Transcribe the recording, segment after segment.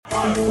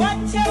What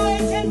you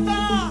waiting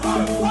for?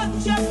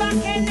 Put your back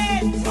in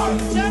it.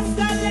 Just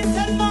a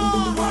little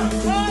more.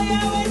 Throw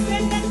your weight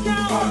in it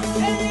now.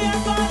 Tell your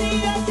body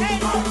you're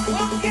tense.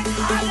 Walk it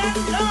hard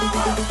and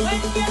long.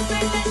 When you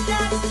finish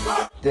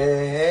that, The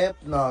hip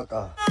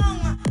knocker.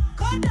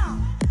 go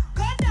down,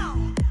 go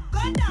down,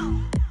 go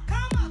down. Come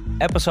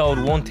up. Episode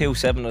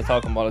 127 of the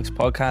Talking Bollocks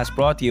podcast,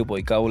 brought to you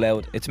by Go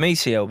Loud. It's me,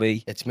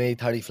 CLB, It's me,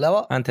 Tory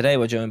Flower. and today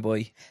we're joined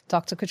by...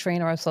 Dr.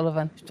 Katriona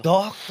O'Sullivan.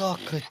 Dr.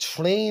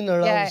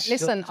 Katriona. Yeah,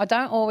 listen, I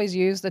don't always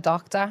use the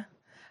doctor,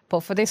 but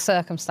for this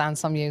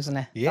circumstance, I'm using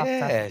it. Doctor.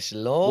 Yes,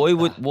 Lord.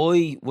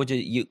 Why would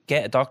you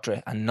get a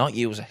doctorate and not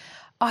use it?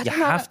 I You don't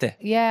know. have to.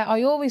 Yeah,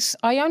 I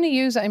only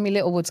use it in my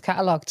Little Woods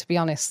catalogue, to be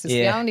honest. It's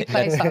Yeah. the only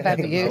place that I've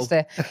ever used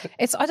it.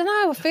 I don't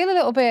know, I feel a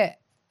little bit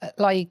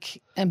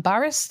like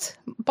embarrassed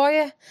by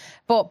it,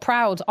 but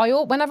proud.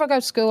 Whenever I go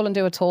to school and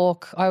do a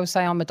talk, I always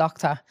say I'm a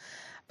doctor,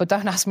 but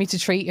don't ask me to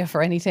treat you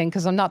for anything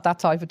because I'm not that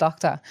type of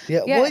doctor.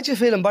 Yeah, why do you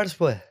feel embarrassed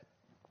by it?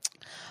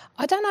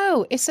 I don't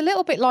know. It's a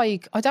little bit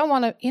like, I don't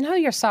want to,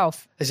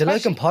 yourself. Is it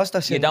like imposter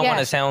You syndrome? don't want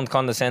Yeah. to sound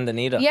condescending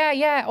either.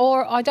 Yeah,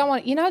 or I don't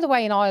want, the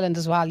way in Ireland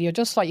as well, you're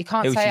just like, you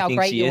can't Who say she how thinks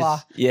great she you is.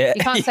 are. Yeah.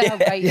 You can't say how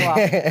great you are.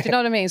 Do you know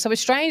what I mean? So it's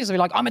strangers to be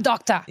like, I'm a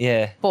doctor.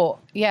 Yeah. But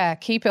yeah,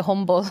 keep it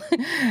humble.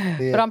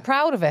 But I'm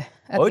proud of it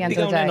at the I'd end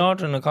be of the going in day.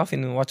 ordering a coffee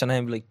and watching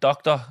him like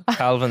Dr.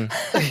 Calvin.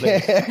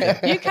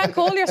 You can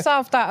call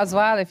yourself that as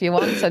well if you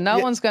want to. No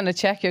one's going to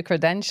check your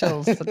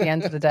credentials at the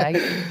end of the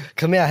day.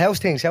 Come here, how's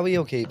things? How are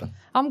you keeping?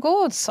 I'm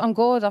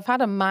good. I've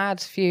had a mad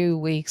few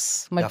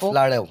weeks. My You're book,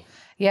 flat out.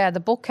 yeah, the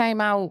book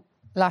came out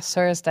last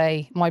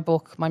Thursday, my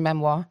book, my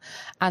memoir.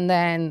 And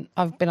then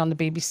I've been on the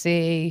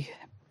BBC,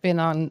 been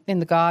on in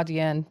The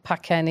Guardian,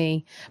 Pat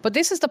Kenny. But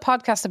this is the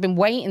podcast I've been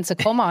waiting to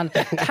come on.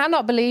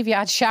 Cannot believe you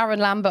had Sharon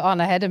Lambert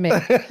on ahead of me.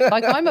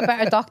 Like, I'm a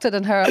better doctor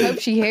than her. I hope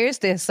she hears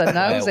this and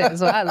knows it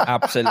as well.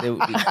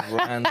 Absolutely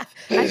grand.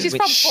 And she's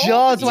from Shut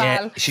Cork as well.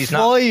 Yeah, she's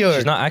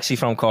Fired. not actually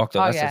from Cork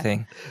though, Oh, that's yeah. the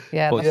thing.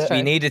 Yeah, But that's true.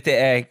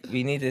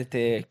 we needed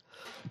to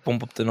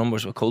bump up the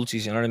numbers with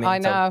cultures, you know what I mean? I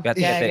know. So we had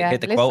to yeah.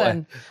 hit the Listen,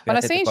 quota. when I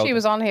seen she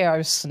was on here, I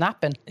was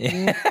snapping.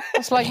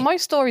 It's like, my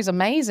story's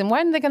amazing.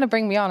 When are they going to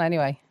bring me on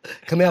anyway?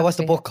 Come here, what's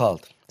the book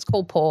called? It's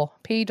called Poor,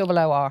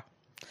 Poor.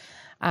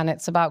 And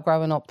it's about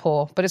growing up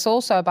poor. But it's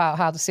also about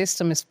how the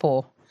system is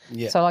poor.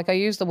 Yeah. So like, I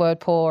use the word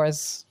poor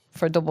as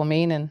for a double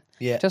meaning.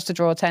 Yeah. Just to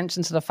draw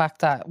attention to the fact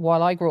that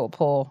while I grew up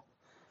poor,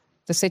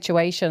 the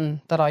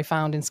situation that I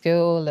found in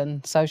school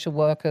and social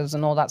workers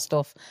and all that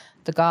stuff,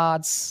 the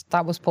guards,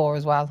 that was poor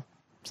as well.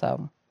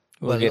 So,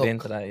 We'll Well, get look.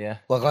 into that, yeah.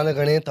 We're going to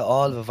go into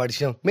all of it very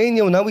soon. Me and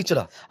you know each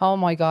other. oh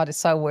my God, it's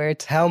so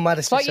weird. How mad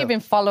is It's like this? you've been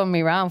following me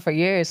around for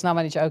years, not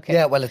many joking.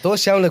 Yeah, well, it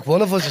does sound like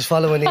one of us is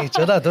following each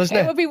other, doesn't It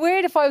it? would be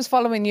weird if I was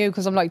following you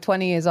because I'm like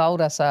 20 years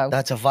older, so.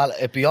 That's a valid.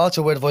 It'd be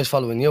also weird if I was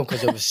following you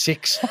because I was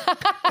 6.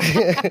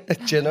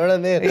 Do you know what I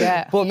mean?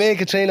 Yeah. But me and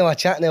Katrina were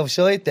chatting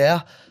outside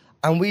there,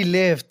 and we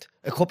lived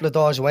a couple of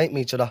doors away from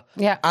each other.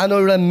 Yeah. And I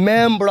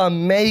remember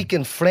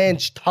making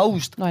French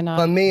toast I know.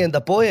 for me and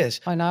the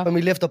boys. I know. When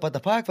we lived up at the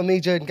park for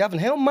me, Jared and Gavin.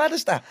 How mad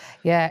is that?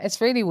 Yeah,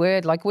 it's really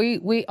weird. Like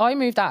I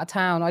moved out of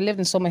town. I lived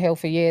in Summerhill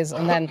for years,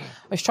 and then I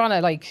was trying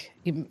to like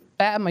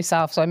better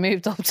myself, so I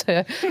moved up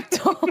to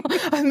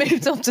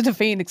the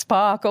Phoenix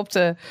Park, up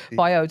to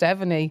Bio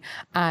Devony,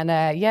 and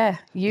you Yeah,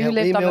 lived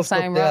we on the moved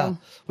same up there. road.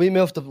 We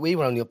moved up. We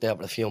were only up there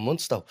for a few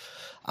months though,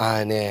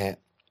 and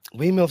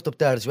we moved up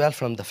there as well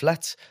from the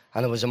flats.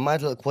 And it was a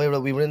mad little choir.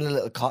 We were in a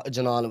little cottage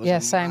and all. It was Yeah,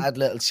 a same. mad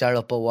little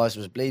setup. It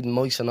was bleeding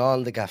mice and all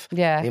in the gaff.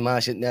 Yeah. Me man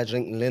sitting there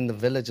drinking Linden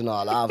Village and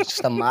all. I was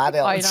just a mad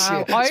I old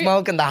know. shit. I-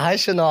 Smoking the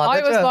hash and all. I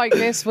did was you? like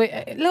this, with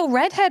a little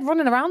redhead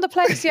running around the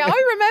place. Yeah,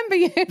 I remember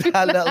you.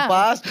 That little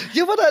boss.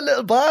 You were that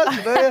little boss,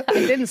 you know? I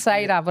didn't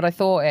say that, but I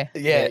thought it.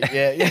 Yeah.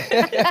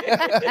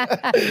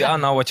 We all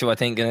know what you were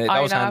thinking. It I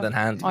goes know. hand in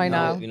hand. I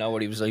know. You know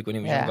what he was like when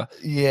he was Yeah. younger.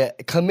 Yeah.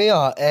 Come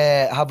here.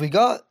 Have we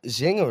got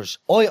zingers?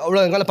 Oh,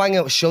 right, I'm going to bang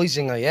out a shy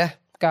zinger, yeah?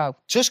 Go.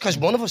 Just because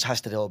one of us has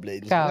to do a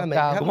bleeding. Go, You know what I mean? go.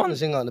 We haven't Go on. done a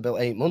zinger in about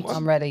 8 months.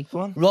 I'm ready.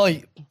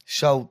 Right,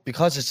 so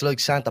because it's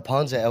like Santa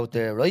Ponza out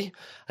there, right?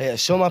 Are you a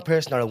summer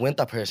person or a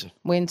winter person?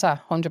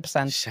 Winter,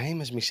 100%. Same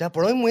as myself,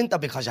 but I'm winter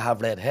because I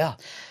have red hair.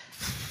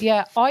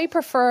 Yeah, I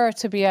prefer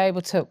to be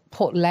able to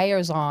put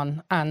layers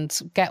on and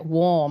get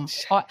warm.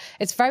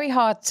 It's very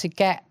hard to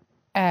get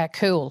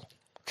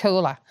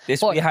cooler.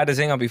 This But- we had a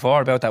zinger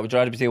before about that. Would you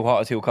rather be too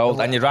hot or too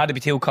cold? And you'd rather be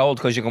too cold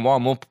because you can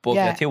warm up, but if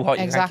you're too hot,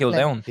 you can't cool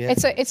down. Yeah.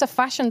 It's a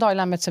fashion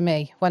dilemma to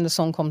me when the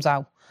sun comes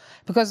out.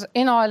 Because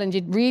in Ireland,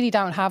 you really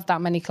don't have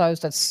that many clothes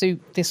that suit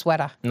this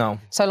weather. No.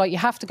 So, like, you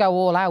have to go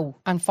all out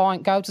and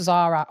go to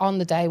Zara on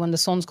the day when the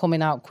sun's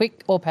coming out,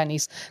 quick, or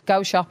pennies,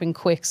 go shopping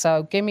quick.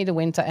 So, give me the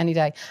winter any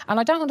day. And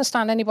I don't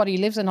understand anybody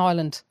who lives in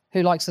Ireland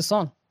who likes the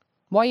sun.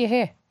 Why are you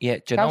here? Yeah,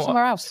 do you Go know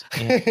somewhere else.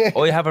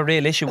 I have a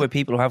real issue with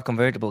people who have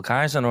convertible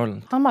cars in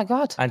Ireland. Oh my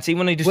God. And see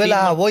when I just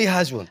Why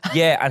has one?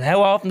 yeah, and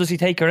how often does he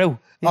take her out?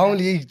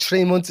 Only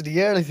 3 months of the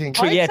year, I think.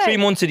 I'd say- 3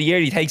 months of the year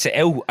he takes it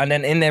out, and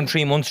then in them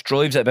 3 months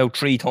drives it about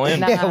 3 times.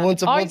 Nah,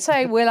 once a month. I'd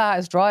say Willa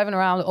is driving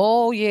around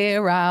all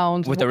year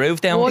round With the roof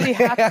down. woolly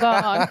hats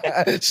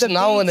on.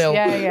 Snowing out.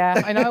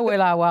 Yeah. I know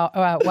Willa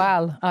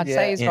well. I'd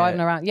say he's Yeah. driving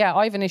around. Yeah,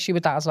 I have an issue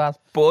with that as well.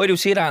 But I do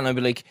see that and I'd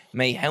be like,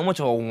 mate, how much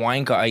of a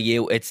wanker are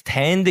you? It's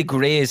 10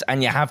 degrees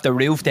and you have the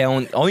roof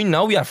down. I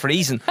know you're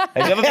freezing.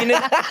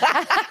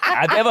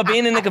 Have you ever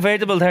been in a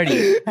convertible 30?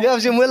 You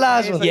have seen Will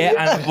last one? Yeah,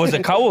 and was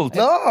it cold?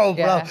 No, bro.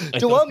 Yeah. It Do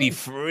you must want be me?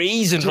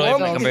 freezing Do you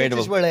driving want a me to hit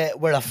this convertible.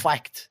 with a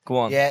fact? Go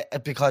on. Yeah,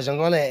 because I'm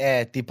going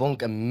to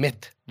debunk a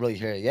myth right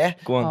here, yeah?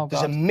 Go on. Oh,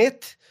 There's a God.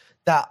 myth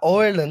that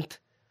Ireland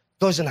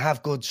doesn't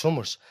have good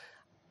summers.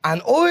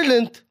 And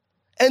Ireland,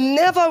 it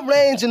never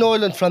rains in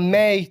Ireland from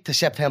May to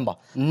September.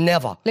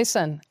 Never.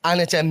 Listen, And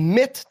it's a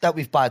myth that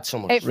we've bad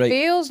summers. it Right.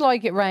 feels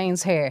like it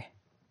rains here,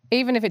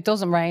 even if it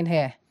doesn't rain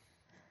here.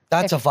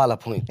 That's a valid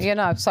point. You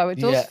know, so it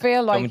does Yeah.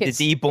 feel I mean, like the it's...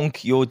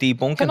 debunk, you're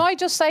debunking. Can I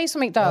just say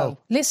something though?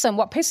 Listen,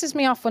 what pisses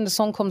me off when the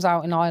sun comes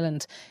out in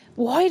Ireland,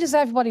 why does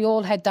everybody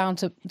all head down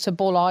to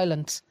Bull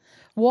Island?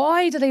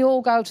 Why do they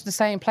all go to the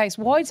same place?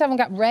 Why does everyone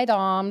get red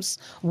arms,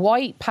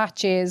 white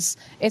patches?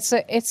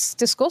 It's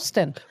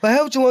disgusting. But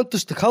how do you want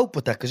us to cope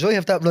with that? Because I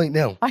have that right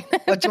now.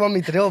 What do you want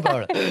me to do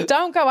about it?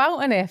 Don't go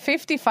out in it.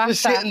 50 factor.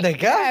 Just sit in the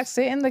gaff? Yeah,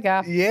 sit in the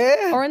gaff.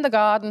 Yeah. Or in the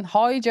garden.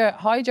 Hide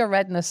your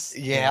redness.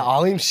 Yeah,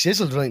 I'm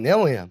sizzled right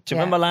now, I am. Do you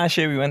remember last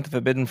year we went to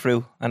Forbidden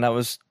Fruit and that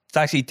was... It's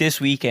actually this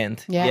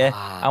weekend. Yeah.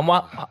 And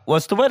what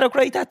was the weather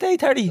great that day,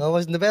 Terry? No, it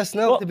wasn't the best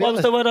now, to be What was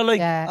honest. the weather like?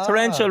 Yeah.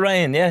 Torrential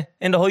rain, yeah.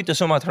 In the height of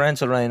summer,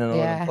 torrential rain and all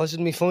Yeah. that.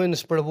 Wasn't me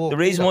finest bit of work. The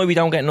reason why we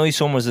don't get nice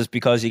summers is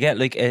because you get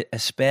like a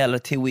spell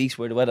of 2 weeks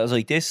where the weather's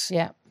like this.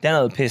 Yeah. Then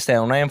it'll piss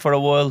down rain for a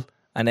while,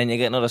 and then you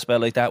get another spell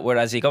like that.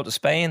 Whereas you go to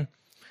Spain,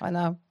 I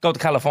know. go to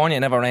California,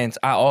 it never rains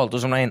at all.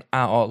 Doesn't rain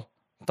at all.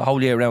 The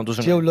whole year round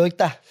doesn't Do you rain. like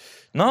that?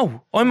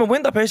 No, I'm a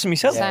winter person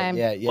myself. Same.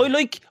 Yeah. I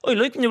like when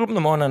you're up in the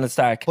morning and it's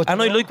dark. But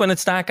And I you know- like when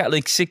it's dark at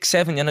like 6,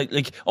 7, you know,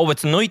 like, oh,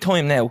 it's night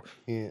time now.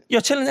 Yeah.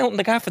 You're chilling out in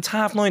the gaff, it's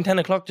 9:30, 10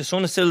 o'clock, the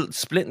sun is still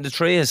splitting the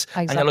trees.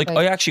 And you're like,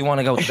 Exactly. I actually want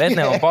to go to bed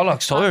now, I'm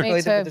bollocks tired. Me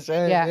Right up at too. the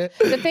same, Yeah. yeah.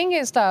 The thing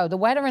is, though, the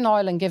weather in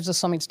Ireland gives us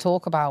something to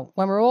talk about.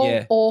 When we're all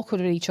Yeah.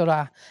 awkward with each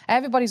other,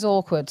 everybody's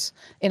awkward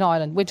in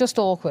Ireland. We're just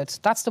awkward.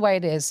 That's the way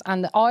it is.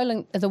 And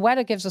the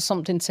weather gives us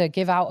something to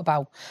give out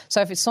about. So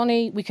if it's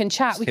sunny, we can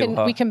chat. We too can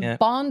hot, yeah.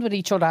 bond with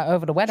each other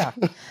over the weather.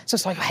 So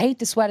it's like, I hate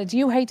this weather. Do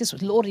you hate this?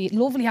 It's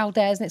lovely out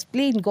there, isn't it? It's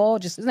bleeding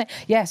gorgeous, isn't it?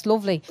 Yes,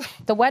 lovely.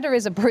 The weather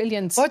is a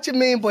brilliant. What do you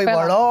mean by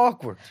Fella. we're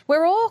awkward?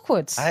 We're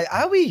awkward.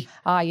 Are we?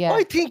 Yeah.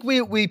 I think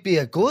we'd be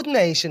a good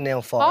nation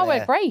now for Oh,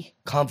 we're great.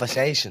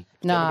 conversation.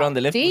 No. Ever on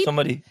the lift with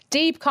somebody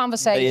Deep that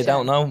conversation. you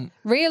don't know?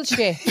 Real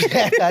shit.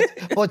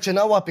 But you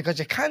know what? Because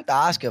you can't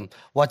ask him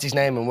what's his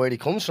name and where he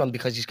comes from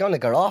because he's going to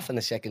get off in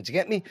a second. Do you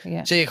get me?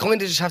 Yeah. So you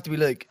kind of just have to be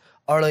like,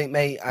 all right,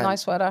 mate. And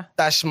Nice weather.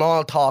 that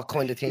small talk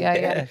kind of thing.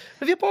 Yeah.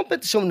 If you bump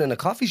into someone in a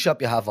coffee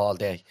shop you have all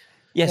day.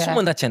 Yeah, Yeah.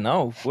 someone that you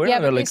know. We're Yeah,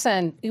 never but like,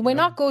 listen, we're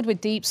not good with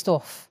deep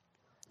stuff.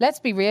 Let's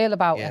be real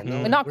about Yeah, it.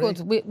 no, We're not agree.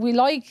 good.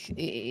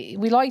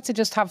 We like to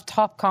just have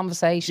top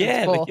conversations.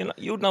 yeah, but like,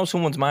 you'd know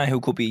someone's man who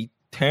could be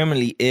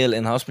terminally ill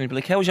in hospital. You'd be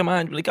like, how's your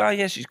man? You'd be like, oh,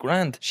 yeah, she's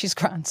grand. she's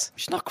grand.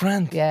 She's not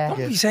grand. Yeah.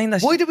 Don't be saying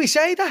that. Why do we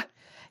say that?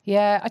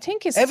 Yeah, I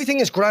think it's Everything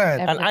is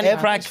grand. Everything. And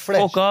Everything's crack, fresh.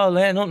 fuck all,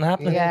 nothing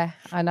happening. Yeah,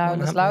 I know.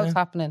 There's loads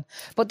happening.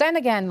 But then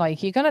again,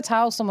 like you're gonna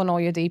tell someone all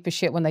your deepest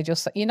shit when they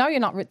just, you're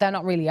not. They're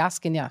not really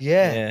asking you.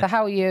 Yeah. Yeah. So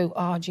how are you?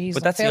 Oh, jeez.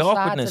 But that's I the feel sad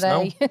awkwardness,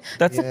 no? today.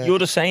 That's You're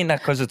just saying that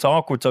because it's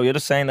awkward, so you're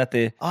just saying that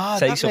to Ah,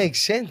 say that something.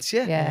 makes sense,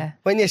 yeah. Yeah.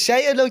 When you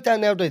say it like that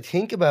now that I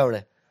think about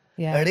it,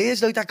 Yeah. it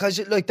is like that because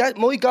like that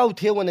my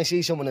go-to when I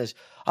see someone is,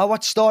 oh,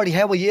 what story,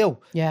 how are you?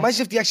 Yeah.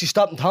 Imagine if they actually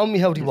stopped and told me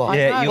how they were.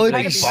 Yeah, I you'd know, be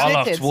like like, a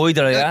bollocks, shit. why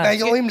did I ask?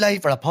 Hey, I'm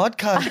late for a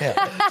podcast here.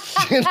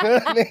 You know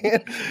what I mean?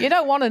 You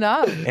don't want to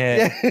know.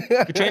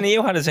 Katrina,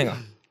 you had a singer.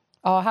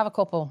 Oh, I have a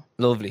couple.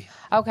 Lovely.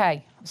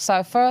 Okay,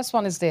 so first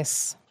one is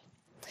this.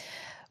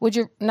 Would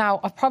you now?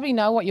 I probably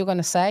know what you're going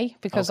to say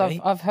because Okay.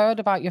 I've heard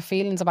about your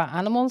feelings about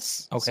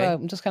animals. Okay. So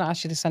I'm just going to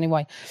ask you this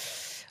anyway.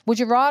 Would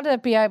you rather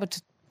be able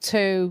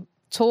to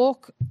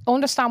talk,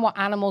 understand what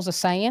animals are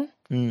saying,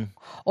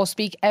 or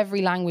speak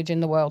every language in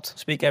the world?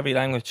 Speak every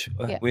language.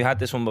 Yeah. We had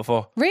this one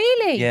before.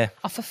 Really? Yeah.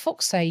 Oh, for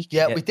fuck's sake.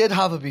 Yeah, we did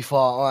have it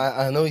before.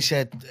 I know he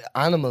said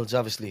animals,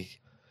 obviously.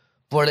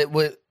 But it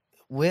with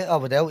or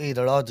without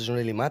either or doesn't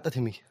really matter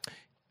to me.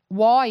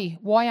 Why?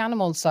 Why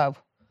animals though?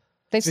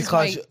 This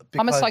Because- is me.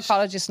 I'm a because-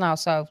 psychologist now,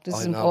 so this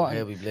is I know, important.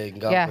 here we bleeding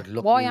got Yeah. with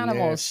lucky Why nerves.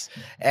 animals?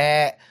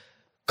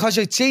 Because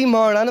I'd see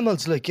more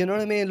animals, like, you know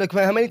what I mean? Like,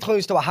 how many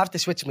times do I have to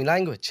switch my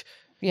language?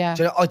 Yeah.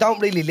 Do you know, I don't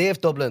really leave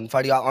Dublin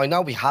for the. I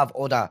know we have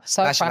other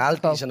So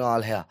nationalities practical. and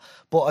all here,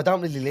 but I don't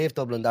really leave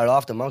Dublin that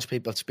often. Most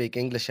people speak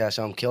English here,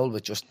 so I'm killed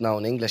with just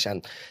knowing English.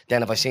 And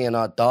then if I see an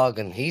odd dog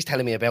and he's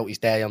telling me about his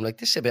day, I'm like,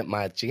 this is a bit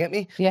mad. Do you get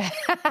me? Yeah.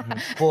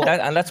 But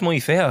And that's my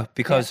fear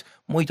because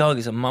my dog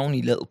is a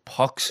moany little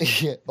pox.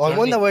 Yeah. I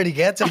wonder where he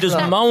gets it He just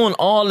from. moan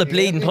all the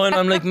bleeding time.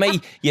 I'm like,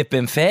 mate, you've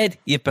been fed,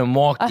 you've been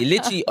walked. You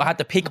literally, I had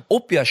to pick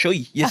up your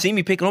shy. You see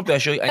me picking up your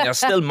shy and you're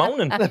still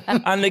moaning.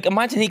 And like,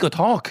 imagine he could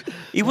talk.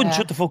 He wouldn't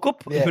shut the fuck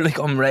up. He'd be like,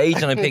 I'm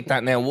raging, I picked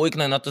that now. Why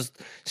can I not just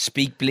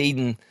speak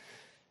bleeding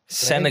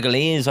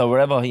Senegalese or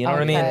whatever? You know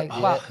what I mean?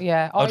 Well,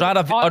 yeah. I'd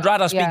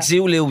rather speak yeah.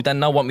 Zulu than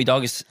know what my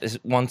dog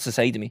wants to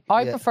say to me.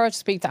 I prefer to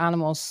speak to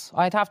animals.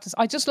 I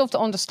just love to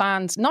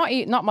understand.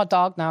 Not my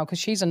dog now because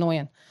she's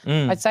annoying.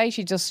 I'd say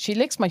she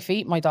licks my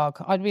feet. My dog.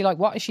 I'd be like,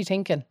 what is she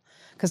thinking?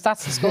 Because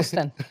that's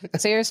disgusting.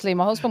 Seriously,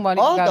 my husband won't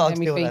even All go dogs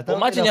near do my feet. that, don't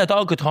Imagine your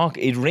dog could talk,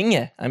 he'd ring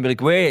you and be like,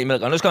 where? You'd be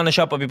like, I'm just going to the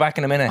shop, I'll be back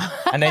in a minute.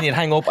 And then you'd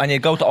hang up and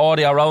you'd go to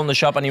Audi or around the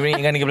shop and he'd ring you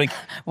again and you'd be like,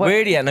 where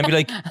are you? And I'd be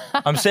like,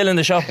 I'm still in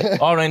the shop.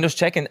 All right, just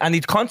checking. And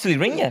he'd constantly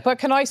ring you. But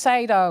can I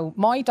say though,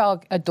 my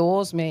dog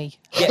adores me.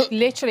 Yeah.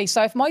 Literally.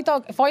 So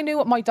if I knew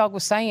what my dog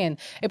was saying,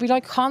 it'd be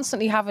like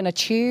constantly having a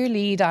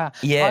cheerleader.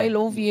 Yeah. I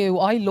love you.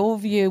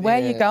 Where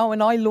you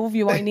going? I love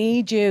you. I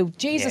need you.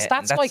 Jesus, Yeah,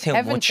 that's that's like too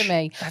heaven much. to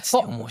me. That's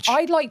but too much.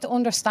 I'd like to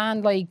understand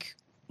like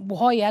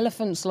why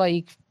elephants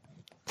like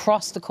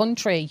cross the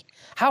country.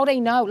 How they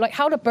know, like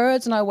how the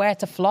birds know where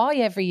to fly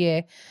every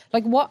year.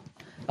 Like what?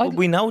 But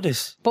we know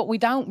this. But we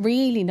don't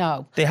really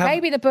know.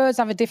 Maybe the birds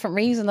have a different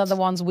reason than the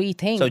ones we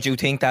think. So do you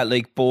think that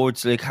like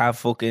birds like have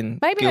fucking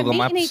Maybe they're Google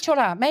meeting Maps? each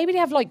other. Maybe they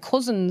have like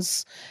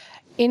cousins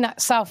in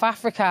South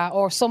Africa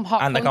or some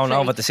hot And they're country.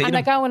 going over to see and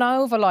them. they're going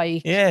over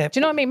like... Yeah. Do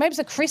you know what I mean? Maybe there's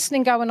a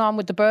christening going on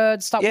with the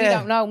birds that we Yeah.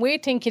 don't know. And we're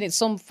thinking it's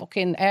some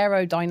fucking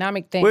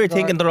aerodynamic thing. We're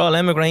thinking they're all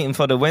emigrating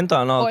for the winter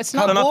and all. But it's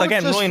not. They're not. They're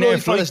Birds getting just Ryanair fly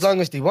for flights. as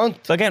long as they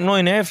want. They're getting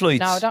Ryanair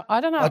flights. No, I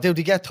don't know. Or do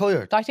they get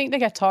tired? I think they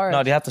get tired.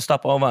 No, they have to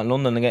stop over in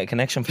London and get a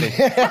connection flight.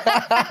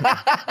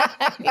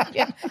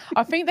 Yeah.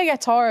 I think they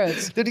get tired.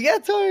 Do they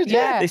get tired?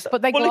 Yeah,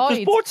 but they well, like, glide.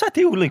 there's boats that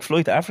do like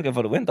fly to Africa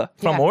for the winter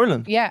from Yeah.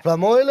 Ireland. Yeah.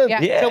 From Ireland?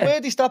 Yeah. So where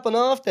are they stopping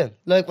off then?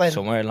 Like when,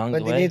 Somewhere along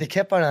when the they way. need a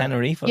kipper and...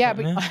 Tenerife or Yeah,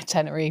 something, but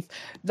Tenerife.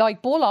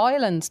 Like Bull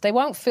Island, they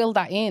won't fill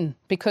that in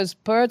because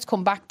birds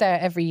come back there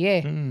every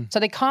year. So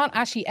they can't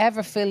actually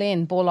ever fill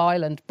in Bull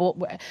Island but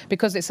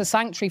because it's a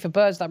sanctuary for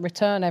birds that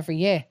return every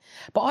year.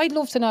 But I'd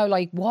love to know,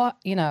 like, what,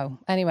 you know.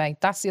 Anyway,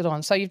 that's the other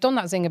one. So you've done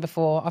that zinger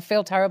before. I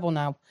feel terrible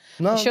now.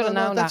 I should have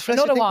known that's that. fresh.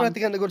 I Another think we're one. at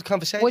the end of a good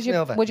conversation Would you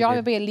over.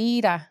 either be a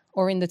leader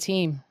or in the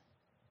team?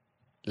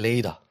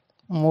 Leader.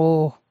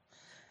 Oh,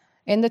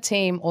 in the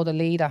team or the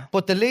leader?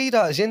 But the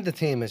leader is in the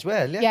team as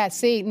well, yeah? Yeah,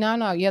 see,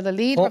 no, you're the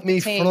leader Put of the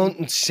me team. front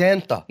and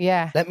centre.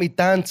 Yeah. Let me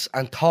dance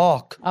and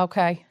talk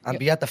Okay. and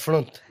be at the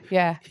front.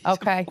 Yeah,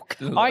 okay.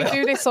 I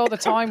do this all the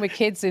time with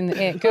kids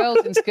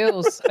girls in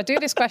schools. I do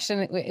this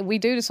question. We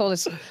do this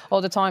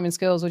all the time in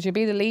schools. Would you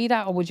be the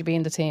leader or would you be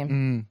in the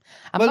team?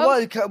 And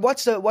Well,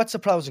 what's the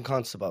pros and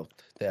cons about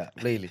there,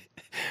 really?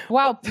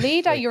 well,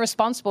 leader, you're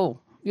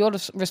responsible. You're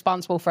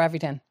responsible for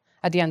everything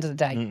at the end of the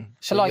day.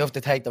 So like, you have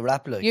to take the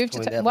rap like you have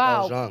when to it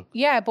well, goes wrong.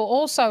 yeah, but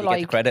also You get the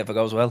like, credit if it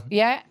goes well.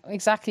 yeah,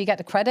 exactly. You get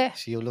the credit.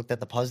 So you looked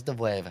at the positive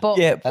way of it. But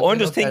Yeah, Have I'm you just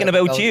looked thinking at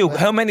it? about you.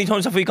 How many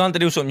times have we gone to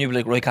do something? You'd be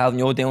like, right, Calvin,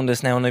 you're doing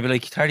this now. And I'd be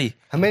like, 30.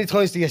 How many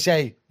times do you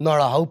say, not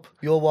a hope,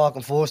 you're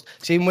walking first?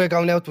 See, when we're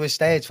going out to a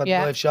stage for the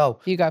Yeah. live show,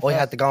 You go I first.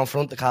 had to go in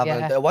front of Calvin.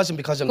 Yeah. It wasn't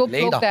because I'm Good the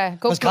leader. plug there. Good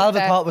Because plug Calvin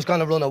there. thought I was going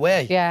to run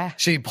away. Yeah.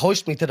 So he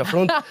pushed me to the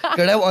front, got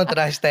out onto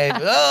that stage.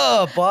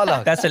 Oh,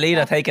 bollocks. That's the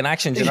leader taking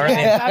action, do you know what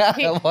I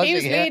mean? he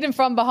was leading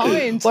from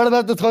behind. What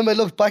about the time I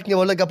looked back and you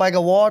were like a bag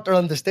of water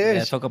on the stairs?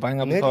 Yeah, took a bang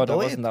up Nearly before. That died.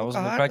 wasn't Took a the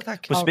heart crack.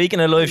 attack. But speaking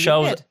of live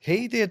shows,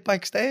 He did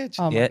backstage.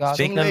 Oh my yeah, God.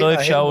 speaking of Some late, live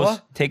I hear shows,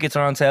 what? tickets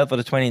are on sale for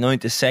the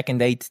 29th, the second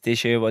date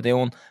this year. We're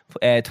doing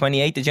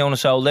 28th of June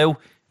is sold out,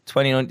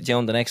 29th of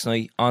June the next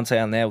night, on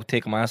sale now.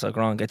 Ticketmaster,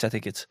 go on, get your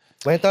tickets.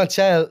 Went on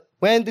sale.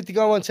 When did they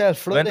go on sale?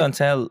 Friday. Went on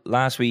sale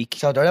last week.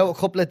 So they're out a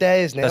couple of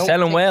days now. They're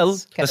selling well.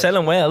 tickets. They're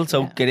selling well,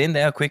 so Yeah. get in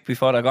there quick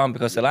before they're gone,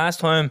 because the last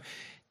time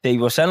they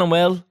were selling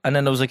well, and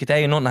then there was like a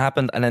day and nothing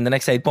happened, and then the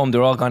next day, boom,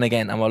 they're all gone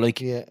again. And we're like,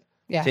 Yeah.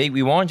 Yeah. see,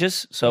 we warned you,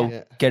 so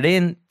Yeah. get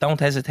in, don't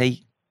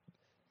hesitate.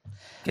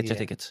 Get your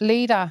tickets.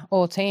 Leader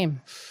or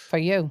team for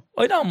you?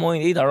 I don't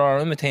mind either or.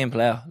 I'm a team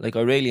player, like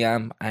I really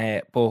am.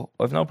 But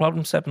I've no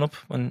problem stepping up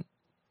when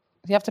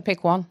You have to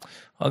pick one.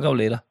 I'll go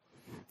leader.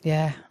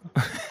 Yeah.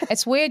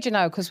 It's weird, you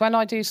know, because when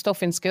I do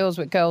stuff in schools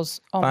with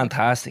girls, oh,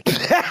 Fantastic.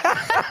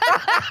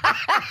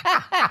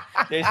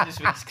 There's this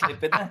week's clip,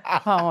 isn't it?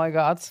 oh my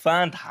God.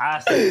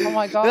 Fantastic. Oh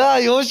my God. Ah,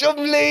 you're some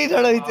leader,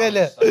 I tell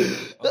you.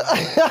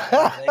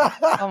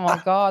 Oh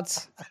my God.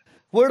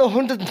 We're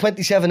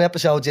 127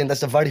 episodes in.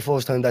 That's the very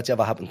first time that's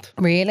ever happened.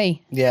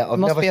 Really? Yeah, I've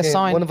Must never be a seen.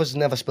 sign. One of us has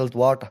never spilled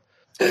water.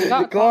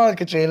 Got- Go on,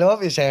 Katrina. What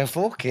are you saying?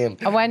 Fuck him.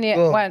 And when you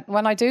Go.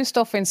 when I do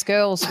stuff in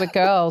schools with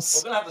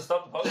girls, We're going to have to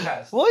stop the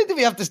podcast. Why do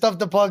we have to stop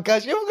the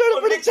podcast? You're going to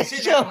Well, put sit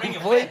it down show. and ring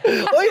it, will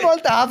you? I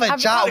want to have a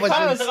chat with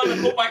Comments you. are going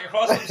to cut back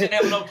across and say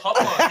never no top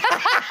line.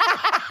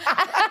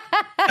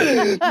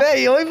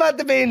 Mate, I'm at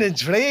the being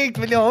intrigued.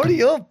 Will you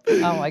hurry up?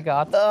 oh my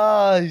God,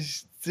 Oh,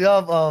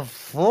 stop. Oh,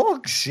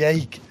 fuck's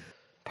sake.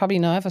 probably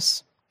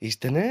nervous. He's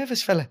the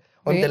nervous fella.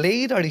 I'm the Really?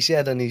 leader, he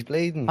said, and he's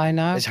bleeding. I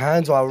know. His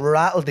hands were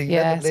rattled. He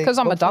Yeah, never it's played because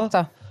I'm a football.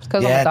 doctor. It's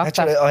because I'm Yeah, a that's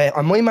doctor. right.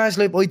 On my man's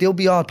life, they'll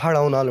be all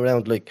paragon all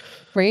around,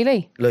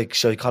 Really? like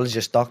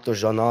psychologists,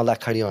 doctors, and all that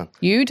carry on.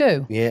 You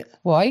do? Yeah,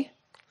 Why?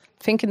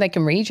 Thinking they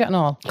can read you and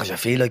all. because I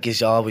feel like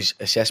he's always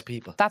assess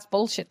people. That's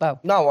bullshit, though.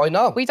 No, I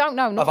know. We don't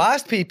know I've nothing.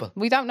 asked people.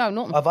 We don't know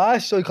nothing. I've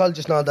asked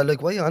psychologists now, they're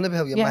like, what are you on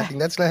about? You Yeah. mad thing?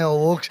 That's not how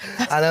it works.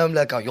 And I'm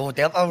like, oh, you're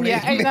definitely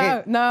Yeah, reading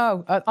me.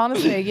 no.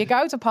 Honestly, you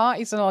go to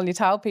parties and all, you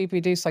tell people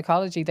you do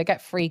psychology, they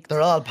get freaked. They're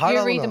all You're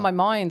parallel. reading my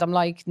mind. I'm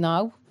like,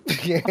 no.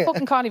 Yeah. I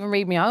fucking can't even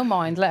read my own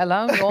mind, let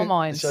alone your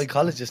mind.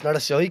 Psychologist, not a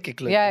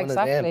psychic. Like, Yeah, one of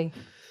them.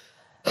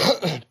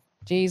 exactly.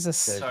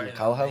 Jesus. The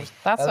co-host.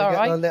 That's How we all getting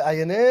right. on there? Are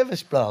you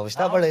nervous, bro? Is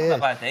that what it I had a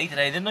is? bad day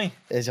today, didn't I?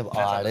 Is it? That's Oh,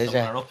 what is I'm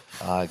it? summing up.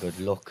 Ah, good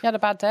luck. You had a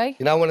bad day?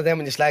 You know one of them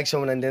when you slag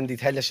someone and then they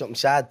tell you something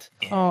sad?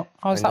 Oh, is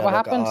And that you're what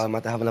like, happened? Oh, I'm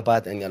not having a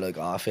bad day. And you're like,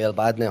 oh, I feel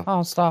bad now.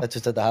 Oh, stop. That's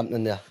just that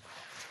happening there.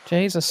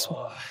 Jesus.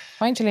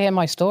 Wait until you hear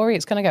my story.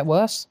 It's going to get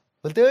worse.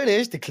 Well, there it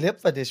is, the clip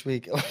for this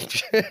week.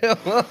 It's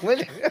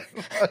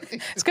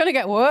going to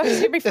get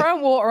worse. You'll be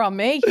throwing water on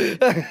me.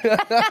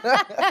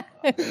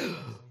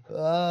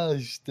 Oh,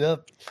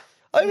 stop.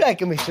 I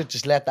reckon we should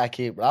just let that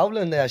keep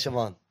rolling there,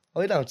 Siobhan.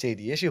 I don't see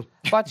the issue.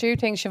 What do you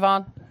think,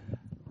 Siobhan?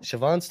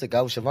 Siobhan's the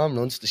go. Siobhan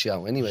runs the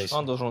show anyways.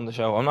 Sean does run the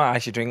show. I'm not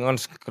actually drinking. I'm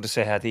just going to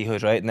say I had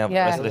dehydrated now for the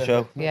Yeah. rest of the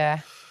show. Yeah.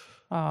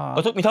 I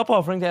took my top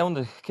off, ring down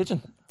the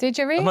kitchen. Did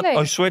you I'm not, really?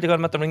 I swear to God,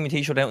 I'm at to ring my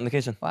t-shirt out in the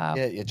kitchen. Wow.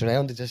 Yeah, you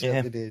drowned it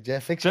yourself. Yeah. Yeah,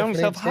 fix Drowned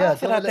it. myself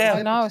half of that there.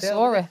 I know,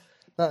 sorry.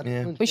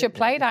 Yeah. We should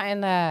play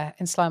that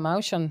in slow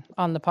motion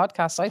on the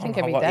podcast. I think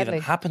it'd be what deadly.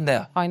 even happened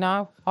there? I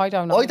know. I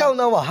don't know. I don't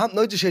know what happened.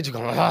 I just heard you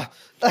going, ah.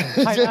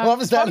 I know. What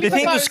was that? Probably The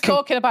thing because I was was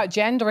talking about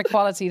gender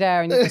equality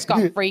there and you just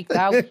got freaked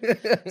out.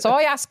 So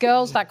I ask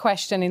girls that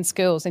question in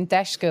schools, in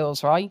DESH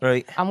schools, right?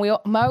 Right. And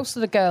most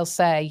of the girls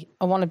say,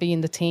 I want to be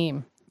in the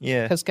team.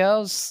 Yeah. Because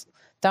girls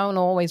don't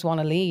always want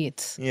to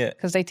lead. Yeah.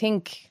 Because they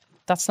think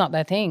that's not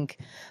their thing.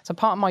 So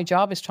part of my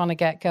job is trying to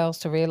get girls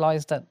to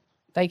realise that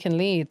they can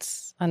lead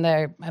and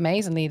they're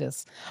amazing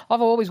leaders. I've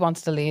always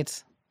wanted to lead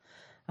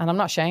and I'm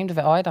not ashamed of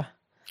it either.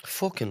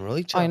 Fucking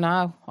right, I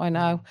know.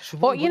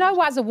 But you know,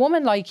 as a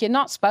woman, like, you're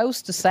not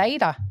supposed to say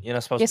that. You're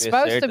not supposed You're to be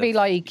supposed to be assertive.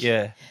 like,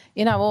 Yeah.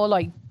 you know, all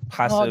like,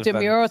 Passive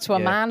demure and- to a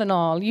yeah. man and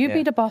all. You be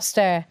Yeah. the boss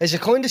there. Is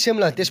it kind of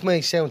similar? This may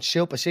sound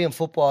stupid. See, in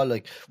football,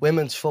 like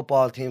women's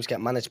football teams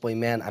get managed by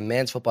men and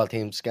men's football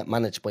teams get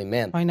managed by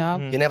men. I know.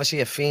 You never see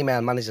a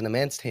female managing a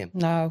men's team.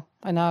 No,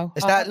 I know.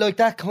 Is that like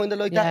that, kind of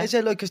like Yeah. that? Is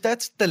it like, because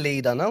that's the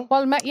leader, no?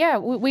 Well, yeah,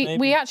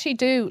 we actually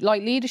do,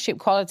 like, leadership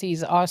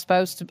qualities are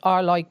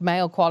like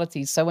male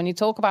qualities. So when you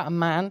talk about a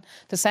man,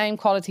 the same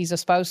qualities are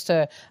supposed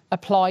to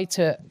apply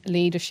to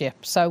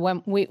leadership. So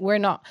when we're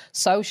not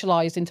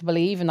socialized into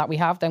believing that we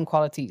have them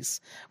qualities,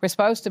 we're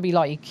supposed to be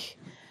like,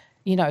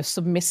 you know,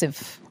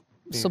 submissive,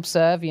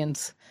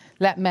 subservient,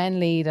 let men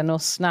lead and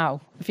us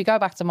now. If you go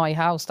back to my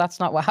house, that's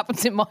not what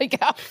happens in my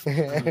gaff.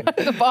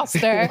 The boss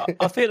there.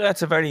 I feel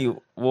that's a very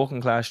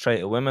working class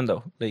trait of women,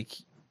 though. Like,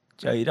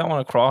 you don't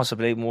want to cross a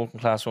believing working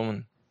class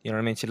woman. You know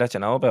what I mean? She'll let you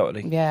know about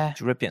it. Like, Yeah.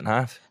 she'll rip you in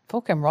half.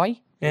 Fucking right.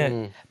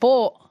 Yeah.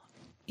 But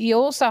you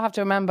also have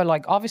to remember,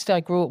 like, obviously I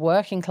grew up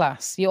working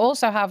class. You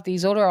also have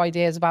these other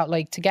ideas about,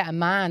 like, to get a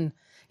man,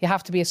 you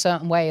have to be a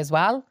certain way as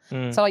well.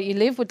 So, like, you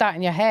live with that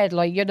in your head.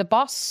 Like, you're the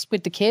boss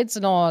with the kids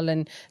and all,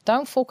 and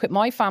don't fuck with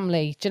my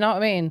family. Do you know what I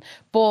mean?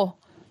 But,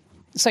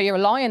 so you're a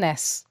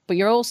lioness, but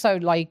you're also,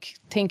 like,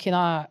 thinking,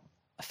 a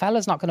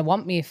fella's not going to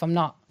want me if I'm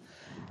not,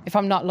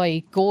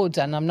 like, good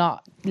and I'm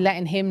not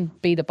letting him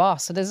be the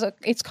boss. So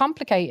it's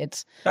complicated.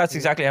 That's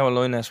exactly how a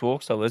lioness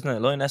works, though, isn't it? A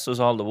lioness does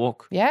all the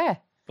work. Yeah,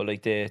 But,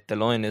 like, the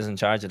lion is in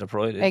charge of the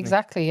pride, isn't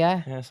exactly,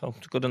 yeah. he? Yeah, so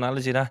it's a good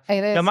analogy, that.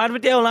 It is. You're mad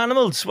with the old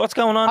animals. What's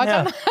going on I here?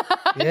 don't know.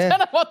 I don't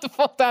know what the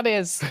fuck that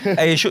is.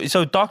 Hey,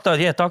 so Dr.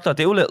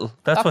 Doolittle.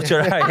 That's what you're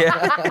at,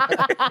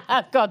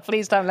 yeah. God,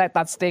 please don't let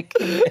that stick.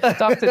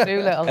 Dr.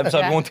 Doolittle. Episode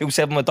yeah.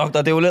 127 with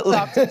Dr. Doolittle.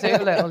 Dr.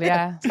 Doolittle,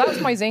 yeah. So that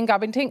was my zing. I've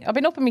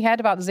been up in my head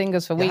about the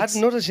zingers for You had weeks.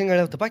 another singer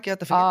out the back. You had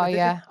to forget Oh about, did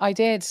yeah, I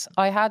did.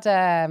 I had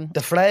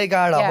The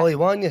Fragar or High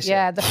One, you said?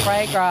 yeah, the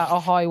Fragra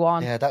or High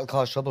One. Yeah, that'll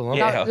cause trouble, won't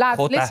Yeah. it? Lads,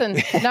 cut that.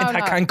 listen, no,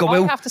 That can't go I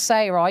out. have to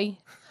say, right,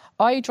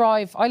 I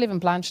live in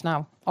Blanche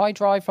now. I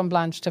drive from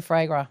Blanche to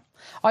Fragra.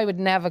 I would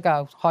never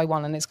go High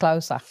One and it's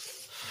closer.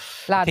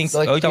 Lads,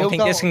 Like, I don't you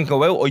think go- this can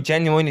go out. I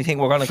genuinely think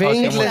we're going to cause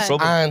him much Finglas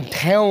trouble. and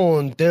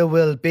Town, there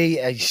will be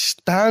a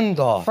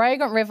standoff.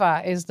 Fragrant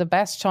River is the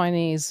best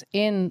Chinese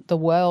in the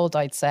world,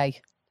 I'd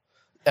say.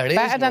 It is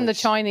Better than the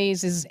nice.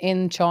 Chinese is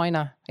in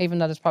China, even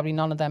though there's probably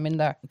none of them in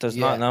there. Does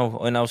Yeah. not know.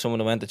 I know someone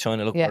who went to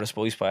China looking Yeah. for a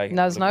spice bag.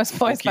 There's no Like,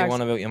 spice fuck you bags.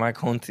 on about your mad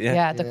cunt. Yeah.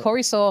 Yeah, the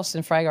curry sauce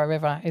in Fragrant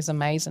River is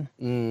amazing.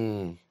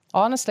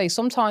 Honestly,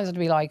 sometimes I'd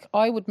be like,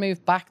 I would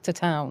move back to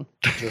town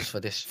Just for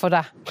this. for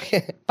that.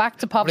 Back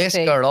to poverty. Risk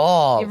it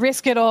all. You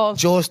risk it all.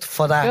 Just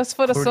for that. Just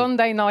for the curry.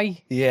 Sunday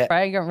night. Yeah.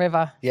 Fragrant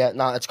River. Yeah,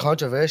 no, it's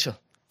controversial.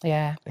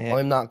 Yeah. Yeah.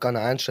 I'm not gonna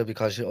answer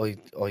because I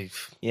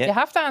Yeah. You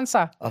have to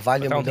answer.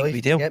 value I my don't think life.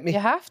 we do. Get me? You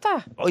have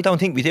to. I don't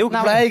think we do.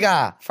 No.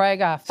 Frega.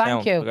 Frega, thank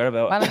Sound, you. forgot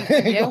about it. Well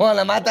done to you. Go on,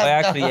 I'm at that. I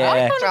actually,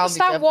 I don't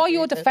understand why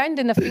you're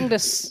defending the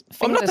fingers.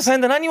 I'm not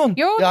defending anyone.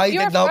 You're, Yeah,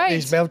 you're he didn't open afraid.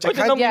 his mouth. I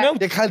didn't open my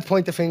mouth. You can't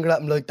point the finger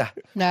at him like that.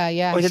 No,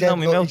 yeah. I didn't know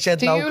my He mouth. said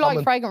Do no you like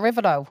comment. Fragrant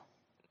River though?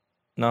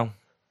 No.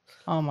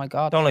 Oh my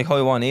God. Don't like how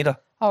I want either.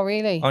 Oh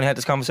really? I only had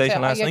this conversation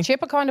Are last you a night.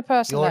 chipper kind of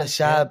person You're then? a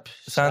sab.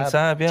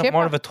 Sansab, yeah. Chipper.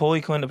 More of a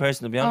toy kind of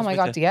person, to be Oh honest my with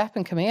God, you. Dieppe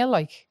and Camille,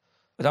 like.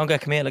 I don't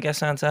get Camille, I get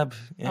Sansab.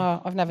 Yeah.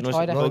 Oh, I've never Nice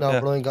tried it. little Right plug now,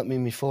 there. Brian got me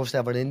my first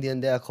ever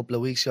Indian there a couple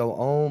of weeks ago.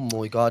 Oh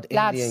my God,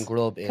 Lads, Indian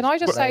grub. Can I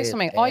just say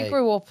something? I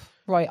grew up,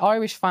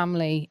 Irish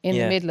family in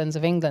Yeah. the Midlands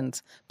of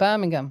England,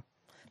 Birmingham.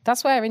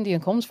 That's where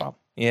Indian comes from.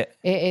 Yeah.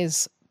 It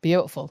is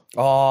beautiful.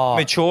 Oh,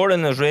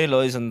 Maturing is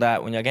realising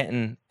that when you're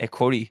getting a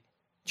curry,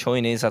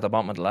 Chinese at the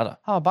bottom of the ladder.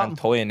 Oh, bottom. And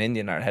Thai and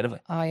Indian are ahead of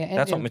it. Oh, yeah,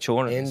 That's what Indian.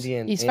 maturing is.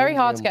 Indian. It's very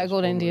hard to get a was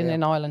good Indian unreal.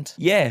 in Ireland.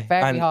 Yeah.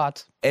 Very and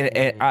hard.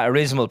 At a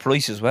reasonable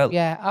price as well.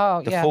 Yeah.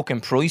 Oh, The yeah.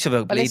 fucking price of a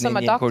At bleeding least I'm a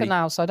Indian doctor curry.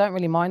 now, so I don't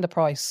really mind the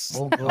price.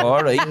 Oh, God.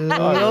 All right.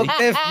 Look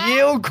if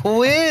you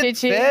quit,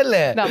 Did you?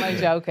 fella. No, I'm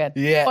joking.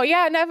 Yeah. But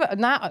yeah, never.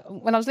 Now,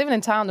 when I was living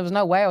in town, there was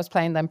no way I was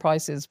paying them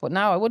prices. But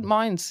now I wouldn't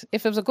mind.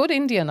 If there was a good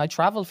Indian, I'd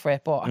travel for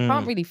it. But I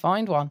can't really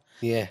find one.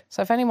 Yeah.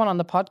 So if anyone on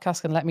the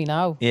podcast can let me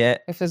know Yeah.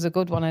 if there's a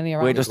good one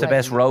anywhere. We're just the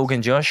best Rogue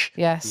and Josh.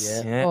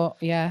 Yes. Yeah. Yeah. But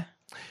yeah.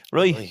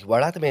 Right. Right,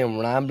 we're at the being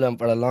rambling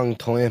for a long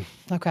time.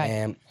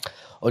 Okay.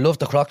 I love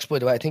the Crocs, by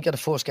the way. I think you're the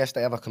first guest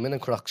I ever come in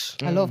Crocs.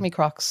 I love me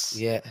Crocs.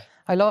 Yeah.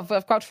 I've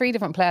got 3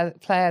 different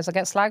players. I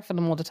get slagged for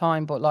them all the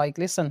time, but like,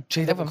 listen,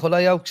 3 I love different 'em.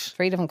 colour yolks.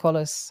 3 different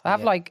colours. I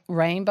have Yeah. like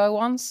rainbow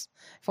ones.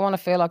 If I want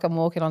to feel like I'm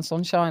walking on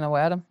sunshine, I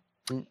wear them.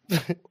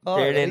 Oh,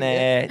 They're in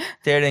yeah.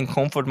 they're in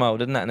comfort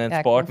mode, isn't it? And then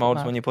Yeah, sport comfort mode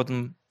mode. when you put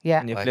them Yeah.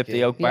 and you Like, flip the yeah.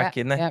 yoke back,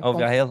 isn't it? Over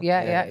your hill.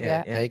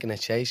 Yeah. Taking a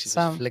chase, you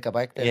So- just flick it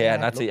back there. Yeah,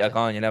 and that's it. You're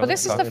gone. You never. But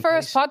this is look the back.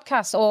 first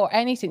podcast or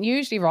anything.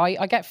 Usually, right,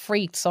 I get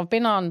freaked. So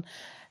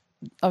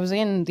I was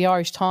in the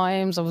Irish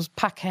Times. I was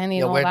Pat Kenny and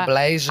You're all wearing that.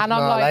 blazers And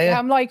and all, are you?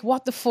 I'm like,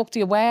 what the fuck do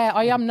you wear?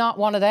 I am not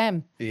one of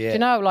them. Yeah. Do you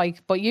know,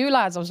 like, but you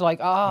lads, I was like,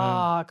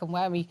 I can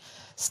wear me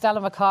Stella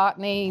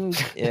McCartney,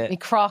 Yeah. me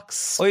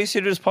Crocs. Oh, you see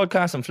this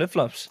podcast and flip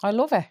flops? I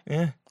love it.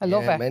 Yeah. I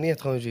love Yeah, it. many a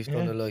times we've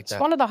done it like It's that.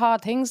 one of the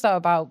hard things though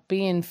about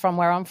being from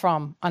where I'm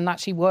from and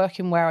actually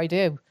working where I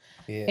do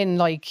Yeah. in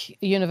like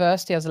a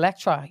university as a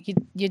lecturer.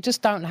 You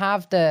just don't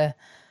have the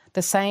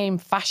same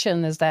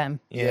fashion as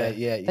them. Yeah.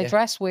 They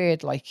dress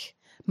weird, like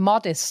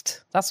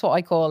modest. That's what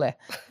I call it.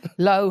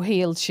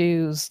 Low-heeled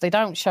shoes. They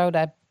don't show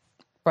their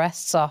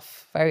breasts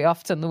off very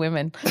often, the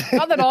women.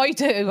 Not that I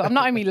do. I'm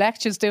not in my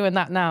lectures doing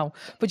that now.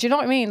 But you know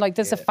what I mean? Like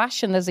there's a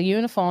fashion, there's a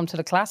uniform to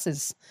the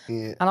classes.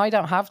 Yeah. And I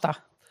don't have that.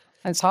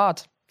 And it's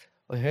hard.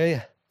 I hear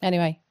you.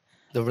 Anyway,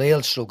 The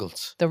real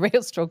struggles. the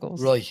real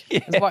struggles. Right.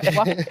 Is what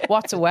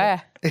to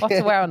wear. What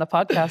to wear on a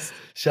podcast.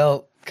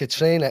 So,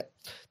 Katrina,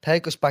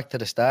 take us back to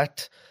the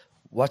start.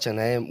 What's your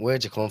name?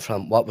 Where'd you come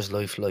from? What was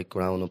life like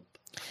growing up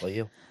for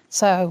you?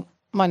 So,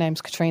 my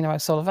name's Katriona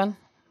O'Sullivan.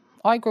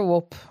 I grew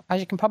up, as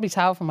you can probably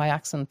tell from my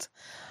accent,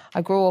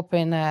 I grew up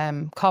in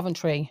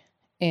Coventry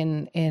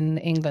in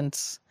England.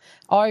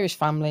 Irish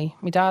family.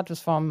 My dad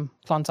was from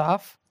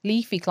Clontarf.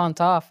 Leafy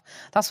Clontarf.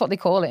 That's what they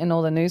call it in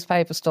all the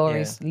newspaper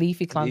stories. Yeah.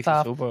 Leafy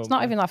Clontarf. suburb, It's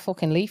not yeah. even that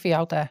fucking leafy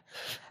out there.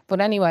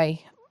 But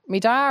anyway, my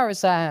dad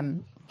was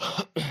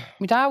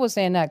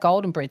in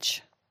Golden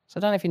Bridge. So I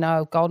don't know if you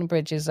know, Golden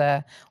Bridge is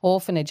a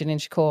orphanage in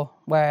Inchicore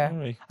where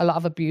Right. a lot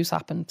of abuse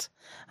happened.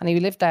 And he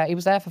lived there. He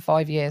was there for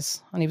 5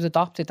 years and he was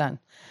adopted then.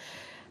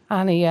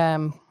 And he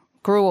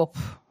grew up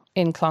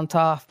in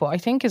Clontarf, but I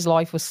think his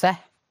life was set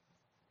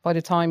by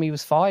the time he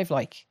was 5.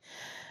 Like,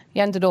 he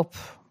ended up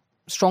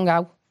strung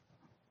out,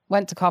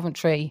 went to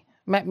Coventry,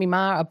 met me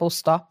ma at a bus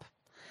stop.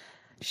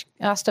 She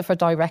asked her for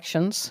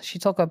directions. She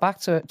took him back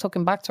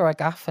to her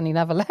gaff, and he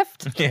never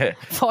left. Yeah.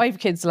 5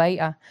 kids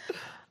later.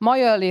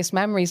 My earliest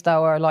memories,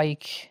 though, are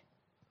like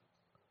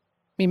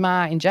me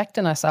ma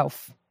injecting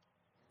herself.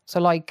 So,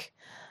 like,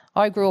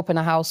 I grew up in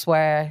a house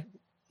where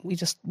we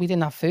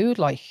didn't have food.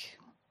 Like,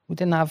 we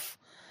didn't have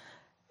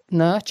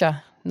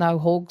nurture, no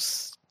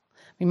hugs.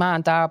 My ma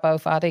and dad are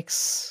both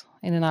addicts,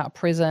 in and out of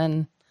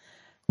prison,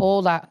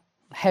 all that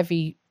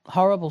heavy,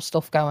 horrible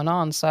stuff going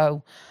on.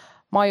 So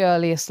my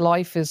earliest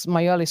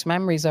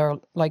memories are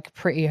like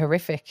pretty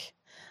horrific.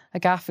 A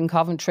gaff in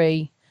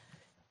Coventry,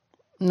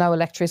 no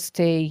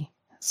electricity,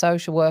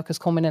 social workers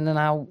coming in and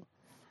out,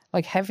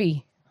 like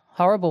heavy,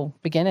 horrible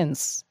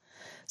beginnings.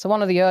 So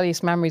one of the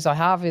earliest memories I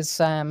have is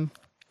I'm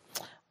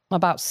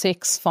about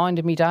 6,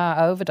 finding me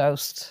dad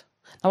overdosed.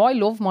 Now, I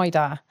love my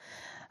dad.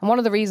 And one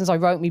of the reasons I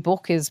wrote my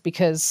book is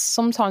because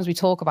sometimes we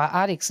talk about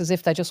addicts as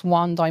if they're just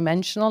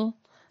one-dimensional.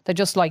 They're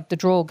just like the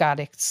drug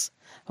addicts.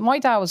 But my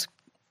dad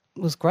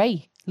was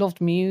great. Loved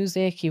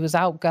music. He was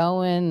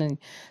outgoing and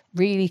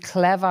really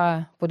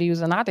clever, but he was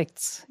an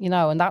addict, you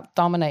know, and that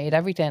dominated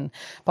everything.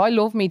 But I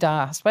love me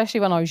dad, especially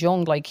when I was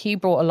young. Like, he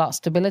brought a lot of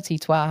stability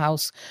to our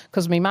house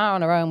because my ma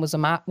on her own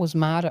was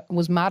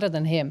madder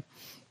than him.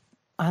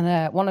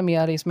 And one of my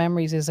earliest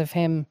memories is of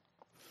him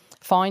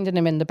finding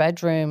him in the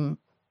bedroom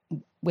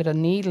with a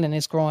needle in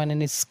his groin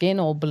and his skin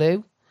all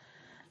blue,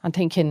 and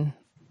thinking,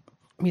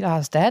 my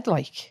dad's dead,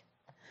 like.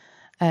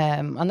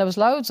 And there was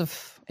loads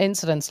of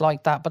incidents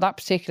like that, but that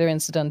particular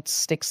incident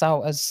sticks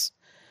out as,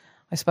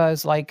 I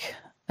suppose, like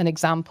an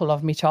example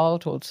of my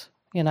childhood,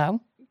 you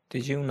know.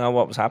 Did you know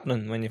what was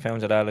happening when you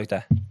found it out like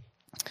that?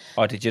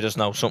 Or did you just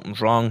know something's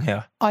wrong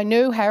here? I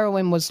knew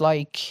heroin was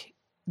like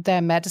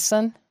their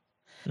medicine.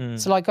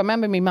 So like I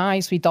remember my ma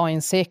used to be dying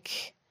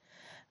sick,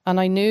 and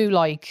I knew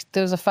like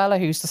there was a fella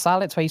who used to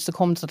sell it, so I used to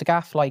come to the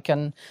gaff like,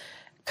 and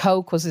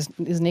Coke was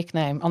his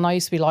nickname, and I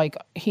used to be like,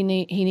 he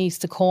needs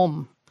to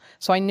come.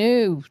 So I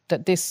knew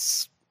that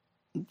this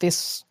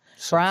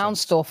brown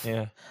stuff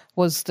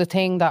was the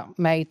thing that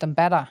made them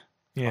better.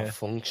 Yeah.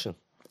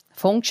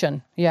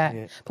 Function.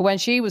 Yeah. But when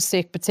she was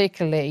sick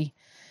particularly,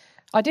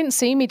 I didn't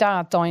see my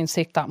dad dying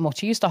sick that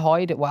much. He used to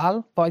hide it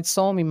well, but I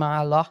saw my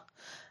ma a lot,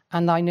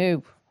 and I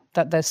knew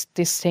that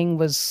this thing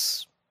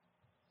was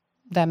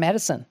their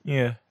medicine.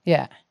 Yeah.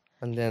 Yeah.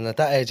 And then at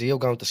that age, are you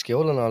going to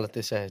school and all at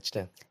this age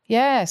then?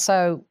 Yeah,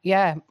 so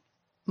yeah,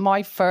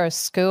 my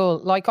first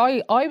school, like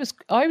I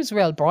was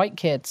real bright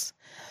kids.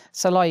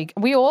 So like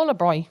we all are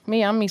bright,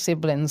 me and my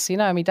siblings, you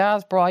know, my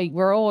dad's bright.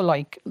 We're all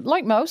like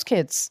most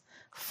kids,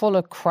 full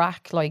of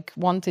crack, like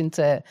wanting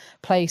to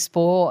play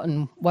sport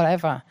and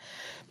whatever.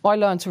 I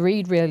learned to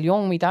read real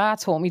young. My dad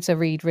taught me to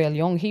read real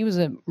young. He was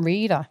a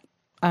reader,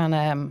 and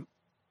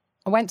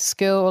I went to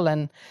school,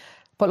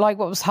 but like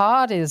what was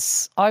hard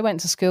is I went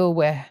to school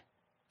where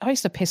I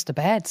used to piss the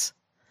beds,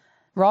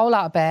 roll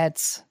out of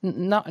bed,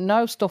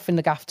 no stuff in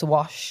the gaff to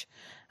wash,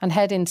 and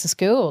head into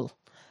school.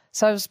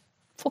 So I was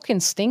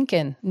fucking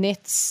stinking,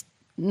 nits,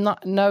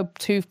 no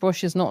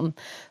toothbrushes, nothing.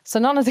 So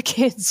none of the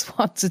kids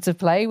wanted to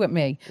play with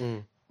me,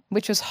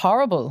 which was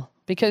horrible,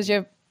 because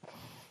you're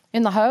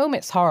in the home,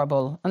 it's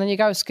horrible, and then you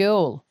go to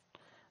school,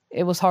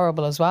 it was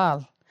horrible as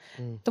well.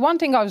 The one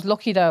thing I was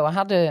lucky though, I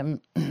had a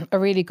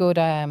really good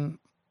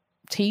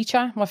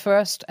teacher. My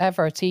first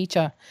ever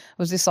teacher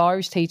was this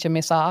Irish teacher,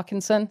 Miss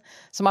Arkinson.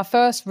 So my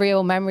first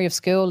real memory of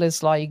school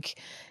is like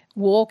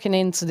walking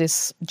into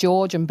this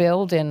Georgian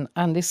building,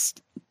 and this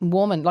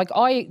woman, like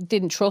I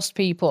didn't trust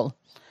people.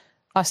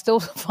 I still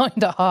find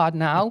it hard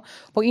now,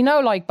 but you know,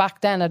 like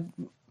back then,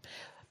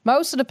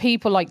 most of the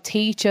people, like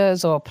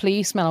teachers or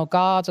policemen or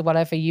guards or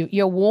whatever,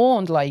 you're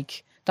warned,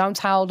 like, don't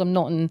tell them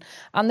nothing,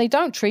 and they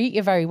don't treat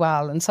you very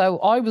well. And so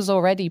I was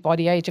already, by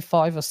the age of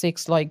 5 or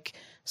 6, like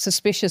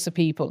suspicious of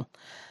people.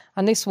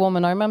 And this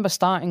woman, I remember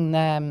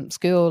starting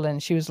school,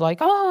 and she was like,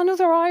 oh,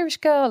 another Irish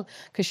girl,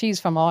 because she's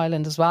from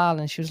Ireland as well.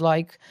 And she was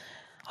like,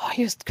 oh,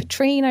 you're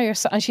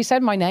Katriona. And she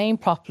said my name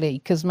properly,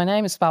 because my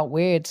name is spelled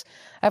weird.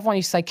 Everyone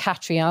used to say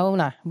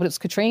Katriona, but it's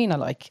Katrina,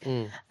 like.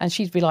 And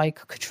she'd be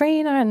like,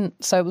 Katrina. And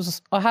so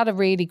I had a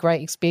really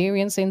great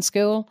experience in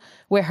school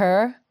with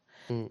her.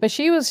 But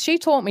she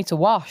taught me to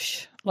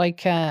wash,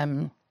 like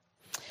a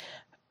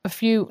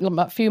few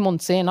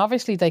months in.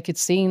 Obviously, they could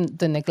see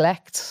the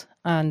neglect.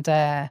 And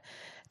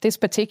this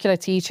particular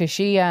teacher,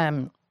 she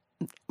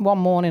one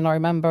morning, I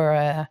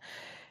remember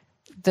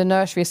the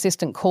nursery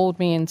assistant called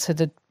me into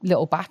the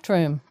little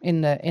bathroom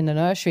in the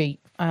nursery,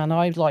 and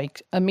I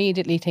like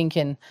immediately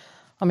thinking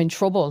I'm in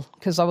trouble,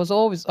 because I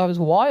was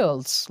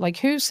wild. Like,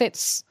 who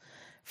sits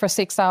for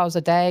 6 hours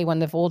a day when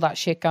they've all that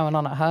shit going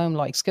on at home?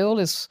 Like, school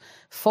is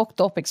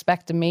fucked up,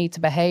 expecting me to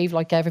behave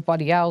like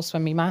everybody else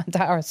when my man and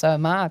dad are so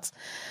mad.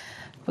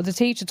 But the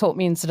teacher took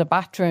me into the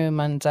bathroom,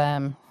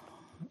 and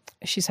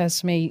she says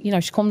to me, you know,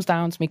 she comes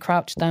down to me,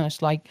 crouches down,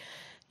 she's like,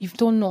 you've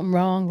done nothing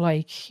wrong,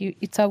 like,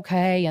 it's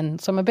okay. And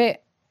so I'm a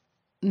bit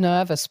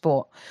nervous,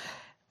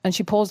 and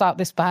she pulls out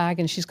this bag,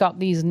 and she's got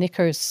these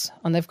knickers,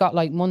 and they've got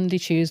like Monday,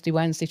 Tuesday,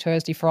 Wednesday,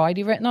 Thursday,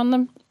 Friday written on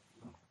them.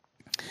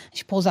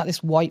 She pulls out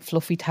this white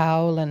fluffy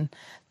towel and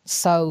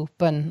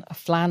soap and a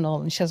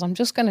flannel, and she says, I'm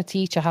just going to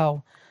teach you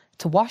how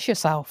to wash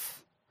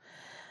yourself.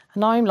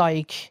 And I'm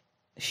like,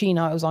 she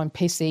knows I'm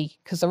pissy,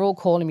 because they're all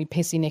calling me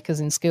pissy knickers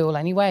in school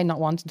anyway, not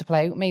wanting to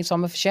play with me, so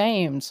I'm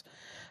ashamed.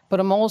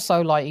 But I'm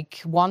also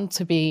like, want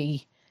to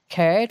be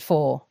cared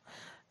for.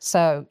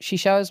 So she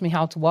shows me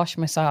how to wash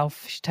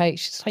myself.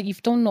 She's like,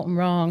 you've done nothing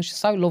wrong. She's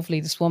so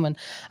lovely, this woman.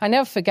 I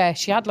never forget,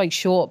 she had like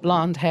short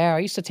blonde hair. I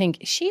used to think,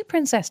 is she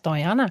Princess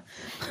Diana?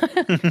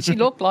 She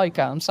looked like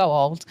her. I'm so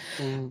old.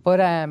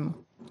 But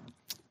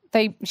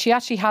she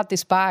actually had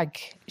this bag.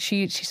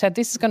 She said,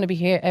 this is going to be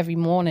here every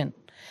morning.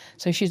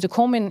 So she used to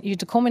come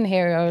in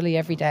here early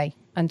every day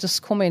and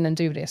just come in and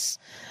do this.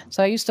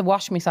 So I used to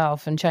wash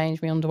myself and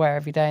change my underwear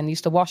every day, and they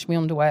used to wash my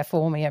underwear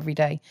for me every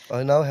day.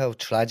 I know how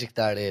tragic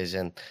that is,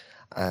 and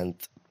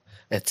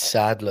it's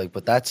sad, like,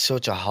 but that's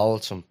such a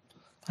wholesome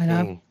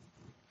thing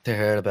to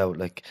hear about,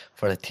 like,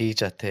 for a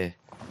teacher to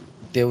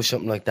do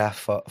something like that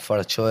for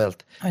a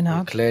child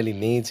who clearly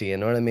needs it, you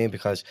know what I mean?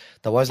 Because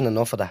there wasn't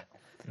enough of that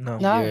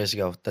years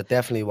ago. There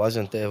definitely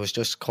wasn't. It was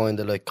just kind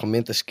of like, come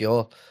into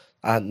school,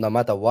 and no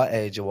matter what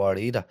age you were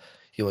either,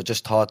 you were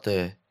just taught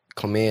to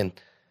come in,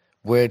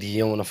 wear the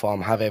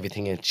uniform, have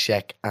everything in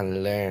check,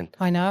 and learn.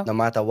 No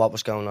matter what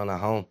was going on at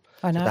home.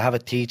 To have a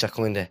teacher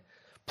kind of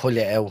pull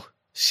you out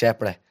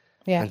separate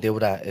Yeah. and do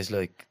that is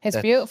like... It's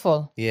that's-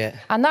 beautiful. Yeah.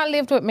 And that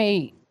lived with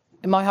me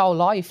my whole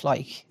life,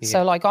 like.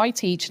 So, like, I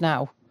teach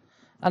now.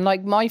 And,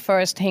 like, my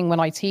first thing when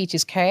I teach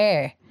is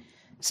care.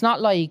 It's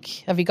not like,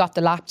 have you got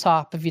the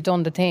laptop? Have you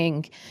done the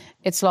thing?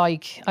 It's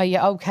like, are you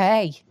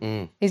okay?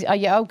 Are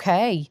you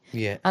okay?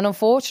 Yeah. And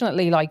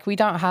unfortunately, like, we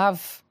don't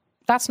have...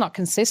 That's not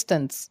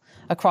consistent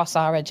across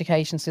our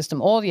education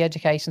system or the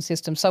education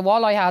system. So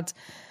while I had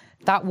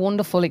that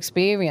wonderful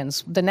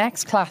experience, the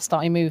next class that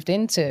I moved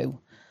into,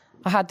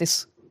 I had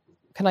this,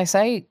 can I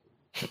say,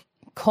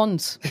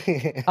 cunt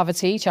of a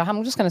teacher.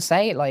 I'm just going to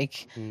say it,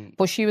 like,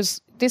 but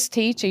this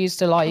teacher used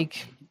to,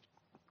 like,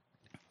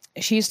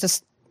 she used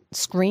to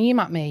scream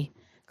at me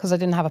because I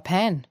didn't have a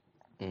pen,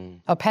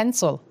 a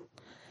pencil.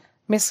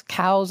 Miss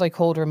Cows, I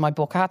called her in my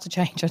book. I had to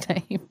change her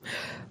name.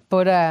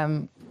 But,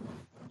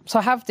 so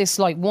I have this,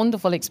 like,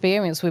 wonderful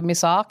experience with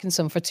Miss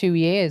Arkinson for 2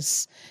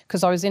 years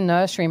because I was in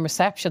nursery and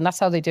reception. That's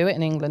how they do it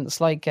in England.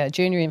 It's like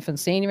junior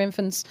infants, senior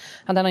infants.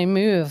 And then I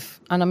move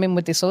and I'm in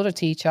with this other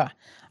teacher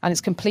and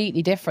it's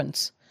completely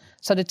different.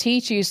 So the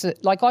teacher used to,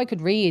 like, I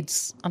could read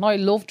and I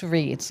loved to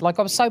read. Like,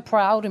 I was so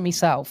proud of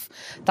myself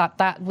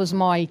that was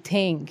my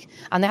thing.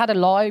 And they had a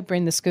library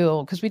in the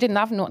school because we didn't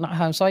have nothing at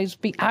home. So I used to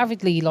be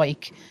avidly,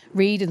 like,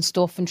 reading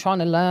stuff and trying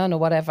to learn or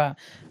whatever.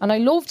 And I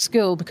loved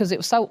school because it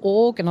was so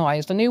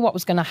organised. I knew what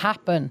was going to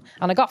happen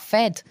and I got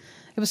fed.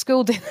 It was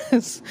school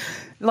dinners.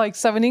 Like,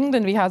 so in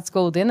England we had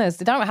school dinners.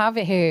 They don't have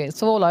it here.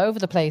 It's all over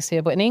the place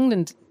here. But in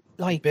England...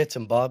 like bits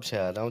and bobs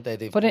here, don't they?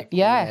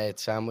 They've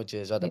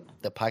sandwiches or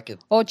the packet.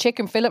 Or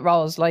chicken fillet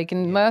rolls. Like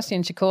in Mercy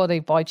and Shakur, they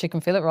buy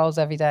chicken fillet rolls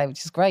every day,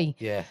 which is great.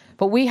 Yeah.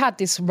 But we had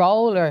this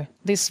roller,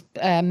 this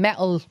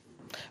metal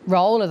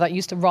roller that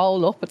used to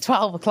roll up at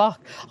 12 o'clock.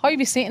 I'd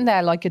be sitting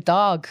there like a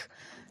dog.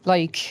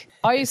 Like,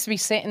 I used to be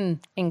sitting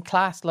in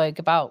class like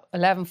about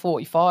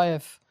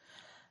 11:45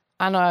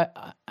 and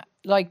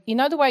like, you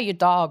know the way your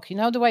dog, you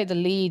know the way the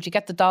lead, you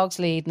get the dog's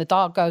lead and the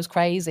dog goes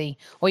crazy,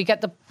 or you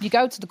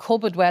go to the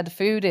cupboard where the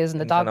food is and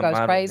the dog goes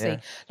crazy. Yeah.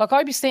 Like,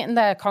 I'd be sitting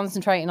there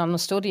concentrating on the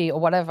study or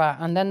whatever,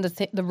 and then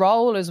the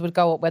rollers would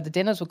go up where the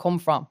dinners would come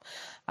from,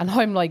 and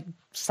I'm like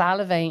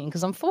salivating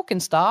because I'm fucking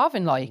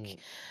starving, like.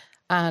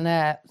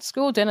 And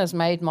school dinners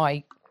made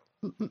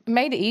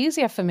it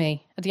easier for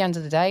me at the end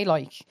of the day,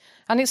 like.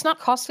 And it's not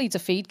costly to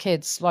feed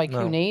kids, like,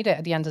 who need it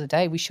at the end of the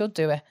day. We should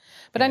do it.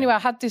 But anyway, I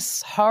had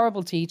this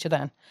horrible teacher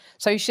then.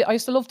 So I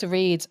used to love to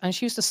read, and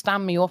she used to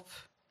stand me up.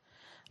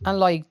 And,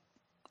 like,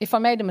 if I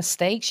made a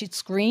mistake, she'd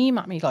scream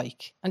at me,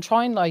 like, and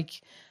try and,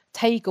 like,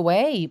 take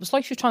away. It was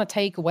like she was trying to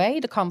take away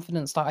the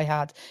confidence that I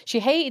had. She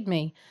hated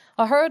me.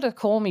 I heard her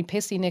call me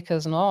pissy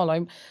knickers and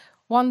all.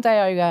 One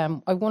day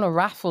I won a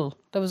raffle.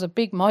 There was a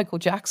big Michael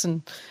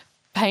Jackson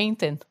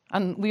painting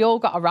and we all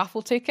got a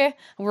raffle ticket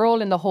and we're all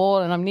in the hall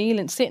and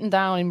I'm sitting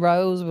down in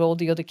rows with all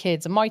the other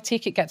kids and my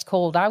ticket gets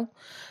called out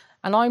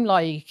and I'm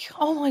like,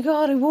 oh my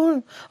God, I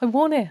won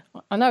it.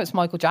 I know it's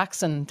Michael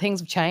Jackson, things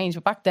have changed,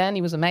 but back then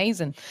he was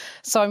amazing.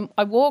 So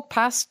I walked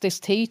past this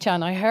teacher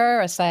and I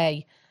heard her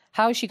say,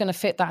 how is she going to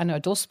fit that in her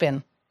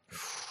dustbin?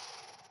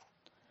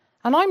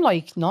 And I'm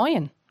like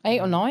 8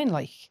 or 9,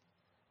 like,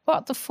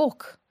 what the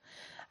fuck?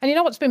 And you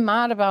know what's been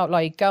mad about,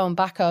 like, going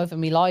back over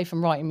my life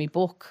and writing my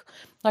book?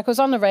 Like, I was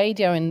on the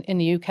radio in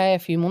the UK a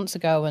few months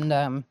ago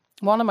and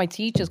one of my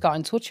teachers got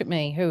in touch with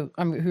me who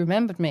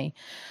remembered me.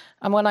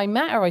 And when I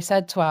met her, I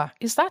said to her,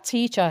 is that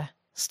teacher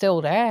still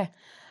there?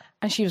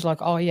 And she was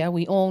like, oh, yeah,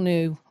 we all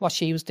knew what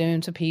she was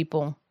doing to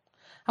people.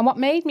 And what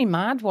made me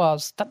mad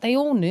was that they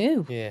all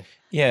knew. Yeah.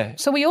 Yeah.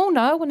 So we all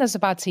know when there's a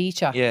bad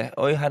teacher. Yeah,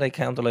 I had a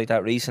encounter like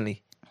that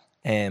recently.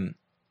 I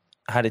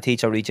had a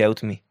teacher reach out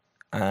to me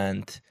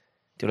and...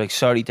 they were like,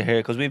 sorry to hear,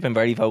 because we've been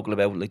very vocal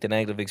about like the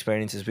negative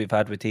experiences we've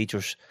had with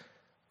teachers.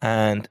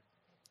 And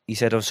he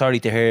said, I'm sorry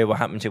to hear what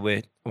happened to you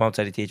with, I won't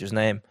say the teacher's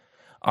name.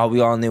 Oh,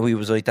 we all knew he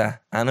was like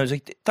that. And I was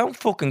like, don't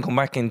fucking come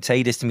back and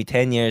say this to me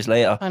 10 years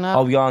later. I know.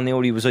 Oh, we all knew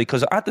he was like,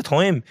 because at the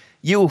time,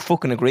 you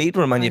fucking agreed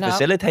with him and you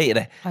facilitated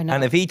it. I know.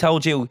 And if he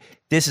told you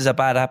this is a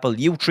bad apple,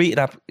 you treated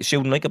that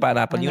student like a bad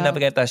apple. You never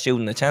get that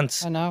student a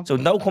chance. I know. So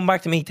don't come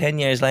back to me 10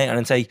 years later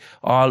and say,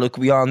 oh, look,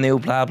 we all knew,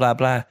 blah, blah,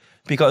 blah.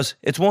 Because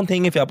it's one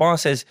thing if your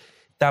boss says,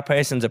 that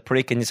person's a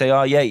prick and you say,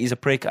 oh yeah, he's a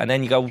prick, and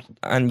then you go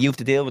and you have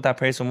to deal with that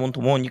person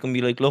one-to-one. You can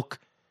be like, look,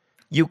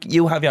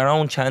 you have your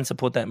own chance to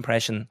put that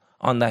impression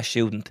on that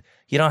student.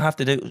 You don't have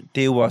to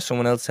do what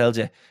someone else tells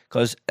you,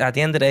 because at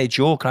the end of the day, it's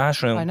your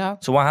classroom. I know.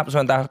 So what happens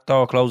when that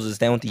door closes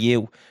down to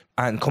you?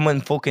 And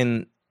coming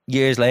fucking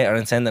years later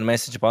and sending a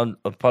message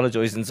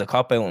apologising is a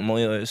cop-out in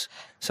my eyes.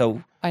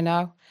 So I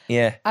know.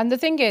 Yeah. And the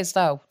thing is,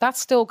 though, that's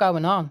still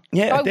going on.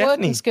 Yeah, I definitely. work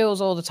in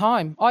schools all the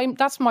time.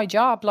 That's my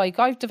job. Like,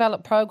 I've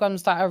developed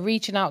programs that are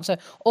reaching out to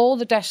all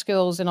the deaf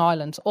schools in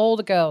Ireland, all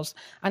the girls.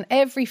 And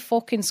every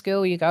fucking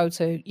school you go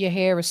to, you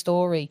hear a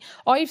story.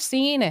 I've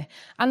seen it.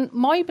 And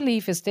my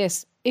belief is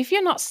this. If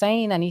you're not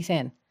saying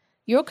anything,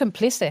 you're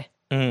complicit.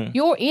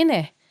 You're in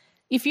it.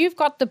 If you've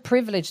got the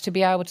privilege to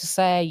be able to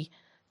say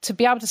to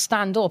be able to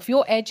stand up. If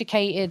you're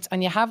educated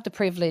and you have the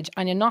privilege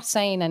and you're not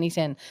saying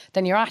anything,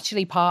 then you're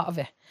actually part of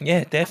it.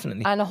 Yeah,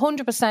 definitely. And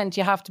 100%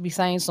 you have to be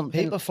saying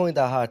something. People find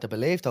that hard to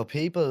believe, though.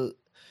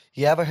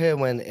 You ever hear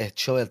when a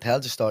child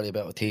tells a story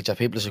about a teacher,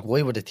 people are like,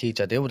 why would a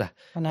teacher do that?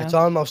 I know. It's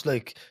almost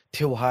like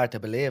too hard to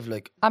believe.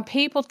 Like, and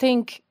people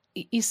think,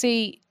 you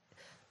see,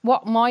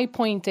 what my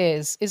point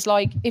is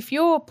like, if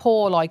you're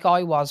poor like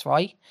I was,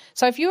 right?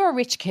 So if you're a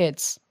rich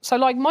kids, so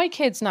like my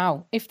kids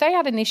now, if they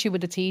had an issue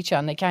with the teacher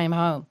and they came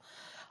home,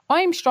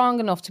 I'm strong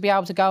enough to be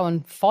able to go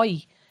and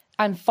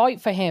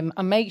fight for him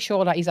and make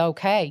sure that he's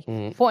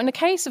okay. But in the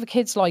case of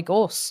kids like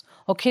us,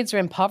 or kids who are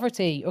in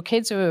poverty, or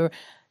kids who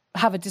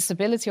have a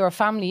disability or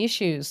family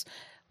issues,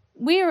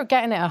 we're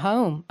getting it at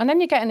home, and then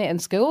you're getting it in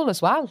school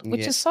as well,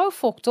 which is so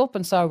fucked up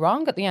and so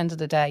wrong at the end of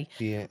the day.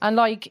 And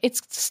like,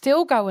 it's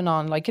still going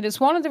on. Like, it is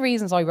one of the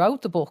reasons I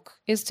wrote the book,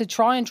 is to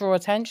try and draw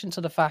attention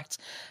to the fact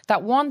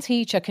that one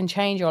teacher can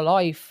change your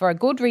life for a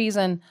good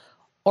reason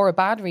or a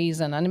bad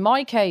reason. And in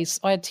my case,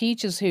 I had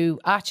teachers who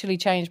actually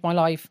changed my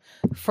life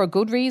for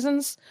good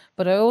reasons,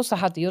 but I also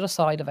had the other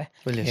side of it.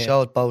 well, you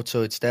showed both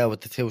sides there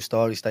with the two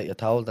stories that you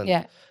told, and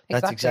Yeah,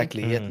 that's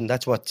exactly it. And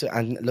that's what,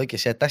 and like you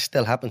said, that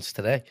still happens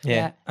today.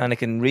 Yeah. And it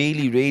can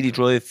really, really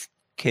drive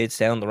kids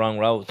down the wrong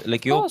road.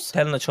 Like, you're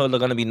telling a child they're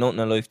going to be nothing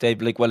in life, they'd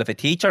be like, well, if a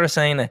teacher is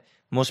saying it,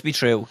 must be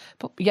true.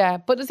 But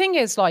the thing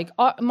is, like,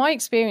 my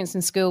experience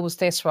in school was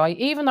this, right?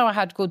 Even though I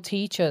had good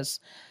teachers,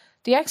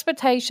 the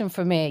expectation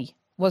for me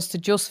was to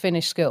just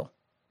finish school.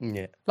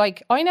 Yeah.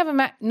 Like,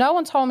 no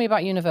one told me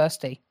about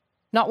university.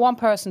 Not one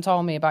person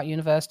told me about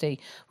university.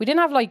 We didn't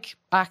have like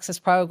access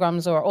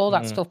programs or all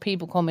that stuff,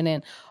 people coming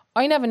in.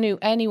 I never knew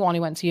anyone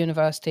who went to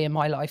university in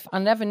my life. I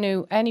never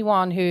knew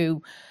anyone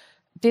who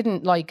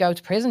didn't like go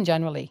to prison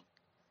generally.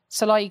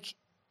 So like,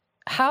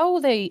 I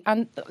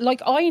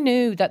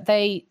knew that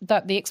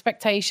the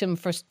expectation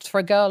for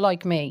a girl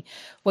like me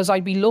was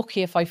I'd be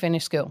lucky if I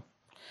finished school.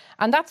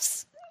 And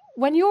that's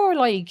when you're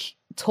like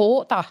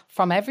taught that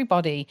from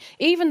everybody,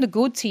 even the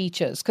good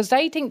teachers, because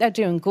they think they're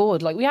doing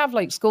good. Like, we have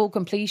like school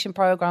completion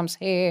programs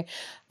here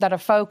that are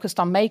focused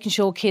on making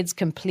sure kids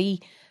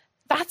complete.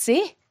 That's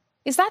it.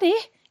 Is that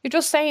it? You're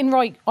just saying,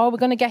 right, we're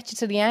going to get you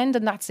to the end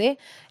and that's it.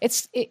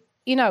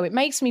 It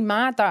makes me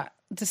mad that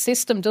the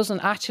system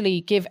doesn't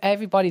actually give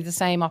everybody the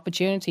same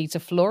opportunity to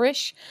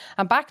flourish.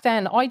 And back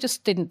then, I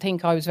just didn't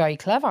think I was very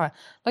clever.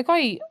 Like,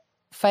 I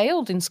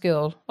failed in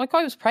school. Like,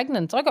 I was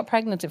pregnant. I got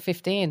pregnant at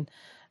 15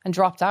 and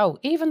dropped out,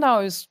 even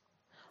though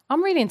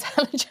I'm really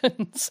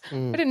intelligent. I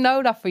didn't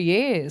know that for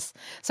years.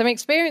 So my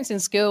experience in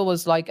school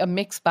was like a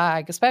mixed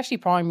bag, especially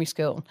primary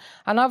school.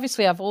 And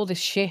obviously I have all this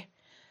shit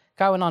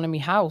going on in my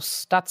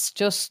house that's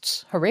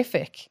just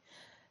horrific.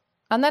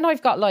 And then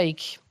I've got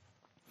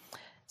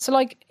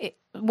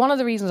one of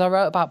the reasons I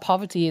wrote about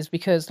poverty is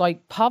because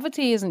like,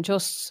 poverty isn't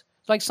just,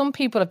 like, some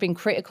people have been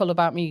critical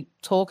about me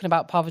talking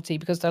about poverty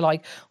because they're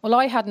like, well,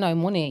 I had no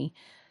money.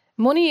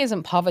 Money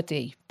isn't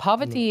poverty.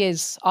 Poverty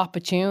is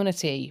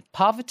opportunity.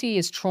 Poverty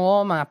is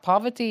trauma.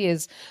 Poverty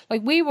is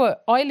like,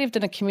 I lived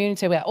in a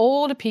community where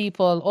all the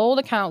people, all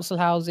the council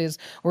houses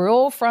were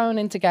all thrown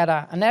in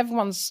together and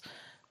everyone's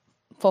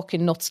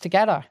fucking nuts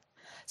together.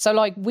 So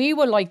like, we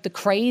were like the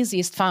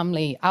craziest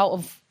family out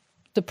of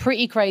the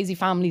pretty crazy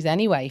families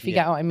anyway, if you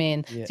get what I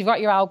mean. So you've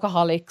got your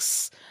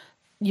alcoholics,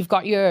 you've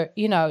got your,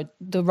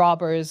 the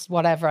robbers,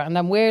 whatever. And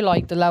then we're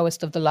like the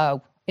lowest of the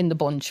low in the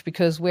bunch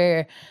because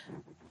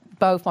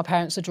both my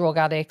parents are drug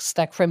addicts,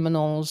 they're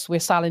criminals, we're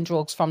selling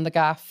drugs from the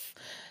gaff.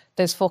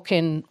 There's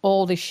fucking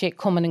all this shit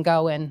coming and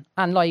going.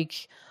 And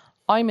like,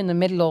 I'm in the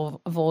middle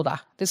of all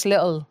that. This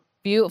little,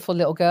 beautiful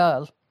little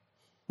girl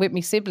with my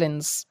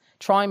siblings,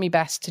 trying my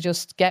best to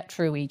just get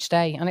through each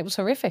day. And it was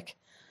horrific.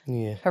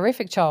 Yeah.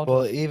 Horrific childhood.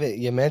 Well,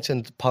 even you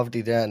mentioned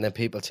poverty there, and then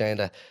people saying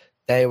that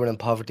they were in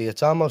poverty.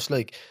 It's almost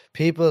like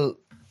people,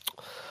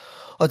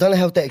 I don't know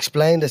how to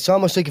explain this. It's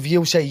almost like if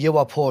you say you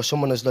are poor,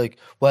 someone is like,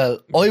 well,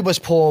 I was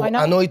poor and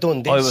I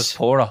done this. I was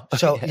poorer.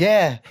 So,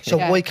 so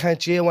why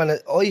can't you? And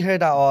I hear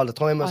that all the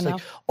time. It's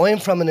like, I'm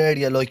from an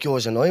area like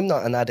yours and I'm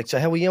not an addict. So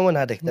how are you an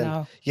addict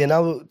then?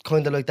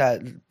 Kind of like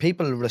that.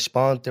 People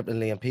respond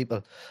differently, and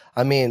people,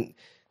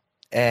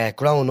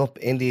 growing up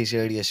in these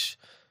areas,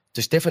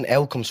 there's different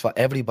outcomes for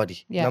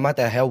everybody. No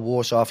matter how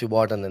worse off you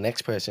are than the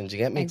next person. Do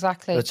you get me?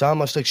 Exactly. But it's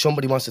almost like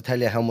somebody wants to tell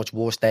you how much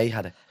worse they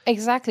had it.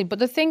 Exactly. But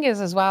the thing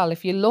is as well,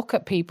 if you look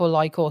at people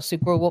like us who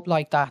grew up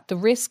like that, the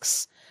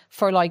risks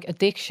for like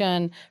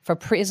addiction, for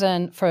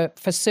prison, for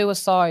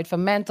suicide, for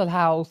mental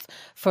health,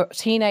 for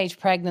teenage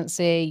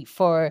pregnancy,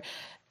 for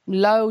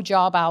low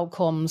job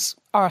outcomes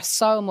are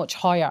so much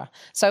higher.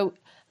 So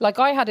like,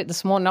 I had it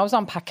this morning. I was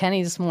on Pat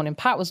Kenny this morning.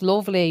 Pat was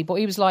lovely, but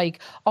he was like,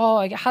 oh,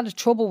 I had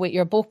trouble with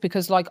your book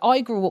because like,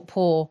 I grew up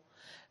poor.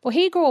 But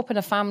he grew up in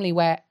a family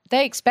where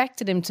they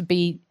expected him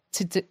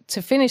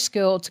to finish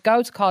school, to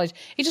go to college.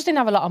 He just didn't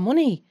have a lot of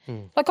money.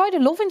 Like, I'd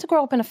have loved to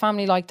grow up in a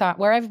family like that,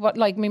 where everybody,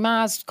 like, my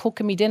ma's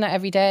cooking me dinner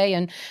every day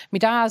and my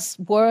dad's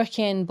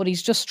working, but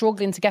he's just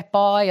struggling to get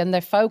by and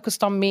they're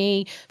focused on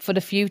me for the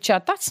future.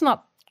 That's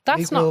not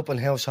That's grew up in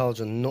households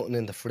with nothing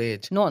in the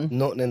fridge.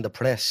 Nothing in the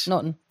press.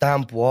 Nothing.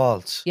 Damp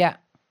walls. Yeah.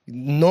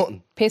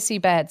 Nothing.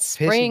 Pissy beds.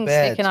 Pissy Springs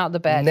beds, sticking out the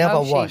bed. never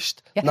no sheet.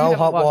 washed. Yeah, No never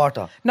hot washed.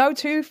 water. No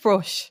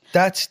toothbrush.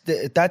 That's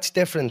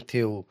different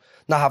to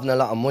not having a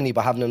lot of money,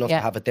 but having enough to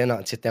have a dinner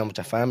and sit down with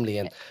your family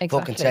and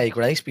fucking say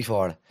grace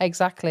before it.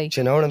 Exactly. Do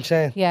you know what I'm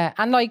saying? Yeah,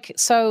 and like,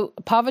 so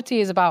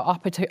poverty is about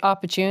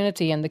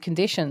opportunity and the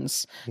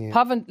conditions.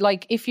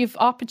 Like, if you've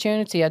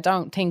opportunity, I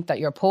don't think that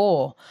you're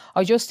poor.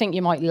 I just think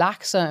you might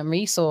lack certain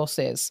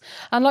resources.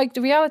 And like,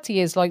 the reality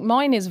is, like,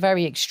 mine is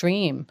very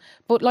extreme.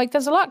 But like,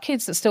 there's a lot of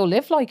kids that still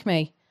live like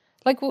me.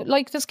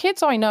 Like there's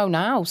kids I know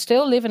now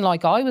still living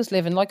like I was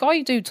living. Like,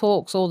 I do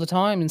talks all the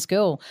time in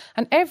school,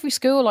 and every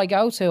school I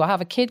go to, I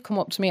have a kid come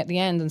up to me at the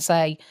end and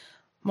say,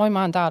 my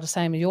man and dad are the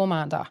same as your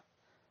man and dad.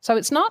 So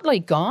it's not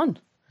like gone.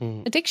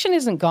 Addiction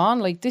isn't gone.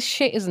 Like, this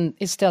shit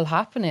is still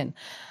happening.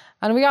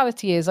 And the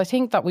reality is, I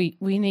think that we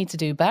need to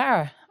do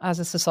better as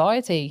a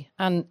society,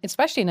 and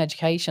especially in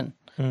education.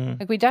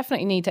 Like, we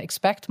definitely need to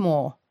expect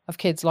more of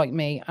kids like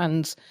me.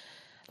 And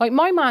like,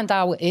 my man and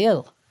dad were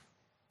ill.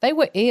 They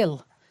were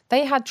ill.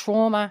 They had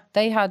trauma.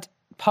 They had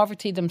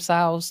poverty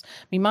themselves.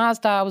 My ma's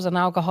dad was an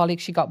alcoholic.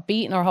 She got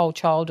beaten her whole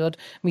childhood.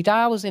 My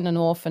dad was in an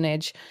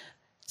orphanage.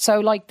 So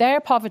like,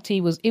 their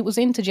poverty was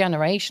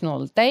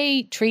intergenerational.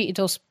 They treated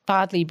us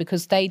badly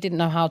because they didn't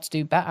know how to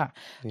do better.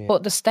 Yeah.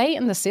 But the state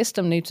and the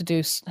system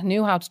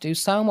knew how to do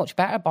so much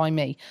better by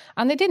me.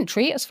 And they didn't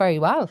treat us very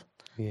well.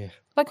 Yeah.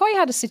 Like, I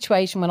had a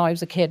situation when I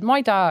was a kid.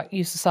 My dad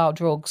used to sell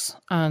drugs,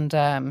 and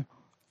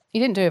he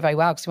didn't do it very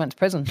well because he went to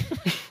prison.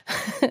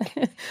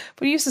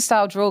 But he used to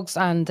sell drugs,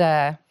 and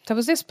there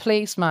was this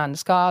policeman,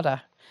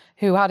 Scarda,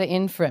 who had it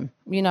in for him,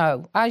 you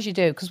know, as you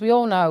do, because we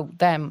all know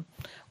them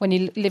when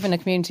you live in a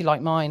community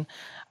like mine.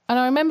 And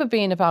I remember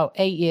being about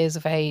 8 years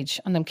of age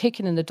and them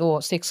kicking in the door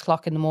at 6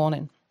 o'clock in the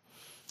morning.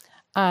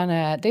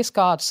 And this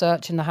guard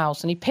searching the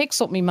house, and he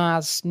picks up me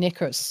ma's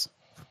knickers,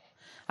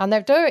 and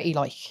they're dirty,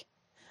 like.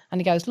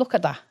 And he goes, look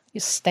at that, you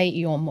state of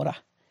your mother.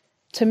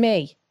 To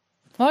me,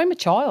 I'm a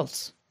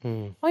child.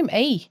 I'm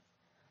 8.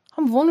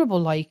 I'm vulnerable,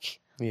 like.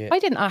 Yeah. I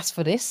didn't ask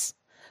for this.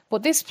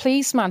 But this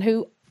policeman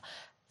who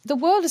the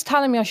world is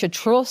telling me I should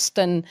trust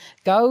and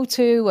go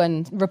to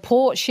and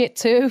report shit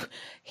to,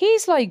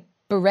 he's like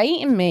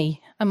berating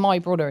me and my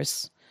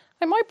brothers.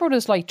 Like, my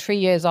brother's like 3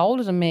 years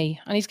older than me,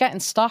 and he's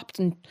getting stopped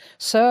and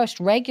searched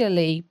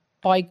regularly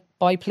by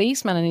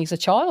policemen, and he's a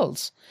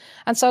child.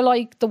 And so,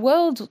 like, the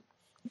world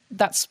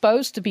that's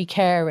supposed to be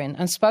caring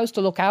and supposed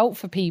to look out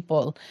for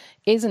people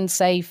isn't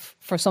safe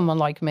for someone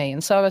like me.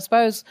 And so I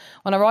suppose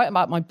when I write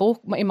about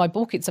in my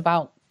book, it's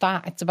about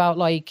that. It's about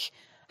like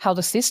how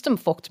the system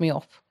fucked me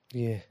up.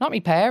 Yeah. Not my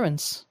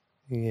parents.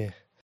 Yeah.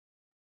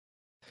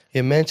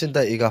 You mentioned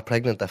that you got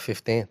pregnant at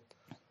 15.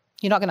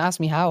 You're not going to ask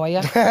me how, are you?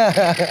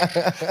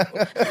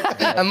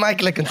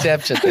 Immaculate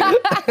conception. You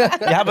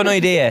have an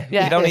idea.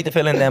 Yeah. You don't need to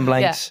fill in them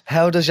blanks. Yeah.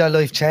 How does your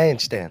life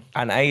change then?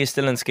 And are you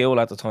still in school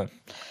at the time?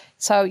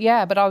 So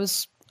yeah, but I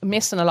was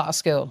missing a lot of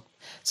school.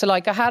 So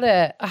like,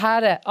 I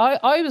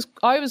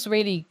was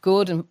really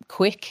good and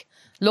quick,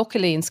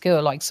 luckily, in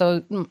school. Like,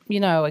 so, you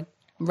know, I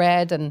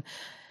read,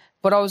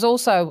 but I was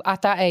also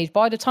at that age,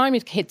 by the time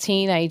you hit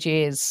teenage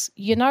years,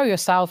 you know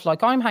yourself,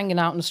 like, I'm hanging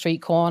out in the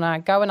street corner,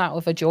 going out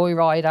with a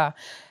joyrider,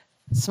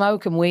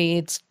 smoking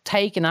weeds,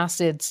 taking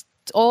acids,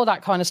 all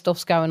that kind of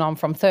stuff's going on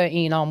from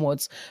 13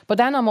 onwards. But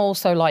then I'm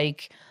also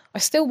like, I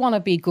still want to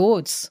be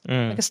good.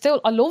 Like,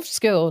 I love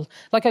school.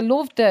 Like, I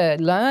love the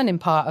learning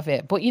part of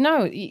it. But, you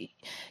know,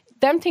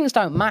 them things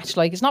don't match.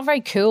 Like, it's not very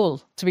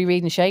cool to be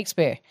reading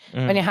Shakespeare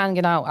when you're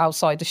hanging out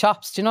outside the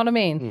shops. Do you know what I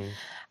mean?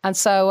 And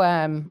so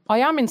I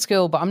am in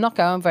school, but I'm not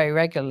going very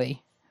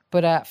regularly.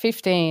 But at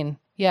 15,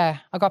 yeah,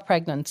 I got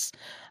pregnant.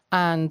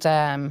 And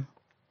that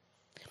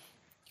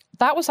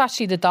was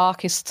actually the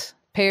darkest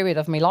period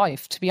of my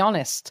life, to be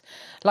honest.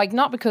 Like,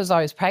 not because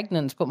I was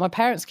pregnant, but my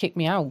parents kicked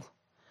me out.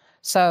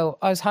 So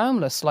I was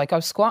homeless. Like, I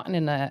was squatting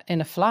in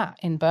a flat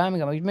in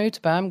Birmingham. We'd moved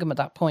to Birmingham at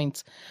that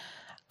point.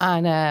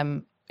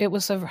 And it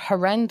was a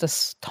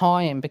horrendous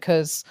time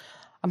because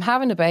I'm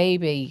having a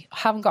baby. I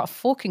haven't got a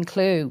fucking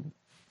clue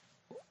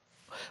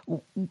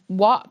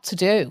what to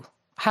do,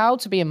 how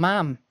to be a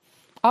mum.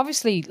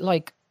 Obviously,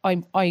 like,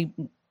 I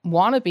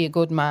want to be a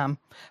good mum,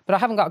 but I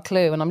haven't got a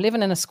clue. And I'm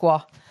living in a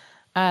squat.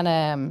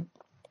 And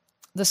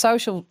the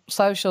social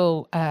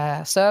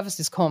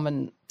services come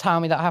and tell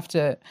me that I have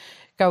to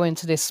go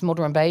into this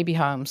mother and baby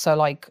home. So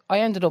like, I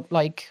ended up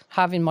like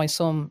having my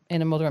son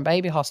in a mother and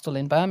baby hostel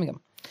in Birmingham.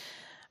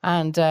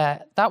 And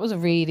that was a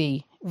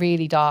really,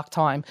 really dark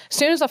time. As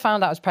soon as I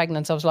found out I was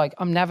pregnant, I was like,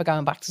 I'm never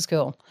going back to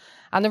school.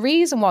 And the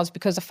reason was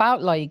because I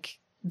felt like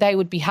they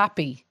would be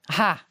happy.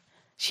 Aha,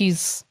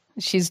 she's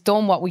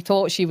done what we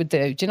thought she would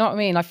do. Do you know what I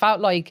mean? I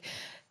felt like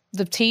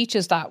the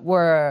teachers that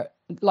were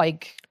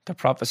like, the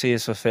prophecy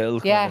is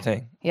fulfilled kind of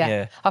thing.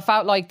 Yeah. I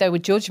felt like they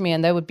would judge me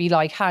and they would be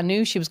like, I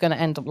knew she was going to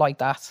end up like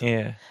that.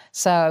 Yeah.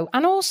 So,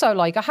 and also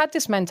like, I had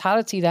this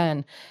mentality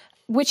then,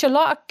 which a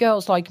lot of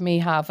girls like me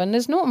have, and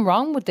there's nothing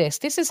wrong with this.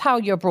 This is how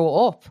you're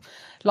brought up.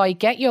 Like,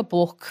 get your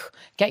book,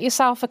 get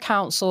yourself a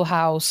council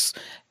house,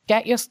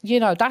 get your, you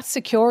know, that's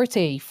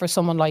security for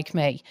someone like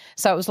me.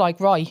 So it was like,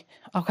 right,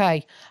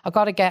 okay, I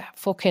got to get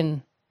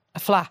fucking a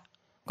flat.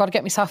 Got to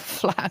get myself a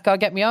flat. Got to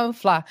get my own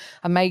flat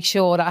and make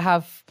sure that I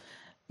have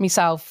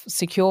myself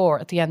secure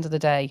at the end of the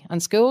day.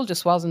 And school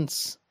just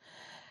wasn't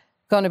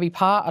going to be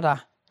part of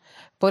that.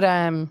 But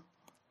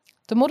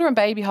the mother and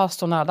baby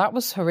hostel now, that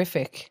was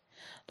horrific.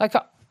 Like,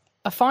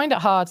 I find it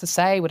hard to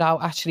say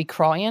without actually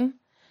crying,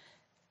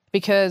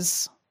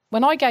 because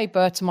when I gave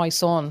birth to my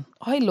son,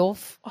 oh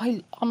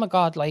my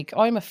God, like,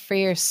 I'm a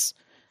fierce,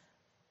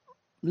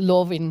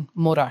 loving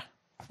mother,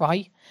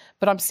 right?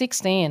 But I'm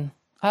 16.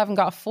 I haven't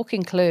got a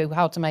fucking clue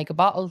how to make a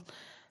bottle,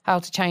 how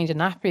to change a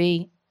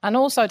nappy. And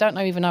also I don't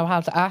even know how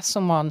to ask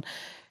someone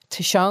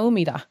to show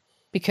me that,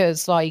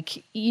 because,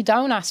 like, you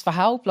don't ask for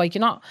help. Like,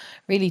 you're not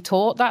really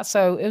taught that.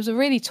 So it was a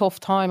really tough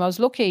time. I was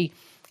lucky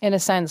in a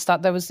sense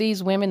that there was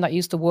these women that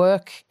used to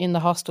work in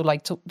the hostel.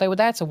 Like, they were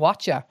there to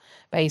watch her,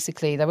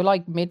 basically. They were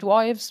like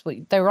midwives.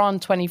 But they were on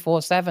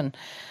 24/7. And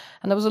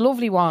there was a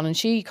lovely one, and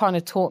she kind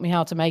of taught me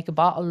how to make a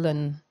bottle.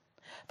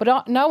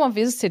 But no one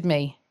visited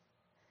me.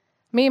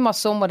 Me and my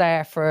son were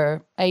there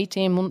for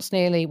 18 months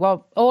nearly.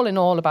 Well, all in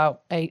all,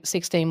 about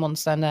 16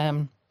 months.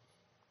 And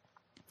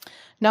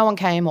no one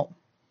came up.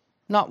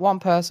 Not one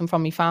person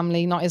from my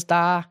family, not his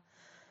dad.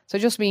 So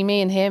just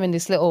me and him in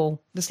this little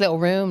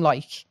room,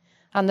 like,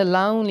 and the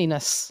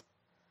loneliness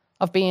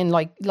of being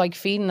like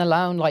feeling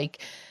alone.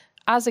 Like,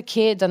 as a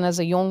kid and as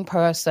a young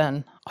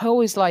person, I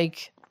always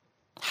like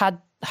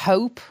had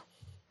hope.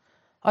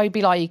 I'd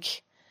be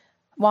like,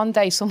 one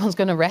day someone's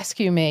going to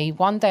rescue me.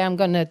 One day I'm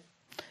going to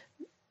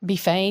be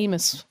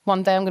famous.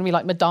 One day I'm going to be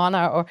like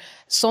Madonna or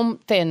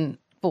something.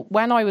 But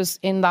when I was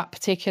in that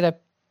particular,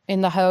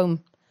 in the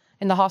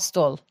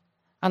hostel,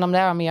 and I'm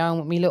there on my own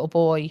with my little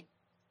boy,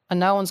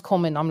 and no one's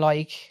coming, I'm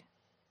like,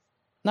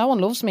 no one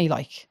loves me,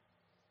 like.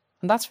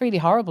 And that's really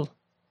horrible.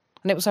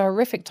 And it was a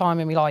horrific time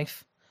in my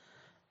life.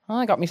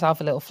 I got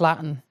myself a little flat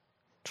and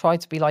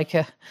tried to be like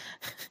a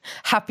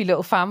happy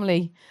little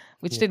family,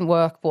 which didn't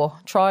work, but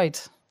tried.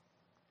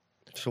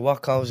 So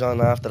what goes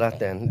on after that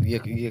then?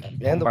 You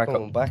end up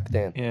going back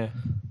then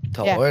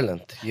to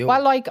Ireland.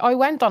 Well, like, I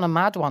went on a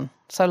mad one.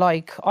 So,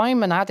 like,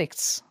 I'm an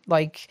addict.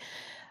 Like,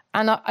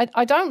 and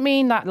I don't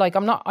mean that, like,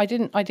 I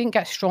didn't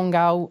get strung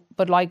out,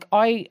 but, like,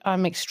 I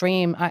am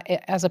extreme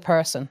as a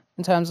person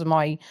in terms of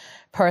my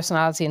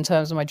personality, in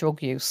terms of my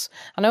drug use.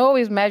 And I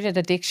always measured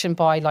addiction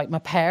by, like, my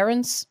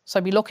parents. So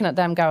I'd be looking at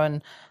them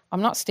going,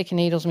 I'm not sticking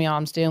needles in my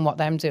arms doing what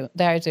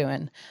they're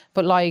doing.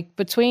 But, like,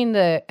 between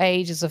the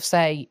ages of,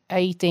 say,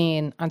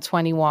 18 and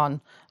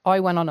 21, I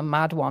went on a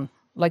mad one.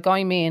 Like,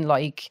 I mean,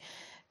 like,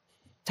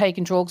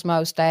 taking drugs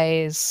most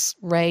days,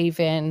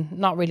 raving,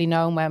 not really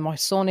knowing where my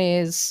son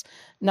is,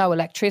 no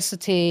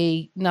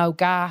electricity, no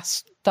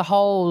gas, the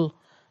whole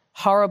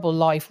horrible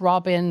life,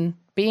 robbing,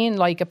 being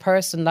like a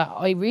person that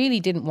I really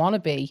didn't want to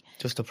be.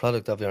 Just a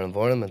product of your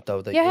environment,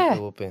 though, that you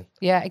grew up in.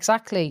 Yeah,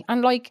 exactly.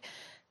 And, like,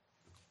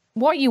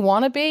 what you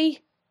want to be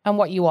and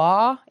what you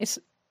are,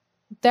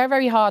 they're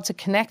very hard to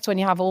connect when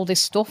you have all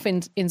this stuff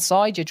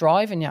inside you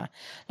driving you.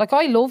 Like,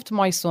 I loved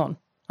my son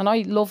and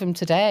I love him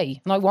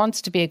today, and I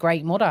wanted to be a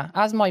great mother,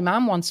 as my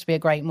mum wants to be a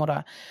great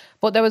mother.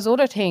 But there was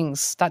other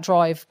things that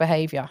drive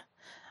behaviour.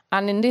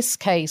 And in this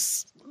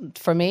case,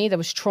 for me, there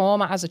was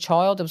trauma as a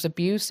child, there was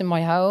abuse in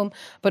my home,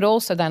 but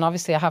also then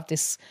obviously I have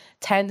this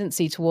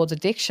tendency towards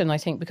addiction, I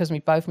think, because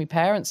both my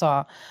parents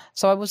are.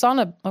 So I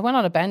went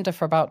on a bender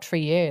for about 3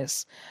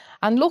 years.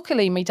 And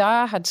luckily, my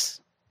dad had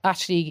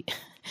actually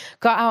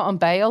got out on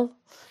bail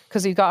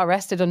because he got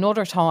arrested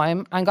another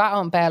time and got out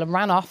on bail and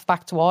ran off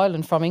back to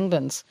Ireland from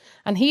England.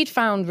 And he'd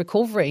found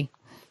recovery.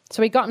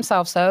 So he got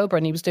himself sober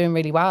and he was doing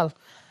really well.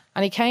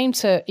 And he came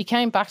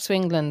back to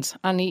England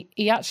and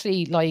he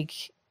actually,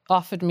 like,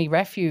 offered me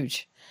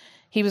refuge.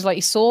 He was like,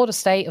 he saw the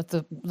state of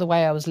the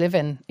way I was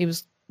living. He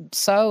was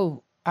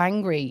so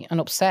angry and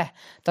upset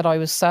that I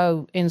was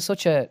in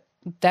such a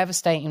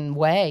devastating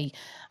way.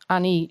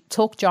 And he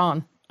took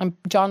John. And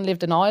John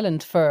lived in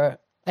Ireland for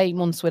 8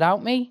 months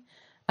without me.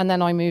 And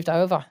then I moved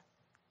over.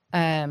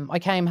 I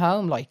came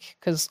home, like,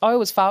 because I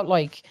always felt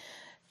like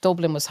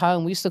Dublin was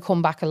home. We used to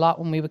come back a lot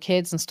when we were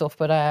kids and stuff.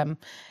 But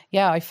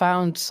I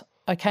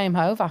came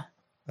over.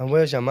 And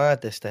where's your ma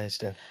at this stage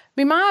then?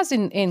 My ma's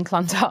in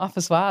Clontarf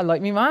as well.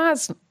 Like,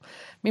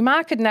 my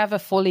ma could never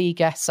fully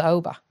get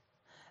sober.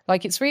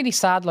 Like, it's really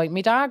sad. Like,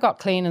 my dad got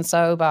clean and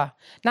sober.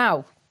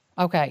 Now,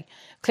 okay,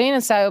 clean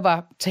and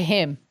sober to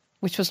him,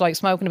 which was like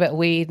smoking a bit of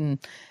weed and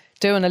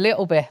doing a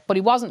little bit, but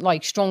he wasn't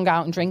like strung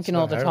out and drinking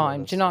all the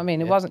time. Do you know what I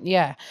mean? It wasn't,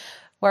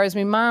 Whereas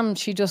my mum,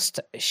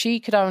 she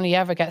could only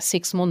ever get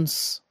 6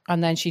 months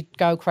and then she'd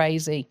go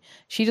crazy.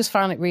 She just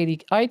found it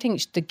really, I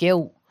think the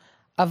guilt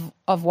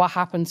of what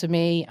happened to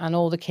me and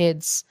all the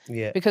kids.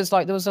 Yeah. Because,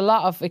 like, there was a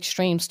lot of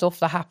extreme stuff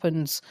that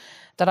happened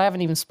that I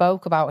haven't even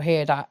spoke about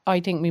here, that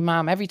I think my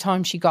mum, every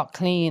time she got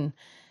clean,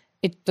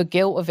 the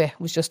guilt of it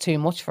was just too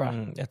much for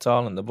her. It's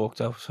all in the book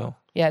though, so.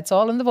 Yeah, it's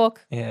all in the book.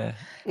 Yeah.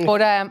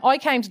 But I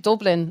came to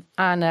Dublin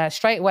and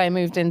straight away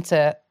moved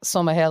into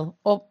Summerhill,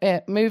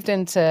 moved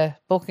into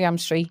Buckingham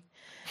Street,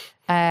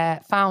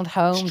 found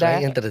home there.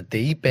 Straight into the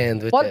deep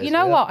end. With Well, you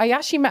know what? I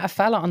actually met a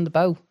fella on the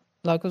boat.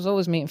 Like, I was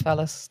always meeting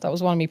fellas. That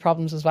was one of my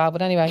problems as well.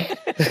 But anyway,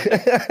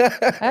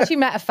 I actually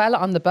met a fella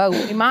on the boat.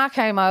 My ma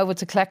came over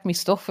to collect me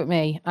stuff with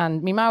me.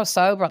 And my ma was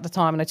sober at the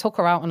time and I took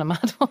her out on a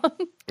mad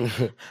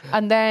one.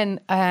 And then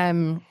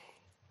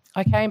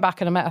I came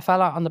back and I met a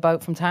fella on the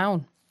boat from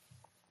town.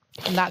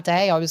 And that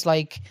day I was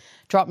like,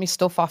 dropped me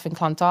stuff off in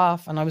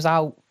Clontarf and I was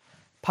out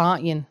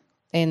partying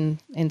in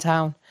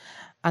town.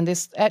 And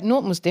this,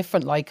 nothing was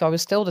different. Like, I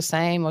was still the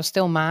same. I was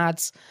still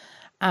mad.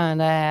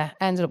 And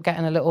ended up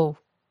getting a little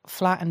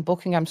flat in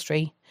Buckingham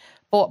Street.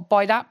 But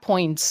by that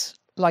point,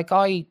 like,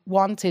 I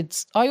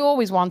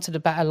always wanted a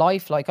better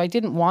life. Like, I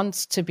didn't want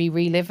to be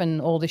reliving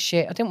all this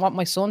shit. I didn't want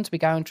my son to be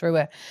going through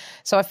it.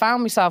 So I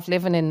found myself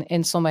living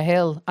in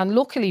Summerhill. And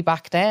luckily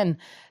back then,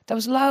 there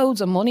was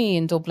loads of money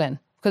in Dublin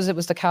because it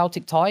was the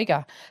Celtic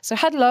Tiger. So I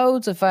had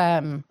loads of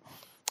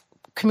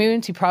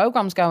community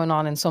programs going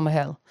on in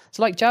Summerhill.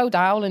 So like Joe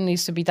Dowling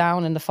used to be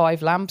down in the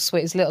Five Lamps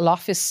with his little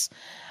office.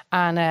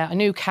 And I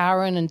knew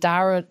Karen and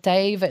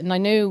David, and I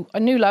knew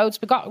loads,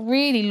 but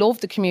really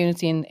loved the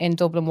community in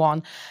Dublin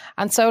 1.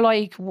 And so,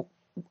 like,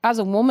 as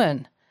a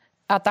woman,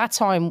 at that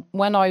time,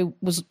 when I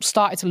was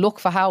started to look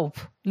for help,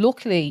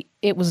 luckily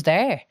it was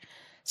there.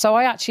 So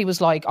I actually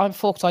was like, I'm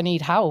fucked, I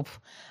need help.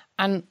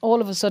 And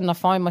all of a sudden I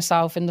find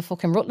myself in the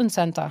fucking Rutland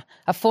Centre,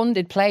 a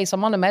funded place.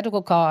 I'm on a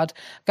medical card,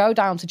 go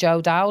down to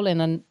Joe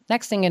Dowling, and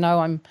next thing you know,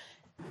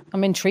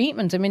 I'm in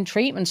treatment. I'm in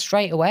treatment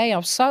straight away. I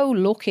was so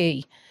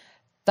lucky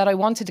that I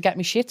wanted to get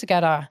my shit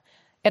together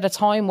at a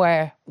time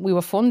where we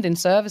were funding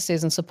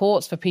services and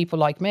supports for people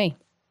like me.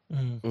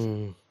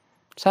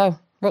 So,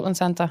 Rutland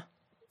Centre.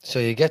 So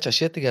you get your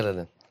shit together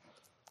then?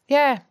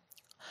 Yeah.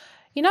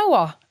 You know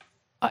what?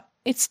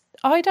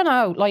 I don't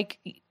know, like...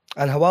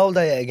 And how old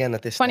are you again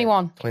at this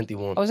 21. time?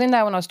 21. I was in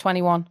there when I was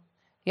 21.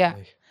 Yeah.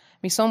 Right.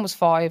 My son was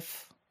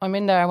 5. I'm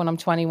in there when I'm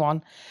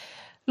 21.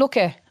 Look,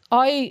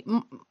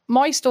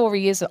 my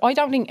story is that I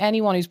don't think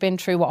anyone who's been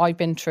through what I've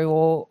been through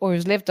or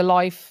has lived the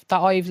life that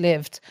I've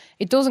lived,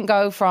 it doesn't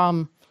go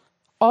from,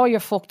 oh,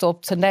 you're fucked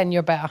up to then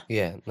you're better.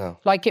 Yeah, no.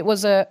 Like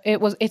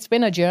it's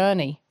been a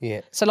journey.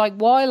 Yeah. So like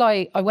while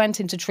I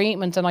went into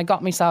treatment and I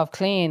got myself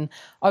clean,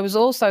 I was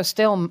also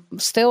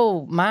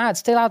still mad,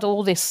 still had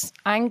all this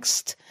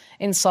angst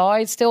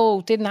inside,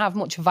 still didn't have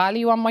much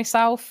value on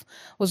myself,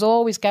 was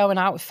always going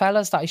out with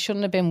fellas that I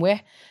shouldn't have been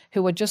with,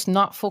 who were just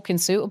not fucking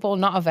suitable,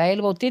 not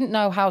available, didn't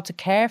know how to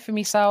care for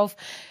myself.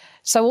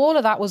 So all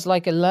of that was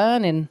like a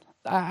learning.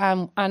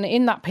 And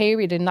in that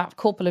period, in that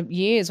couple of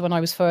years when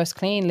I was first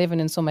clean, living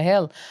in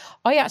Summerhill,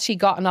 I actually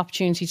got an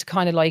opportunity to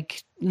kind of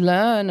like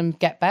learn and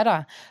get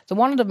better. So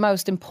one of the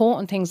most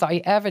important things that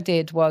I ever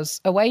did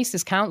was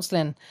Oasis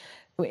Counselling,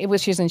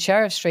 which is in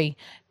Sheriff Street.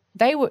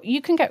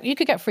 You could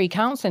get free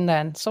counselling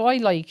then. So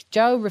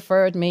Joe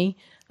referred me.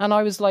 And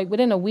I was like,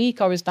 within a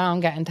week, I was down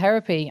getting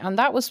therapy. And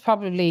that was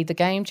probably the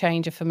game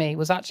changer for me,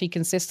 was actually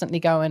consistently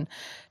going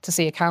to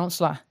see a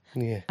counsellor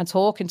and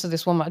talking to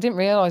this woman. I didn't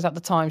realise at the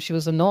time she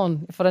was a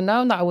nun. If I'd have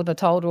known that, I would have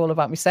told her all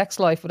about my sex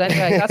life. But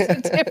anyway, that's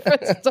a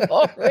different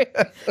story.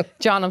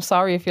 John, I'm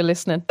sorry if you're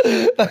listening.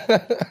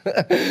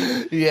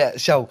 Yeah,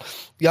 so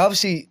you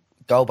obviously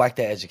go back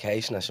to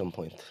education at some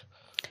point.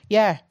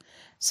 Yeah.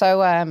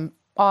 So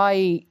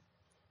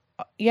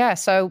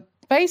so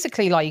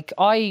basically, like,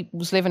 I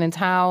was living in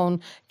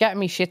town, getting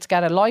me shit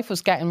together. Life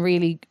was getting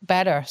really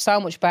better, so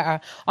much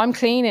better. I'm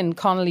cleaning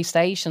Connolly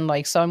Station,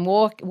 like, so I'm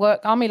work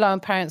on my lone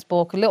parents'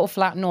 book, a little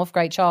flat in North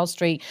Great Charles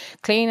Street.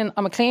 I'm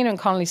a cleaner in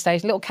Connolly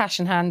Station, little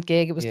cash in hand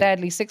gig. It was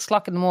deadly, 6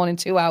 o'clock in the morning,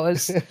 2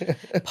 hours.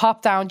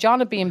 Pop down, John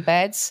would be in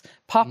beds,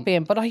 pop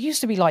in. But I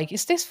used to be like,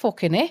 is this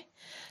fucking it?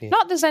 Yeah.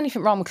 Not there's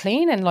anything wrong with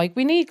cleaning. Like,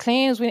 we need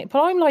cleaners, but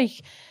I'm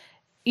like,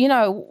 you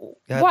know,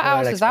 what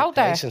else is out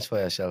there? Expectations for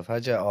yourself,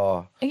 had you?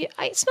 Or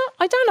it's not.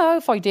 I don't know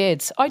if I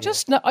did. I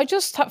just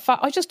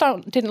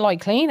didn't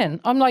like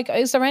cleaning. I'm like,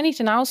 is there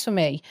anything else for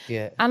me?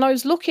 Yeah. And I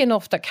was lucky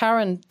enough that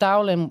Karen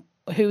Dowling,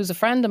 who's a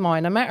friend of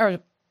mine, I met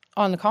her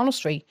on the Connell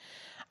Street,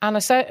 and I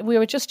said, we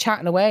were just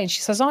chatting away, and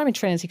she says, I'm in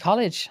Trinity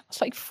College. I was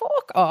like,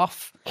 fuck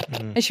off.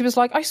 And she was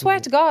like, I swear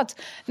to God.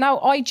 Now,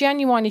 I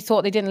genuinely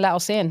thought they didn't let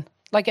us in.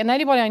 Like, and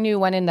anybody I knew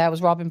went in there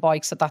was robbing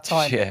bikes at that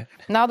time. Yeah.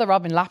 Now they're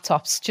robbing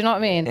laptops. Do you know what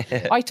I mean?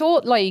 I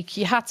thought, like,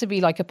 you had to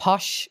be like a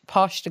posh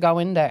to go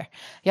in there.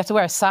 You have to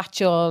wear a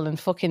satchel and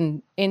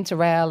fucking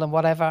interrail and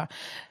whatever.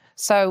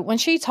 So when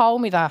she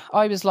told me that,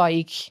 I was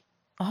like,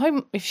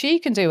 if she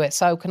can do it,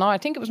 so can I. I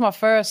think it was my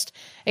first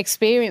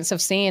experience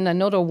of seeing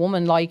another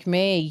woman like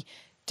me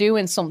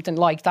doing something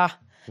like that.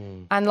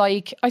 And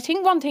like, I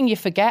think one thing we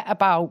forget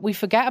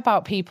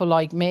about people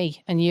like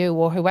me and you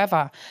or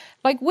whoever,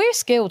 like, we're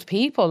skilled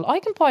people. I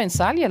can buy and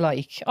sell you.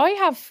 Like, I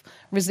have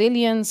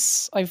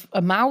resilience. I've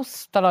a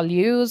mouth that I'll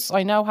use.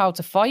 I know how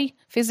to fight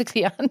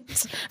physically and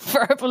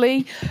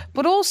verbally,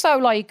 but also,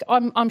 like,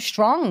 I'm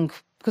strong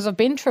because I've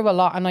been through a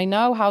lot and I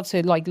know how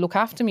to like look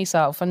after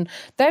myself, and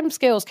them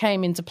skills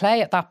came into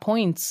play at that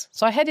point.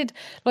 So I headed,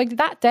 like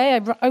that day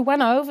I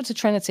went over to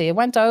Trinity. I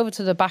went over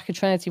to the back of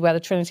Trinity where the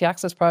Trinity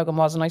Access Programme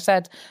was, and I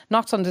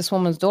knocked on this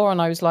woman's door,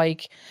 and I was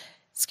like,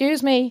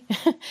 excuse me,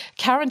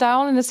 Karen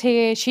Dowling is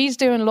here. She's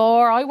doing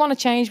law. I want to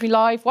change my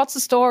life. What's the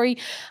story?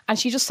 And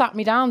she just sat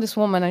me down, this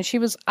woman, and she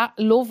was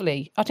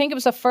lovely. I think it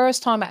was the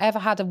first time I ever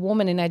had a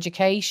woman in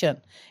education.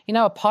 You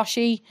know, a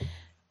poshy,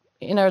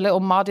 in her little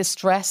modest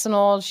dress and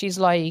all. She's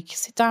like,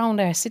 sit down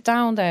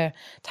there.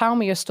 Tell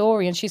me your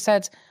story. And she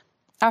said,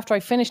 after I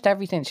finished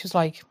everything, she was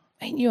like,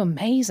 ain't you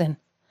amazing?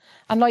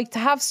 And like to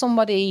have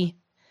somebody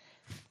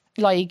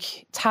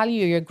like tell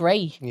you you're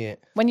great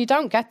when you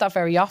don't get that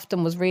very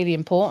often was really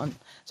important.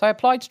 So I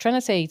applied to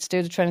Trinity to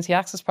do the Trinity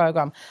Access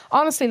Programme.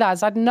 Honestly,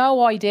 lads, I had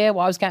no idea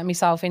what I was getting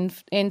myself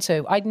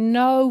into. I had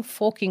no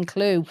fucking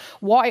clue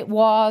what it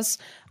was.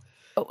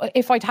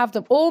 If I'd have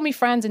them, all my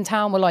friends in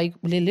town were like,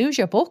 will you lose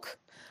your book?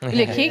 Will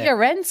you keep your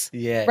rent?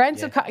 You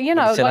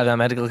know, still have that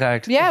medical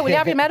card. Yeah, will you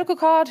have your medical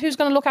card? Who's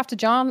going to look after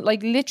John?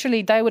 Like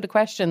literally, they were the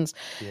questions.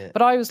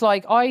 But I was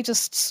like, I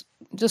just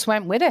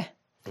went with it.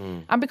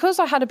 And because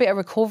I had a bit of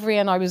recovery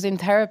and I was in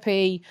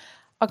therapy,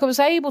 I was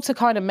able to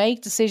kind of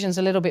make decisions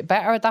a little bit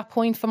better at that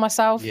point for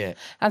myself.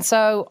 And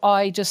so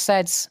I just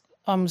said,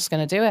 I'm just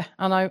going to do it.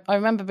 And I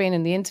remember being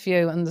in the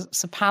interview, and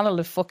there's a panel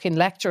of fucking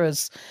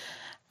lecturers,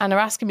 and they're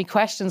asking me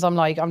questions. I'm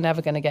like, I'm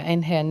never going to get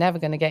in here, never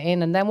going to get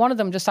in. And then one of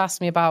them just asked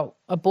me about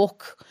a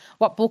book.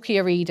 What book are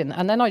you reading?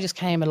 And then I just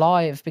came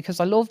alive because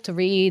I love to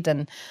read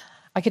and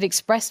I could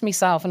express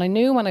myself. And I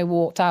knew when I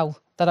walked out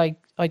that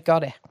I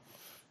got it.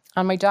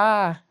 And my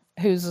dad,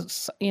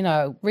 who's, you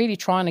know, really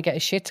trying to get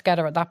his shit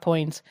together at that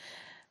point,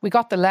 we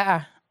got the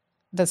letter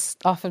that's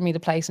offered me the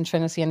place in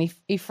Trinity, and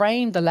he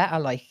framed the letter,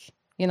 like,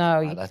 you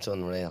know. That's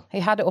unreal. He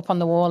had it up on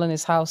the wall in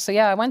his house. So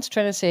yeah, I went to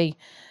Trinity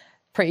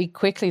pretty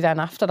quickly then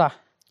after that.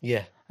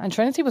 Yeah. And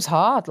Trinity was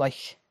hard,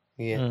 like.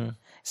 Yeah.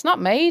 It's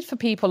not made for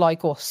people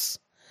like us.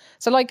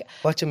 So like.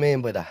 What do you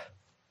mean by that?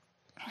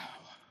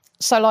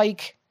 So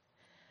like,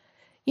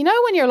 you know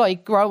when you're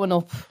like growing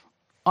up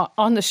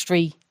on the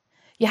street,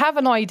 you have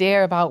an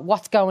idea about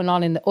what's going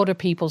on in the other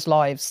people's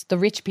lives, the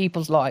rich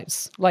people's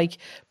lives, like,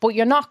 but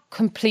you're not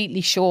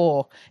completely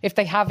sure if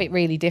they have it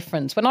really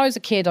different. When I was a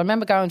kid, I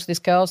remember going to this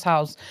girl's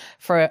house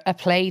for a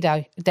play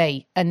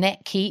day.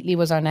 Annette Keatley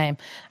was her name.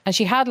 And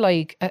she had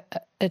like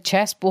a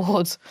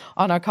chessboard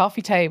on her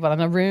coffee table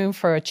and a room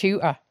for a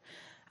tutor.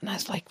 And I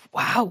was like,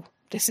 wow,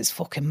 this is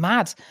fucking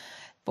mad.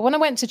 But when I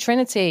went to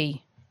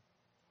Trinity,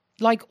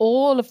 like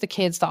all of the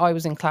kids that I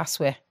was in class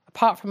with,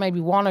 apart from maybe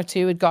one or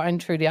two had gotten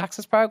through the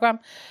Access Programme,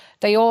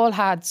 they all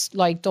had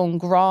like done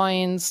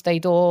grinds.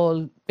 They'd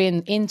all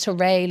been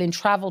interrailing,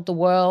 travelled the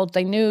world.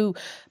 They knew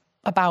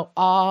about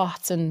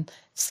art and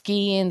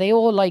skiing. They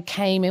all like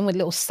came in with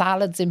little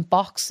salads in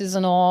boxes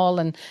and all.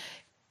 And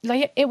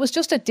like, it was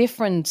just a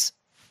different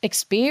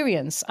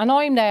experience. And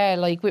I'm there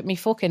like with me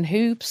fucking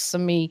hoops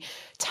and me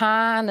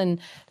tan and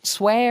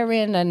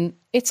swearing, and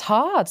it's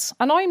hard.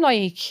 And I'm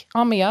like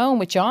on my own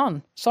with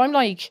John. So I'm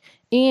like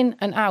in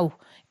and out,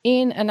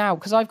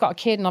 because I've got a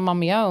kid and I'm on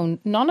my own.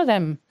 None of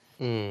them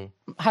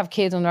have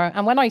kids on their own.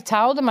 And when I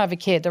tell them I have a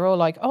kid, they're all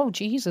like, oh,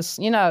 Jesus,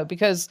 you know,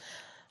 because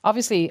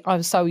obviously I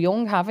was so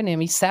young having him.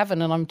 He's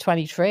 7 and I'm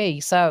 23.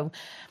 So,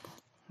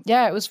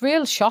 yeah, it was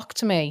real shock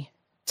to me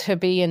to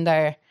be in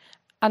there.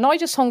 And I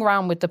just hung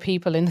around with the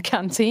people in the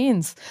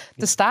canteens,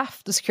 the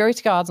staff, the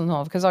security guards and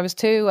all, because I was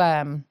too,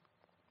 I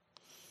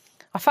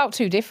felt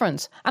too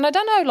different. And I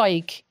don't know,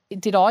 like,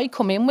 did I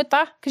come in with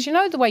that? Because you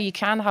know the way you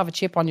can have a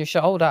chip on your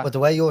shoulder. But the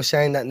way you're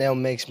saying that now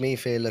makes me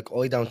feel like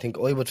I don't think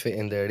I would fit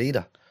in there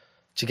either.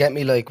 Do you get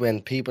me? Like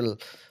when people,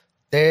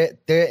 their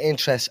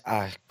interests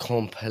are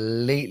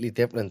completely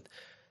different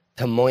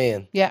to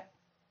mine. Yeah.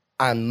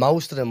 And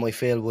most of them I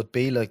feel would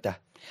be like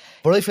that.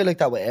 But I feel like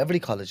that with every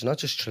college, not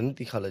just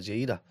Trinity College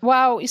either.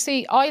 Well, you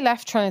see, I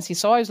left Trinity.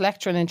 So I was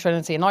lecturing in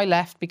Trinity, and I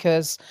left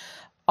because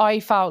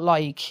I felt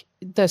like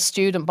the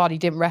student body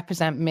didn't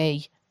represent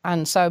me.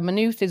 And so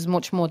Maynooth is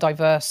much more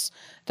diverse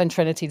than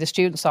Trinity. The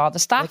students are. The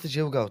staff. What did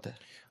you go to?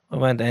 I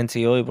went to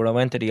NCI, but I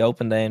went to the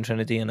open day in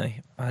Trinity, and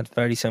I had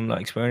very similar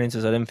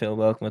experiences. I didn't feel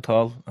welcome at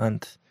all,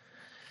 and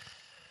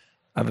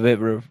I have a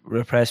bit of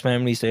repressed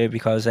memories there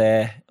because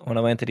when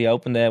I went to the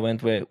open day, I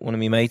went with one of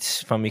my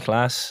mates from my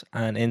class,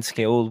 and in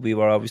school we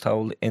were always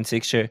told in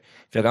 6th year,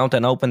 if you're going to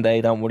an open day,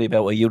 don't worry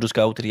about it, you just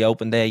go to the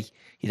open day.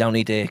 You don't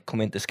need to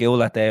come into school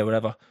that day or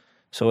whatever.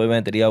 So I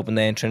went to the open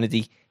day in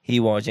Trinity. He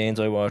wore jeans,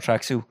 I wore a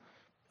tracksuit.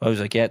 I was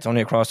like, yeah, it's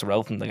only across the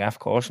road from the gaff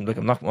course. I'm like,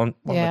 what am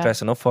I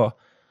dressing up for?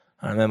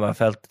 And I remember I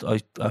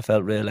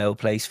felt real out of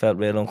place, felt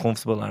real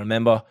uncomfortable. I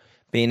remember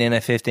being in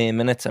at 15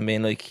 minutes and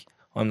being like,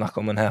 I'm not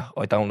coming here.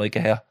 I don't like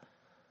it here.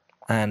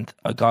 And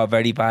I got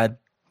very bad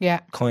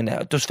kind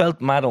of, just felt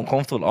mad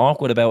uncomfortable,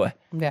 awkward about it.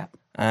 Yeah.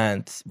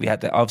 And we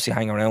had to obviously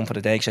hang around for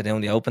the day because you're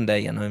doing the open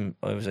day. And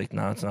I was like,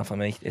 no, it's not for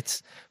me.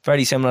 It's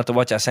very similar to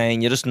what you're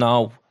saying. You just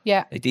know.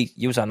 Yeah. Like,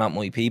 yous are not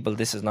my people.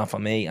 This is not for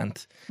me.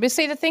 And but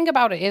see, the thing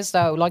about it is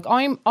though, like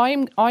I'm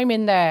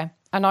in there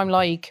and I'm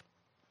like,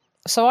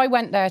 So I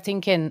went there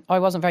thinking I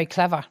wasn't very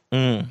clever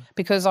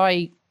because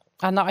I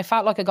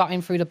felt like I got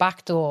in through the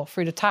back door,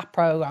 through the TAP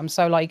program.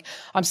 So like,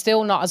 I'm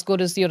still not as good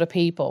as the other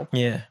people.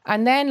 Yeah.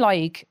 And then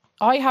like,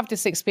 I have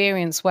this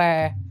experience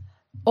where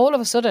all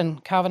of a sudden,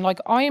 Calvin, like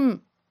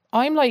I'm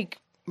like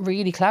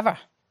really clever,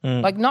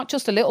 like not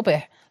just a little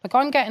bit. Like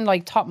I'm getting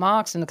like top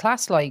marks in the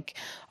class. Like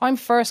I'm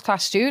first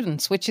class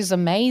students, which is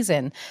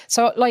amazing.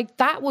 So like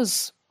that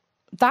was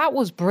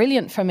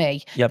brilliant for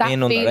me. You're that being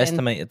feeling,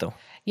 underestimated though.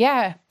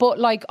 Yeah, but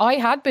like I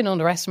had been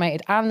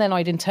underestimated, and then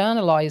I'd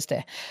internalized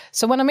it.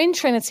 So when I'm in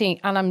Trinity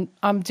and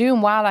I'm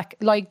doing well,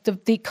 like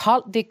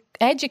the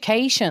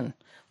education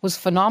was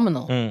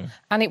phenomenal,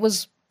 and it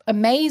was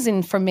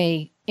amazing for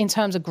me in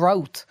terms of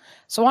growth.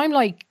 So I'm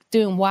like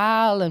doing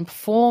well and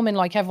performing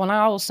like everyone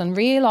else, and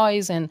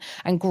realizing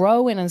and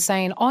growing and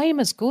saying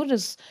I'm as good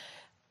as.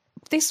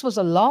 This was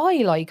a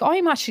lie. Like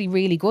I'm actually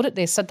really good at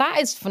this. So that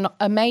is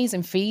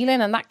amazing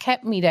feeling, and that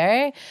kept me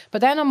there.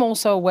 But then I'm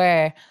also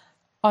aware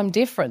I'm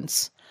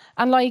different.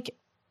 And like,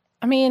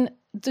 I mean,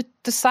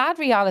 the sad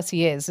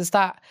reality is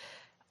that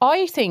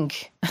I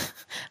think,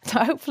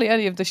 hopefully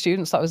any of the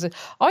students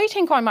I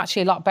think I'm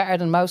actually a lot better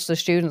than most of the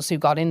students who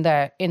got in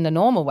there in the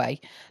normal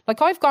way.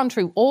 Like I've gone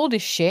through all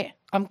this shit.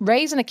 I'm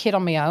raising a kid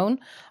on my own.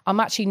 I'm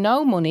actually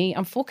no money.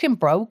 I'm fucking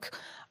broke.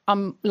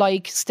 I'm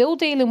like still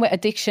dealing with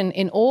addiction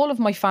in all of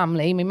my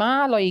family. My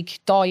ma like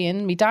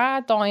dying, my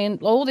dad dying,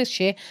 all this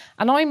shit.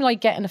 And I'm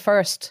like getting the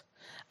first.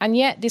 And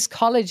yet this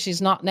college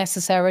is not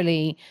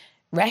necessarily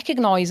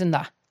recognising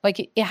that.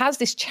 Like it has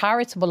this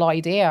charitable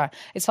idea.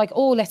 It's like,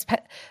 oh, let's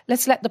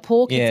let the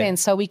poor kids in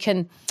so we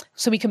can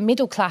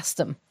middle class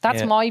them.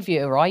 That's my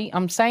view, right?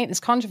 I'm saying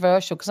it's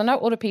controversial because I know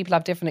other people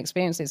have different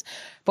experiences.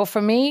 But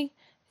for me,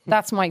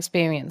 that's my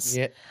experience.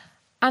 Yeah.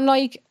 And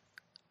like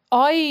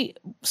I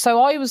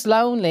was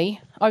lonely.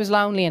 I was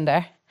lonely in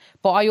there.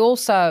 But I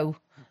also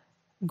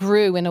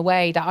grew in a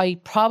way that I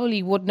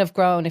probably wouldn't have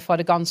grown if I'd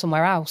have gone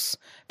somewhere else,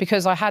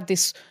 because I had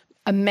this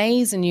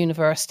amazing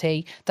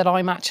university that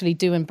I'm actually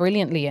doing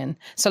brilliantly in.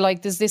 So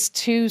like there's this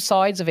two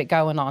sides of it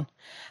going on.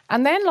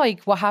 And then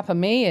like what happened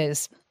to me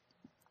is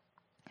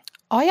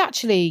I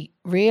actually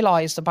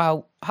realised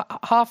about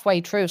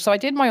halfway through. So I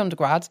did my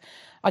undergrad.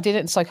 I did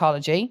it in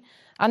psychology.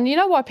 And you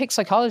know why I picked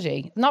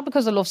psychology? Not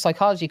because I love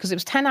psychology, because it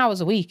was 10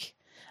 hours a week.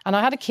 And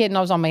I had a kid and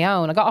I was on my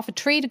own. I got offered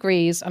 3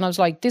 degrees and I was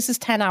like, this is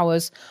 10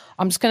 hours.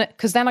 I'm just going to,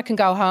 because then I can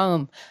go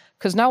home.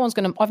 Because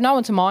I've no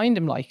one to mind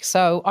him like.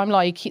 So I'm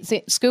like,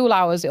 school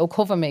hours, it'll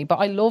cover me. But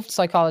I loved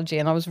psychology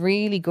and I was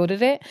really good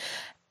at it.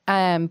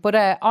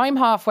 But I'm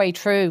halfway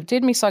through,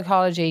 did my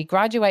psychology,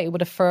 graduated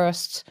with a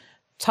first,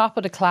 top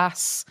of the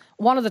class,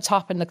 one of the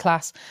top in the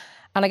class.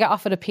 And I got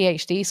offered a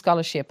PhD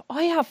scholarship.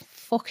 I have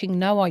fucking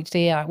no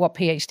idea what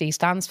PhD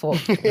stands for.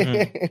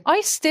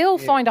 I still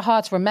find it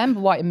hard to remember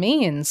what it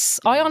means.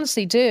 I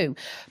honestly do.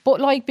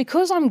 But like,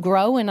 because I'm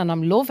growing and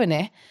I'm loving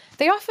it,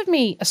 they offered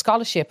me a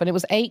scholarship and it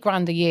was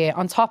 $8,000 a year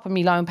on top of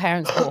my lone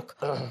parents' book.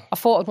 I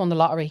thought I'd won the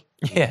lottery.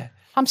 Yeah.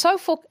 I'm so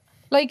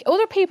like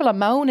other people are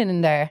moaning in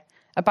there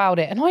about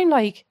it. And I'm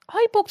like,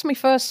 I booked my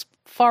first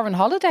foreign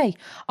holiday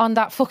on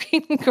that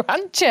fucking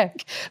grant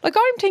check. Like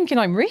I'm thinking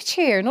I'm rich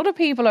here and other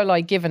people are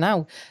like giving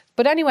out.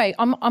 But anyway,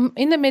 I'm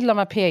in the middle of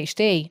my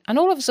PhD and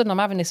all of a sudden I'm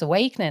having this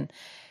awakening.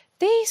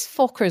 These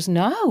fuckers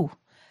know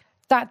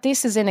that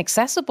this is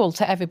inaccessible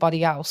to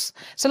everybody else.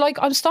 So like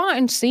I'm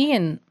starting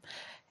seeing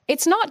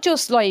it's not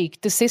just like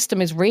the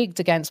system is rigged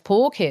against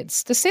poor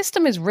kids. The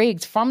system is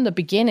rigged from the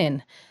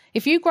beginning.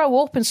 If you grow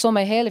up in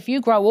Summerhill, if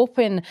you grow up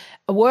in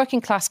a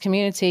working class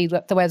community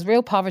where there's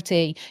real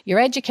poverty, your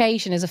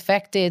education is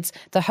affected,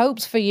 the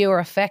hopes for you are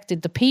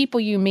affected, the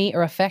people you meet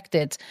are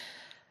affected.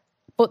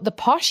 But the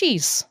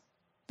poshies,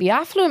 the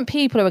affluent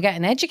people who are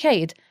getting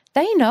educated,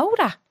 they know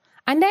that.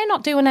 And they're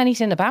not doing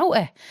anything about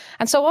it.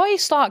 And so I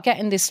start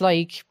getting this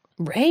like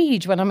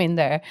rage when I'm in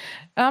there.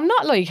 And I'm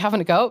not like having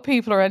to go at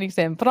people or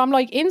anything, but I'm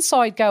like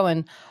inside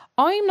going,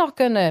 I'm not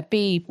going to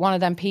be one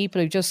of them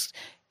people who just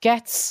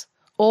gets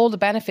all the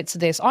benefits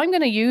of this. I'm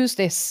going to use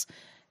this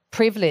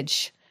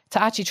privilege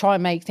to actually try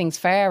and make things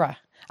fairer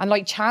and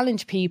like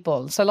challenge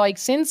people. So like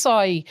since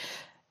I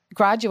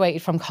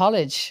graduated from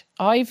college,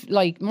 I've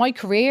like my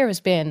career has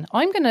been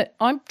I'm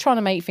trying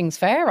to make things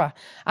fairer,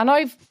 and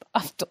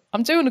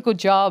I'm doing a good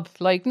job,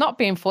 like not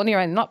being funny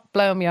or not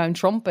blowing my own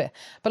trumpet,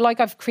 but like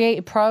I've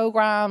created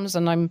programs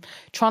and I'm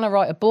trying to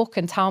write a book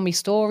and tell my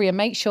story and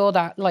make sure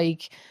that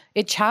like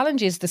it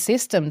challenges the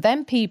system,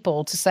 then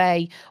people to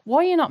say, why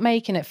are you not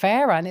making it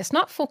fairer? And it's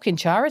not fucking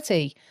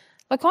charity.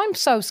 Like I'm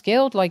so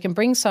skilled, like, and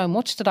bring so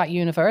much to that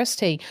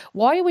university.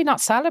 Why are we not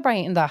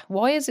celebrating that?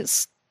 Why is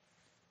it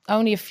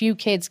only a few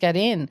kids get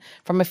in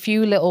from a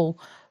few little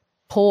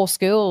poor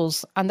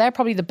schools, and they're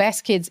probably the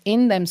best kids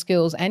in them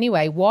schools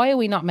anyway? Why are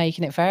we not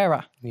making it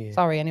fairer? Yeah.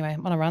 Sorry, anyway,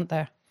 I'm on a rant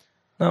there.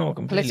 No, I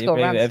completely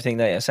agree with everything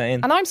that you're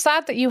saying. And I'm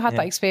sad that you had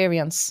that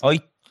experience.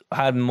 I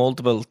had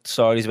multiple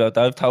stories about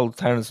that. I've told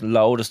Terence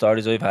loads of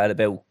stories I've had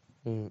about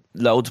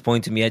loads of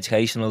points in my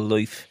educational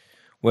life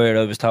where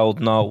I was told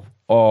no,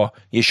 or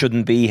you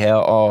shouldn't be here,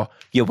 or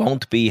you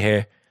won't be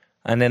here.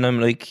 And then I'm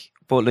like,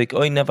 but like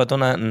I never done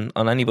that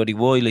on anybody.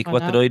 Why? Like,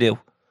 what did I do?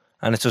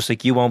 And it's just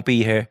like, you won't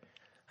be here,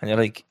 and you're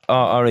like, oh,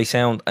 all right,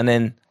 sound, and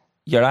then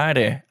you're out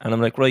there, and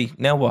I'm like, right,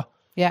 now what?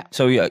 Yeah.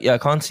 So you're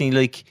constantly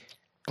like,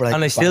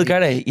 and I still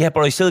get it. Yeah,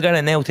 but I still get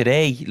it now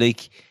today.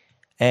 Like,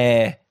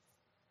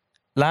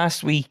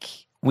 last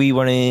week we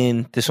were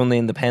in the Sunday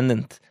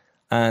Independent,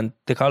 and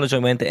the college I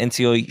went to,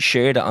 NCI,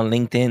 shared it on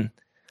LinkedIn,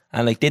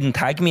 and like didn't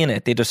tag me in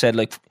it. They just said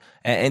like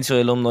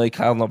NCI alumni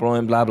Calvin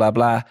O'Brien, blah blah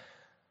blah,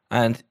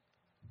 and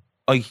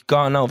I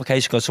got a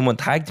notification because someone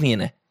tagged me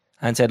in it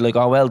and said like,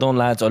 oh, well done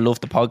lads, I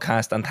love the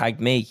podcast, and tagged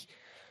me.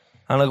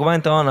 And like I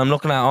went on, I'm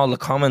looking at all the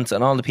comments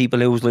and all the people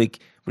who was like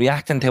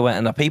reacting to it,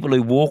 and the people I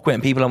work with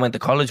and people I went to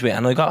college with,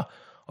 and I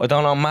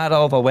don't know, mad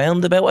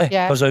overwhelmed about it,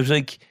 because I was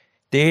like,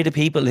 they're the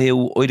people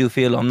who I do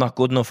feel I'm not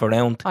good enough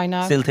around. I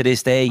know. Still to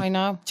this day. I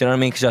know. Do you know what I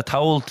mean? Because you're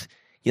told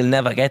you'll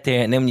never get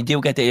there, and then when you do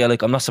get there, you're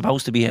like, I'm not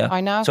supposed to be here.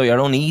 I know. So you're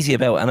uneasy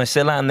about it, and I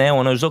still am now.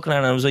 And I was looking at it,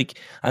 and I was like,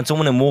 and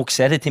someone in work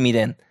said it to me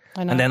then,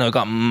 and then I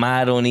got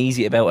mad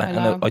uneasy about it,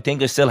 and I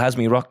think it still has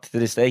me rocked to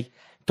this day.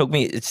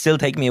 It's still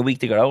taking me a week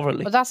to get over it.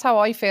 Like. But that's how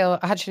I feel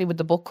actually with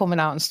the book coming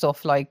out and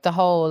stuff, like the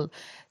whole,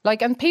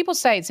 like, and people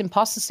say it's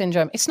imposter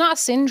syndrome. It's not a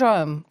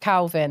syndrome,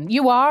 Calvin.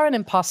 You are an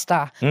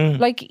imposter.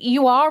 Like,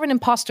 you are an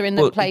imposter in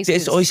the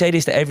places. I say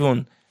this to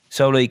everyone.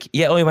 So like,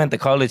 yeah, I went to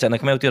college and I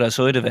come out the other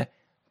side of it,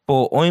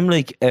 but I'm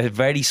like a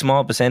very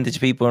small percentage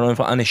of people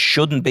and it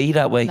shouldn't be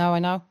that way. No, I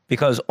know.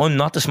 Because I'm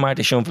not the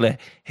smartest shuffler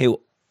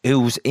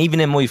who's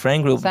even in my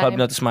friend group, probably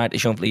not the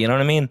smartest shuffler, you know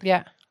what I mean?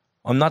 Yeah.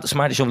 I'm not the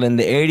smartest shuffler in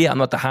the area. I'm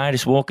not the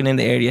hardest working in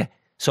the area.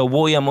 So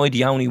why am I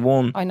the only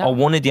one, or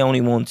one of the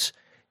only ones?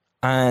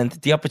 And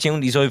the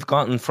opportunities I've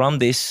gotten from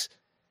this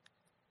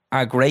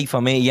are great for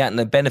me, and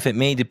they benefit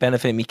me, they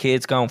benefit me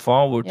kids going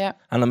forward. Yeah.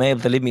 And I'm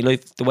able to live my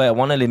life the way I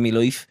want to live my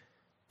life.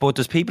 But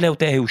there's people out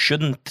there who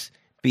shouldn't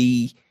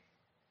be,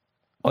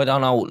 I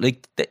don't know,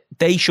 like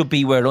they should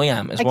be where I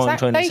am, is what I'm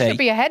trying to say. They should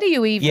be ahead of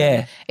you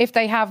even, if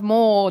they have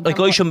more. Like,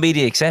 I shouldn't be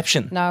the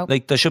exception. No.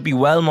 Like, there should be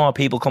well more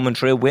people coming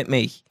through with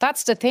me.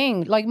 That's the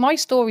thing. Like, my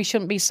story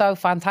shouldn't be so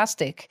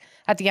fantastic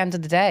at the end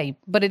of the day,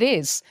 but it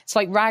is. It's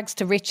like rags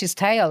to riches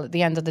tale at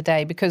the end of the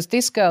day, because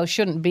this girl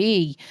shouldn't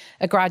be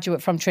a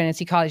graduate from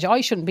Trinity College.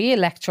 I shouldn't be a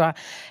lecturer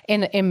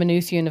in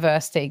Maynooth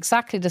University.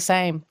 Exactly the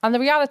same. And the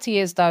reality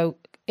is, though,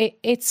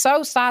 it's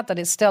so sad that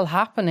it's still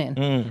happening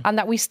and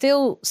that we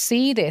still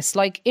see this.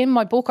 Like, in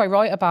my book, I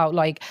write about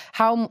like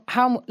how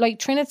like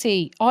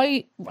Trinity,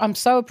 I'm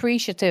so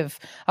appreciative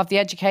of the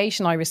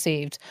education I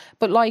received,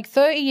 but like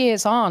 30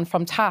 years on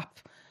from TAP,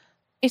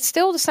 it's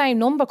still the same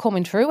number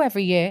coming through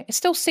every year. It's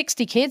still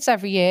 60 kids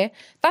every year.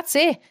 That's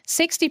it.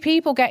 60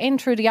 people get in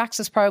through the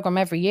Access programme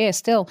every year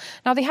still.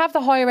 Now, they have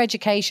the higher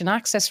education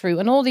access route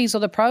and all these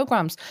other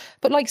programmes,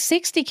 but like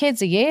 60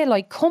 kids a year,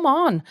 like, come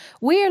on.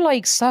 We're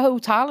like so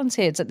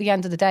talented at the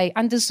end of the day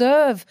and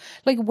deserve,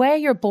 like, where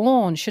you're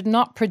born should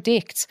not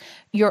predict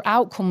your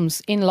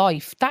outcomes in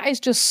life. That is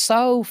just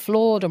so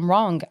flawed and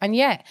wrong. And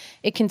yet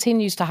it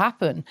continues to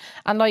happen.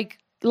 And like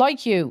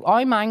you,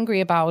 I'm angry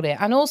about it.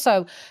 And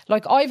also,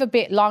 like, I've a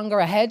bit longer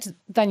ahead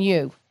than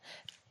you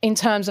in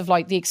terms of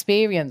like the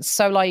experience.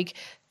 So like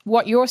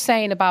what you're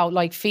saying about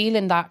like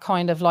feeling that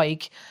kind of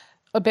like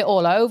a bit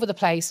all over the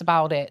place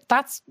about it,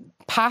 that's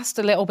passed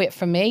a little bit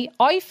for me.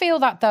 I feel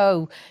that,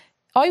 though,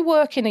 I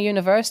work in a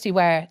university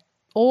where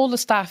all the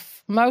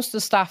staff, most of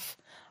the staff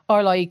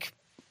are like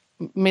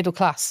middle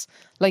class.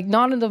 Like,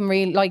 none of them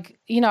really, like,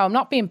 you know, I'm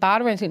not being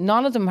bad or anything.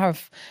 None of them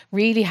have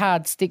really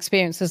had the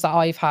experiences that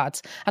I've had.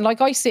 And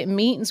like, I sit in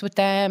meetings with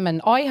them and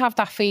I have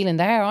that feeling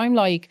there. I'm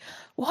like,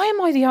 why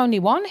am I the only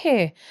one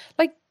here?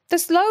 Like,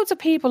 there's loads of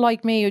people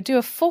like me who do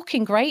a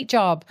fucking great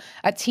job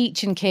at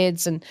teaching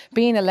kids and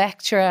being a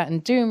lecturer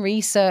and doing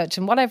research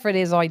and whatever it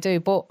is I do.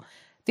 But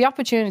the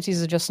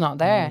opportunities are just not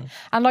there.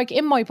 And like,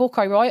 in my book,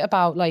 I write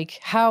about like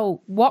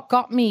how what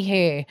got me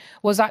here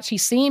was actually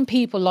seeing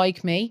people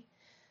like me,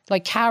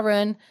 like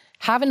Karen,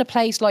 having a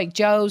place like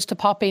Joe's to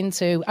pop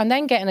into, and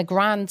then getting a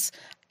grant,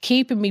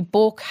 keeping me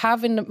book,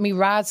 having me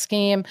rad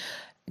scheme,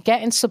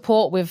 getting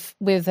support with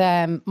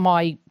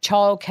my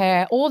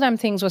childcare. All them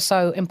things were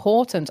so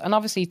important. And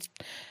obviously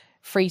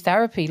free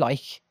therapy,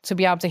 like, to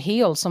be able to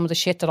heal some of the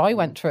shit that I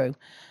went through.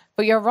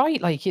 But you're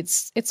right, like,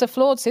 it's a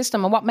flawed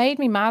system. And what made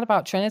me mad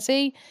about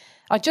Trinity,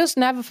 I just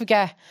never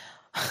forget,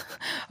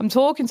 I'm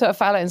talking to a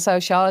fella in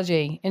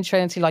sociology in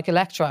Trinity, like a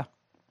lecturer.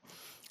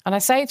 And I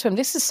say to him,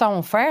 this is so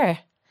unfair.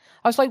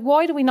 I was like,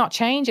 why do we not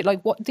change it?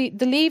 Like, what the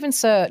Leaving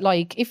Cert,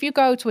 like, if you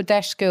go to a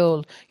DESH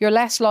school, you're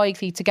less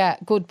likely to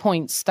get good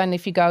points than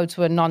if you go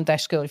to a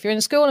non-DESH school. If you're in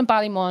a school in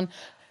Ballymun,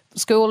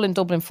 school in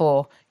Dublin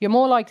 4, you're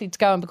more likely to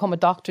go and become a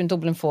doctor in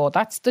Dublin 4.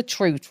 That's the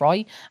truth,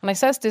 right? And I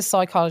says to this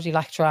psychology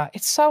lecturer,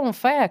 it's so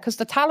unfair because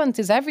the talent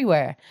is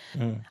everywhere.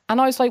 And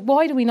I was like,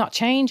 why do we not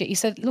change it? He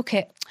said, look,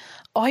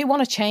 I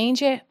want to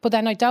change it, but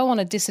then I don't want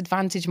to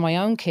disadvantage my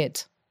own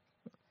kid.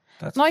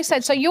 And I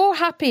said, so you're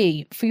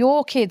happy for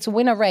your kid to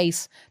win a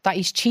race that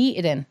he's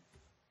cheated in?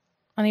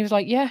 And he was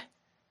like, yeah,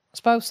 I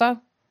suppose so,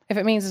 if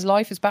it means his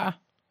life is better.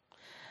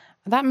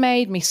 And that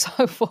made me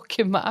so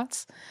fucking mad.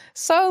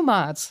 So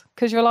mad.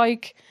 Because you're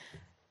like,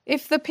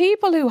 if the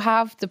people who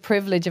have the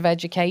privilege of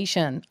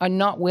education are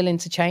not willing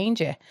to change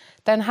it,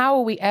 then how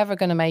are we ever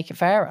going to make it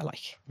fairer?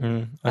 Like,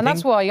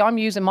 that's why I'm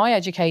using my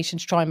education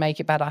to try and make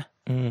it better.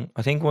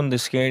 I think one of the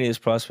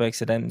scariest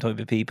prospects of them type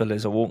of people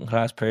is a working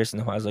class person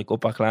who has like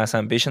upper class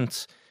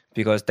ambitions,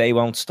 because they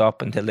won't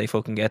stop until they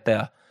fucking get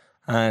there.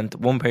 And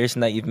one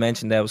person that you've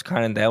mentioned there was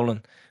Karen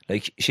Dowling.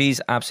 Like, she's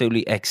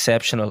absolutely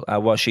exceptional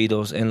at what she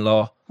does in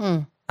law.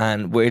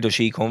 And where does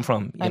she come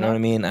from? You know what I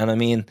mean? And I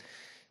mean,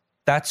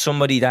 that's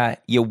somebody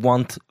that you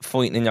want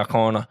fighting in your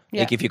corner.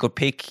 Yeah. Like, if you could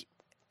pick,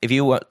 if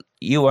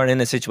you are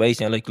in a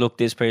situation, you're like, look,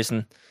 this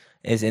person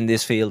is in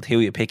this field, who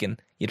are you picking?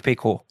 You'd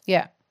pick her.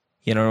 Yeah.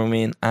 You know what I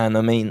mean? And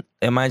I mean,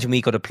 imagine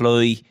we could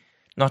apply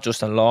not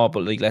just in law,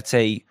 but like, let's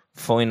say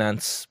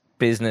finance,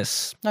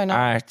 business,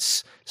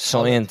 arts,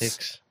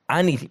 science,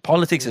 anything,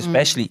 politics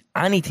especially,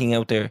 anything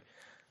out there,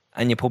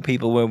 and you put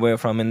people where we're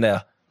from in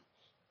there.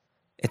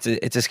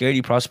 It's a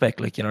scary prospect,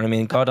 like, you know what I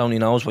mean? God only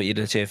knows what you'd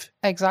achieve.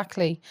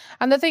 Exactly.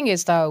 And the thing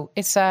is, though,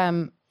 it's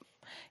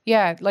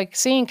like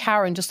seeing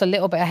Karen just a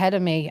little bit ahead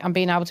of me and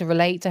being able to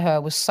relate to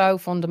her was so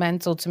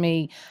fundamental to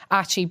me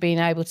actually being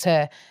able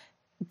to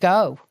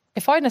go.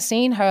 If I hadn't have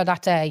seen her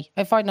that day,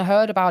 if I hadn't have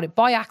heard about it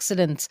by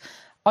accident,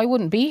 I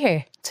wouldn't be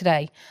here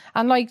today.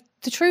 And like,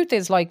 the truth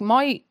is, like,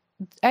 my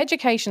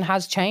education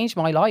has changed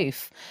my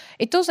life.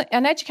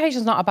 And education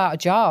is not about a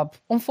job.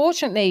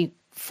 Unfortunately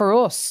for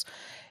us,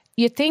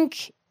 you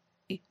think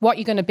what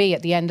you're going to be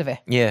at the end of it.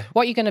 Yeah.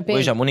 What you're going to be.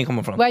 Where's your money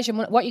coming from? What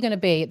you're going to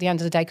be at the end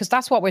of the day, because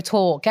that's what we're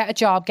taught. Get a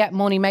job, get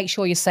money, make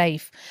sure you're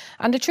safe.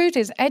 And the truth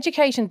is,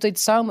 education did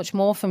so much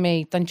more for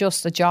me than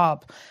just a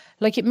job.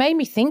 Like, it made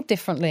me think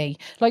differently.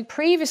 Like,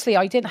 previously,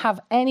 I didn't have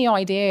any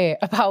idea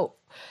about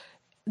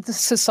the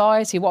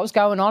society, what was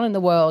going on in the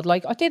world.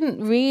 Like, I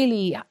didn't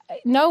really,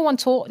 no one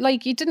taught,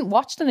 like, you didn't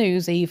watch the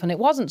news even. It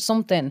wasn't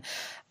something.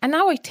 And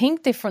now I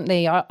think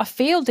differently. I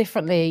feel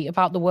differently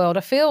about the world.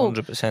 I feel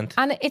 100%.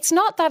 And it's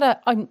not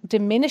that I'm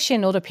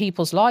diminishing other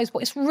people's lives,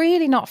 but it's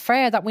really not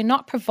fair that we're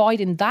not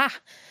providing that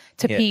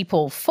to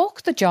people.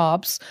 Fuck the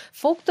jobs,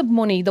 fuck the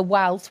money, the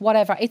wealth,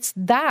 whatever. It's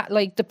that,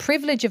 like, the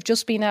privilege of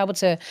just being able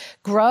to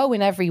grow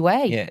in every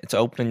way. Yeah, it's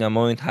opening your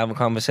mind, having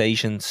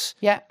conversations.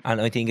 Yeah.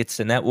 And I think it's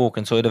the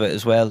networking side of it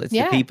as well. It's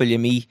the people you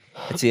meet.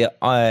 It's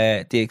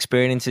the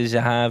experiences you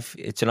have.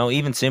 It's, you know,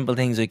 even simple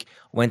things like,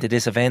 I went to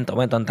this event, I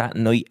went on that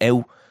night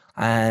out,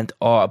 and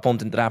I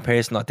bumped into that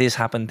person, or this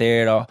happened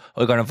there, or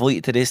I got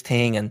invited to this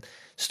thing, and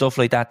stuff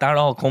like that. That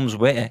all comes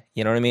with it.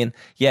 You know what I mean?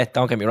 Yeah,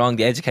 don't get me wrong,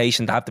 the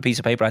education, to have the piece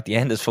of paper at the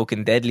end is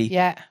fucking deadly.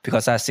 Yeah.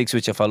 Because that sticks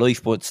with you for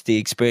life, but it's the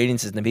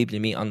experiences and the people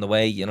you meet on the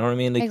way. You know what I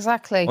mean? Like,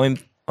 exactly.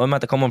 I'm at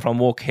the coming from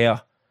work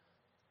here,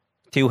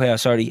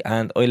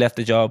 and I left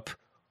the job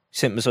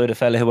sitting beside a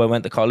fella who I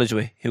went to college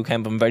with, who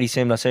came from very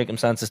similar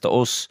circumstances to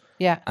us.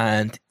 Yeah.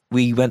 And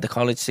we went to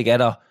college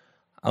together.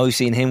 I've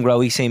seen him grow,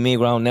 he's seen me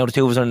grow. Now the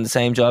two of us are in the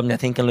same job, and you're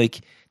thinking, like,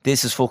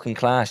 this is fucking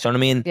class. Do you know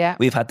what I mean? Yeah.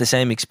 We've had the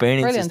same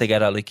experiences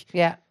together. Like,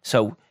 yeah.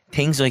 So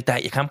things like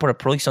that, you can't put a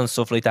price on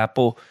stuff like that.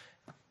 But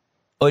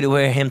I'd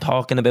hear him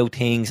talking about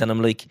things, and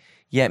I'm like,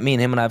 yeah, me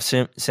and him have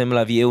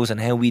similar views and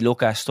how we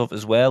look at stuff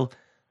as well.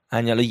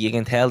 And you're like, you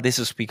can tell this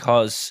is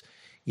because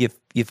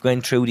you've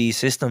gone through these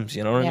systems.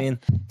 You know what I mean?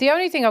 The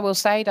only thing I will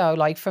say, though,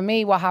 like, for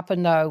me, what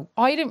happened though,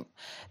 I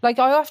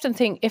often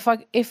think if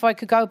I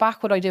could go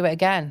back, would I do it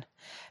again?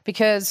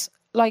 Because,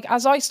 like,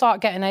 as I start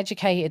getting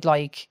educated,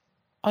 like,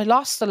 I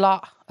lost a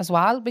lot as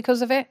well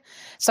because of it.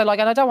 So, like,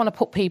 and I don't want to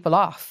put people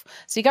off.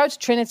 So you go to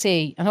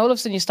Trinity and all of a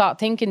sudden you start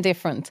thinking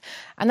different.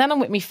 And then I'm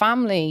with my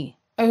family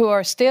who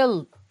are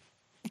still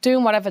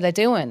doing whatever they're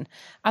doing.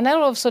 And then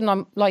all of a sudden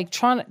I'm, like,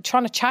 trying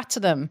to chat to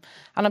them,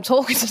 and I'm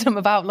talking to them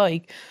about,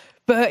 like,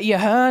 Bertie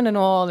Ahern and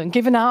all, and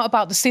giving out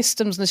about the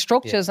systems and the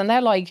structures, and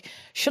they're like,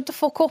 shut the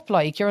fuck up,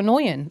 like, you're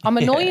annoying. I'm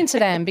annoying to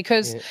them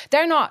because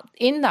they're not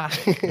in that.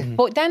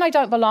 But then I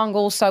don't belong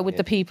also with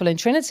the people in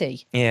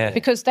Trinity. Yeah.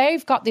 Because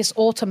they've got this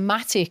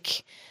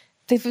automatic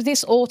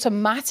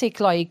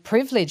like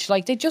privilege,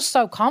 like, they're just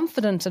so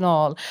confident and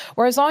all,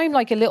 whereas I'm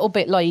like a little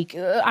bit like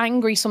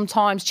angry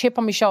sometimes, chip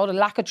on my shoulder,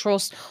 lack of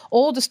trust,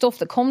 all the stuff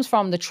that comes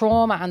from the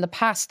trauma and the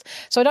past.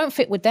 So I don't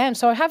fit with them.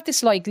 So I have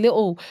this like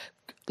little,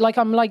 like,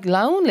 I'm like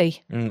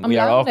lonely. You're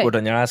awkward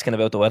and you're asking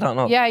about the weather.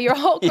 No? Yeah, you're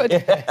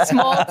awkward.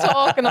 Small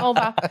talk and all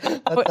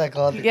that. What's that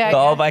called? Yeah,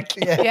 Callback.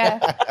 Yeah.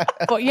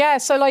 But yeah,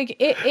 so like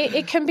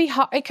it can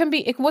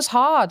be it was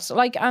hard.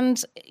 Like,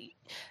 and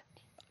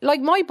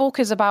like, my book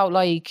is about,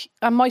 like,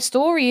 and my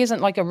story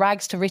isn't like a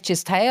rags to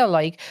riches tale.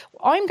 Like,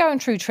 I'm going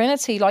through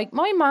Trinity. Like,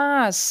 my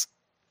ma's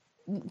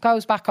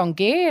goes back on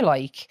gear.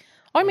 Like,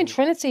 I'm in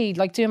Trinity,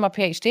 like, doing my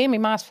PhD, and my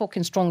ma's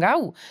fucking strung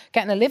out,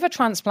 getting a liver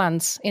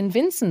transplant in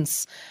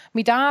Vincent's.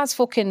 My dad's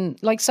fucking,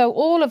 like, so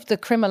all of the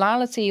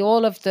criminality,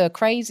 all of the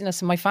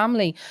craziness in my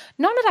family,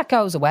 none of that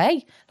goes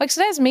away. Like,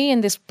 so there's me in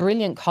this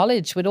brilliant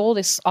college with all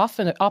this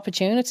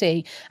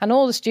opportunity, and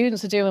all the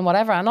students are doing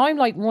whatever, and I'm,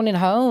 like, running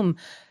home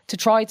to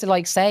try to,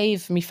 like,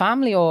 save my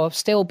family or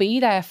still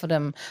be there for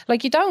them.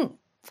 Like, you don't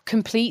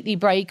completely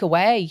break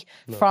away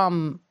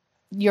from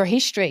your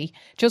history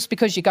just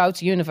because you go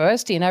to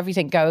university and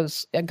everything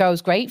goes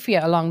great for you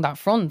along that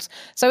front.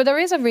 So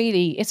it's a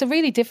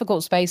really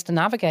difficult space to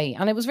navigate.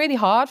 And it was really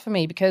hard for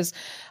me because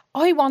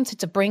I wanted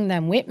to bring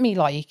them with me,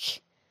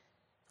 like,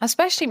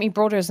 especially my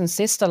brothers and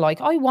sister, like,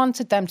 I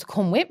wanted them to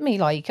come with me.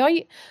 Like,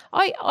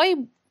 I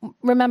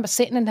remember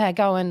sitting in there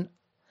going,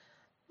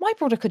 my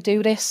brother could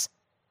do this.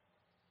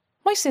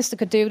 My sister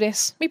could do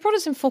this. My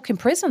brother's in fucking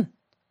prison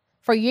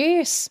for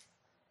years.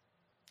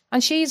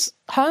 And she's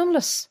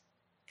homeless.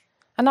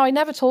 And I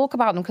never talk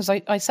about them because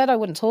I said I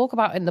wouldn't talk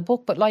about it in the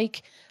book, but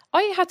like,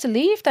 I had to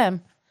leave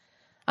them.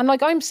 And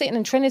like, I'm sitting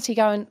in Trinity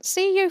going,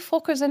 see you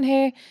fuckers in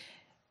here,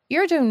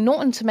 you're doing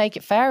nothing to make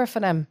it fairer for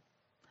them.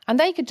 And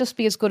they could just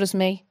be as good as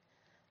me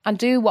and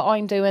do what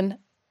I'm doing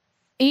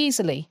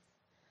easily.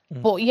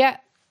 But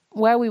yet,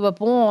 where we were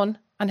born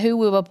and who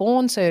we were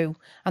born to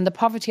and the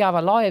poverty of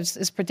our lives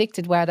is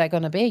predicted where they're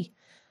going to be.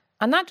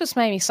 And that just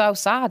made me so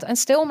sad and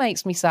still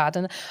makes me sad.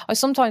 And I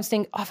sometimes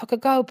think, oh, if I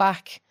could go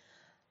back,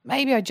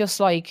 maybe I'd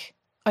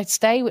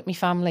stay with my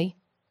family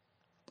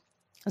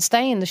and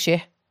stay in the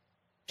shit.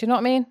 Do you know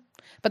what I mean?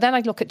 But then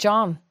I'd look at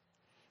John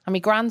and my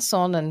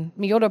grandson and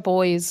my other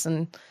boys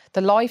and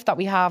the life that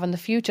we have and the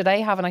future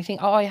they have. And I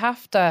think, oh, I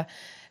have to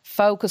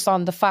focus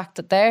on the fact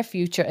that their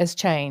future has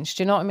changed.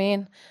 Do you know what I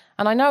mean?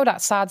 And I know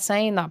that's sad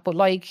saying that, but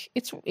like,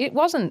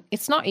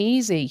 it's not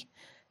easy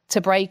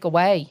to break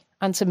away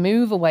and to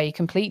move away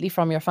completely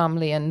from your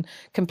family and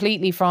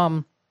completely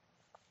from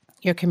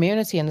your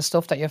community and the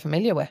stuff that you're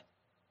familiar with.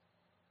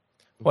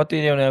 What do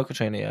you do now,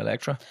 Katrina? You're a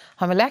lecturer?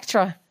 I'm a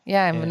lecturer.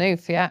 Yeah, I'm a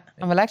noof, yeah.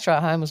 I'm a lecturer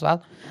at home as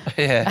well.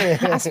 Yeah.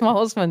 That's my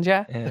husband,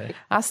 yeah.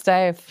 That's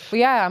Dave. But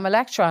yeah, I'm a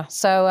lecturer.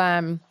 So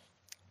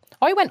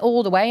I went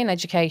all the way in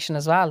education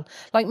as well.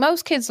 Like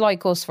most kids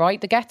like us,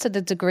 right? They get to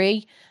the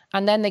degree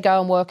and then they go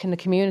and work in the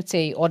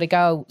community or they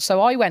go.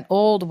 So I went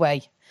all the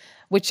way,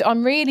 which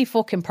I'm really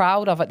fucking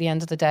proud of at the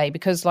end of the day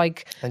because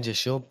like... And you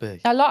should be.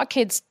 A lot of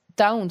kids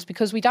don't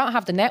because we don't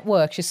have the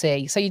networks, you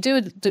see. So you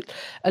do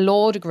a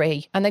law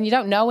degree and then you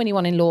don't know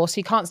anyone in law, so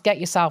you can't get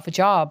yourself a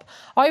job.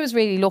 I was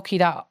really lucky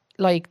that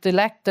like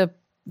the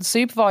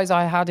supervisor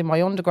I had in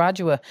my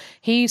undergraduate,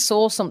 he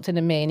saw something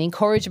in me and he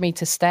encouraged me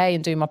to stay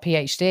and do my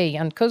PhD.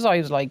 And because I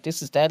was like,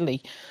 this is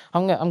deadly,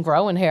 I'm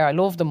growing here, I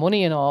love the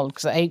money and all,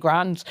 because at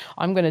 $8,000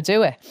 I'm going to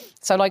do it.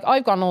 So like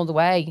I've gone all the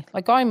way.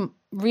 Like I'm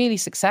really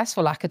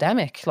successful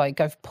academic.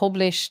 Like I've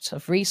published,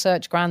 I've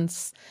research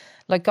grants,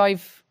 like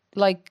I've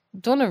like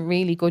done a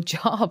really good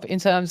job in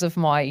terms of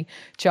my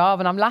job.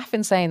 And I'm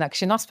laughing saying that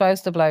because you're not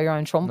supposed to blow your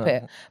own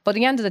trumpet. No. But at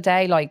the end of the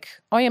day, like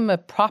I am a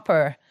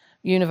proper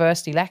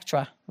university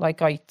lecturer.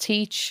 Like I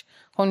teach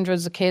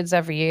hundreds of kids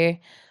every year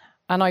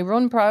and I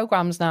run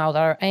programs now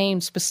that are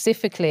aimed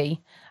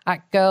specifically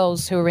at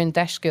girls who are in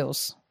deaf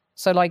schools.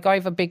 So like I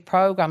have a big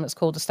program that's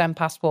called the STEM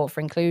Passport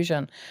for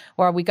Inclusion,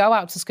 where we go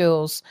out to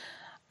schools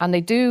and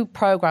they do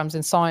programs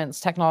in science,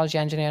 technology,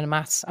 engineering and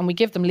maths. And we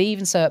give them leave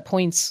insert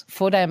points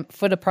for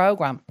the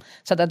program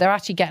so that they're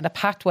actually getting a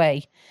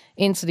pathway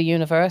into the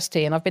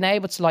university. And I've been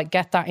able to like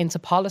get that into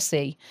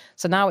policy.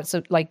 So now it's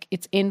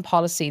in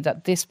policy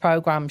that this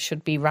program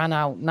should be ran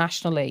out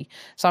nationally.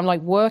 So I'm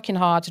like working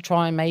hard to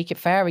try and make it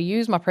fair. I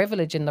use my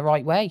privilege in the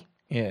right way.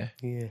 Yeah.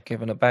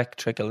 Giving it back,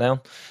 trickle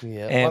down.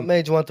 Yeah. What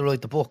made you want to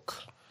write the book?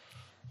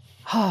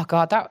 Oh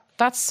God,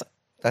 that's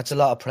a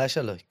lot of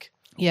pressure, like.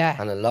 Yeah.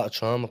 And a lot of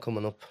trauma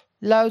coming up.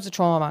 Loads of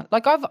trauma.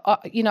 Like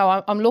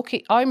I'm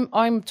lucky.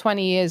 I'm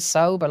 20 years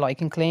sober,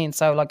 like, and clean.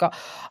 So like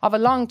I've a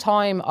long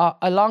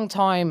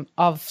time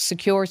of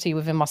security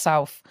within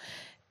myself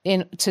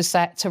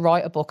to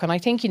write a book. And I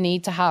think you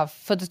need to have,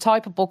 for the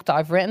type of book that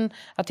I've written,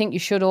 I think you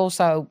should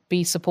also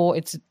be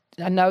supported.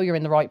 I know you're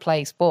in the right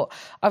place, but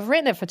I've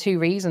written it for two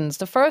reasons.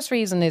 The first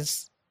reason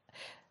is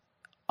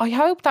I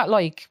hope that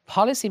like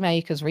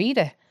policymakers read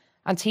it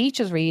and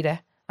teachers read it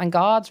and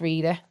guards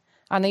read it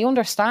and they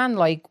understand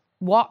like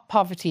what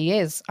poverty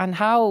is and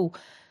how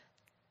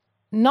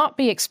not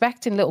be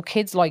expecting little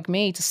kids like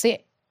me to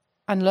sit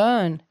and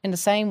learn in the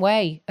same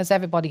way as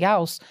everybody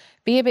else.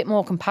 Be a bit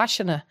more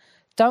compassionate.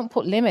 Don't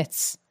put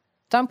limits.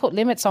 Don't put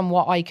limits on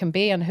what I can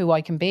be and who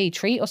I can be.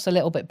 Treat us a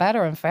little bit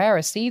better and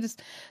fairer. See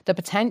the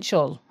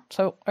potential.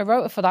 So I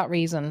wrote it for that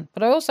reason.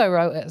 But I also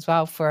wrote it as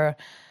well for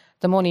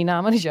the money. Nah,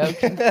 I'm only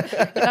joking. You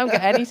don't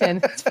get anything.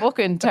 It's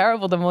fucking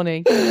terrible, the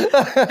money.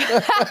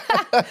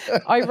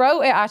 I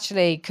wrote it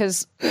actually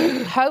because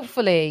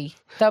hopefully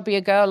there'll be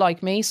a girl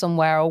like me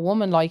somewhere, or a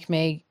woman like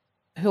me,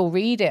 who'll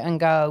read it and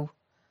go,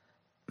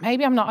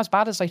 maybe I'm not as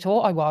bad as I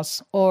thought I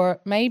was, or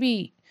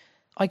maybe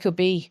I could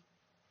be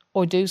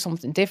or do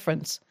something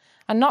different.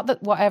 And not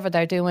that whatever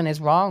they're doing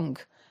is wrong,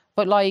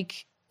 but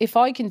like if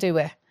I can do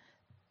it,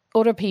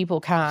 other people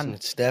can. And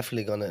it's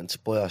definitely going to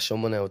inspire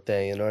someone out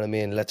there, you know what I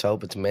mean? Let's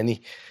hope it's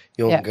many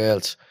young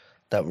girls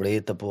that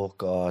read the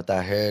book or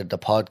that hear the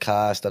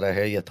podcast, that I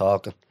hear you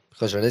talking,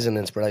 because there is an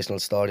inspirational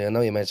story. I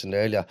know you mentioned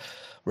earlier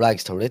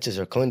rags to riches,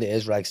 or kind of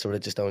is rags to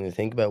riches when you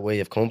think about where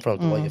you've come from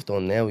to what you've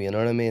done now, you know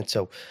what I mean?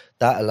 So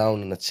that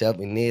alone in itself,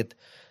 we need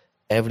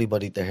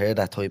everybody to hear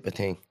that type of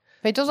thing.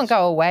 But it doesn't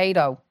go away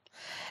though.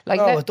 Like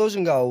No, it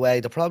doesn't go away.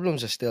 The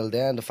problems are still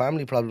there, and the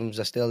family problems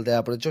are still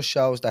there. But it just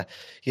shows that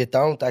you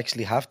don't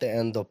actually have to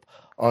end up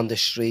on the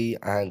street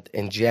and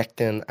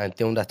injecting and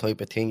doing that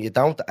type of thing. You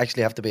don't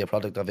actually have to be a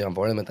product of your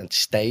environment and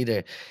stay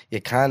there.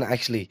 You can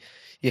actually,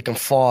 you can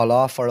fall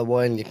off for a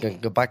while, and you can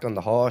go back on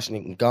the horse, and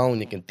you can go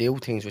and you can do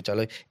things which I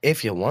like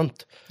if you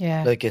want.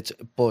 Yeah. Like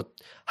but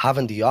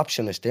having the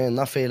option is there,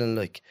 not feeling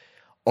like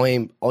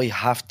I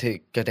have to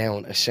go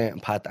down a certain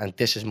path and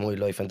this is my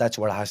life and that's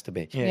where it has to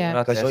be. Yeah.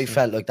 not Because I destined.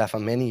 felt like that for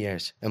many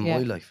years in my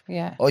life.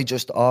 Yeah. I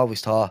just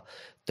always thought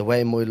the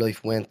way my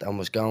life went and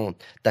was going,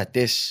 that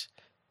this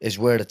is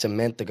where it's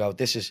meant to go.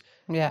 This is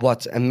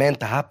what's meant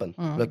to happen.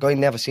 Like I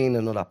never seen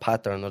another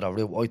path or another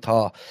route. I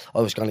thought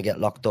I was going to get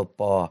locked up,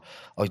 or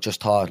I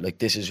just thought like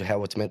this is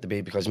how it's meant to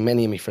be, because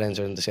many of my friends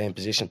are in the same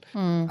position.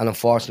 And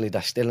unfortunately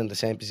they're still in the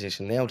same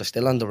position now. They're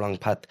still on the wrong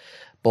path.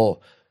 But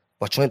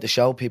we're trying to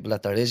show people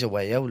that there is a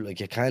way out. Like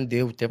you can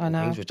do different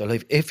things with your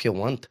life if you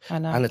want.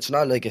 And it's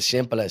not like as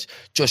simple as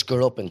just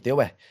go up and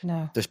do it.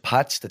 No. There's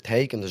paths to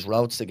take and there's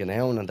roads to go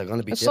down, and they're going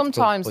to be But difficult,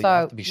 sometimes but you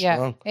have though, to be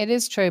strong. it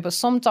is true. But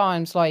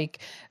sometimes, like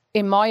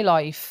in my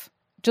life,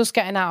 just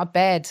getting out of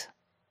bed,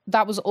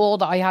 that was all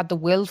that I had the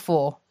will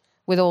for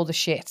with all the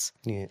shit.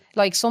 Yeah.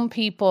 Like some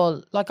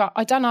people, like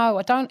I don't know,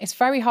 it's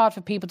very hard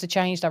for people to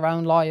change their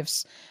own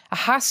lives.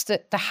 There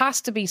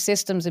has to be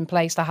systems in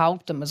place to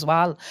help them as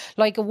well.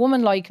 Like a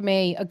woman like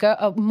me,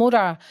 a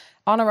mother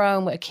on her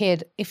own with a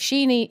kid, if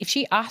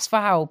she asks for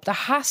help, there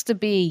has to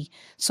be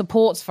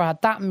supports for her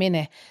that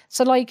minute.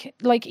 So like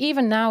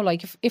even now,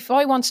 like if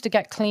I wanted to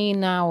get clean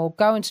now or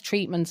go into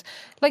treatment,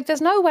 like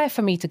there's nowhere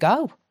for me to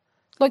go.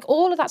 Like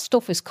all of that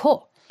stuff is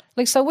cut.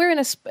 Like, so we're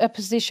in a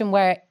position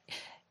where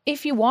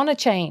if you want to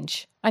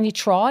change and you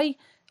try,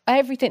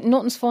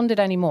 nothing's funded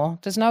anymore.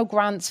 There's no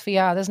grants for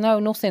you. There's no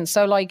nothing.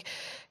 So like,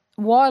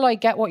 while I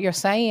get what you're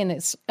saying,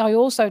 I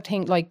also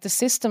think like the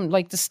system,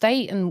 like the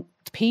state and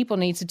the people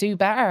need to do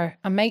better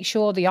and make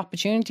sure the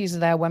opportunities are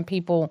there when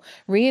people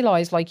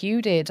realise, like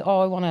you did,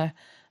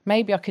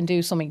 maybe I can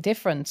do something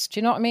different. Do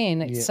you know what I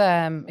mean?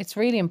 It's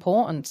really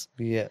important.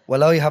 Yeah.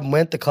 Well, I haven't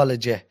went to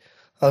college yet.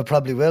 I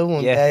probably will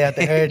one day at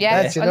the herd.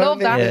 Yes, you I know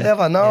love what I mean? that. You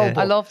never know.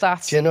 I love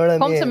that. Do you know what I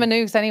mean? Come to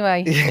Maynooth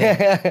anyway.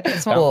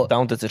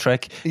 Down to the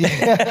trek.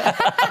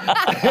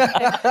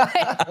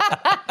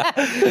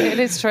 It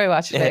is true,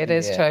 actually. It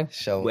is true.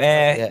 So,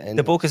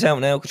 The book is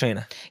out now,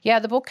 Katrina. Yeah,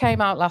 the book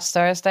came out last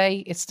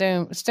Thursday. It's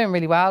doing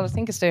really well. I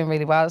think it's doing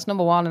really well. It's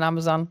number 1 on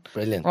Amazon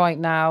right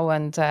now,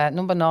 and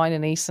number 9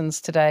 in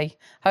Eason's today.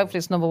 Hopefully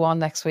it's number 1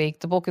 next week.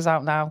 The book is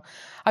out now.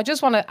 I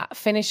just want to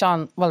finish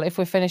on, well, if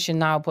we're finishing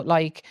now, but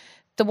like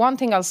the one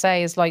thing I'll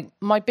say is like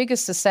my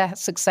biggest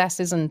success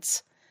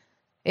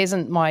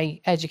isn't my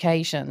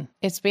education.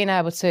 It's being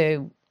able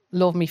to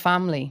love me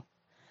family.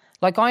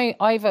 Like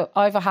I've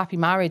a happy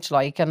marriage,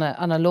 like, and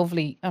a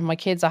lovely, and my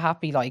kids are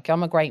happy. Like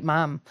I'm a great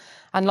mum,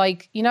 and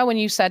like, you know, when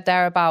you said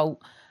there about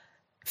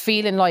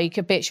feeling like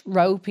a bit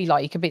ropey,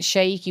 like a bit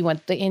shaky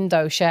when the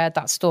Indo shared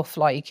that stuff,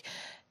 like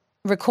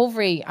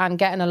recovery and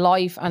getting a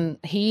life and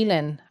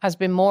healing has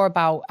been more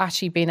about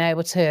actually being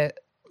able to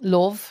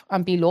love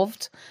and be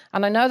loved.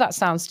 And I know that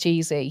sounds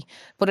cheesy,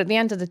 but at the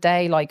end of the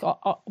day, like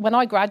when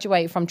I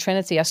graduated from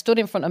Trinity, I stood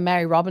in front of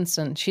Mary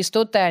Robinson. She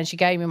stood there and she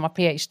gave me my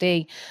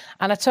PhD,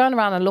 and I turned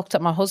around and looked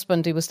at my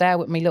husband who was there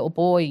with my little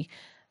boy,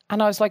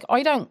 and I was like,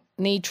 I don't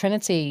need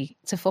Trinity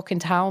to fucking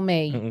tell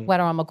me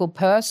whether I'm a good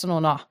person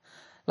or not.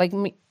 Like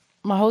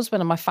my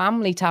husband and my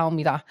family tell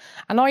me that,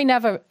 and I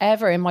never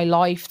ever in my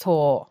life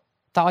thought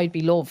that I'd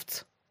be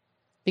loved,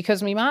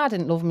 because my ma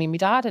didn't love me, my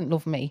dad didn't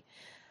love me.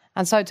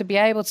 And so to be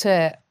able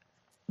to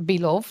be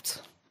loved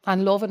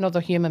and love another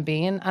human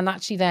being and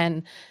actually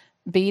then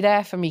be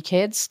there for me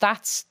kids,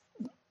 that's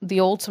the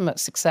ultimate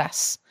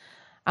success.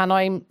 And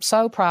I'm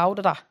so proud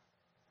of that.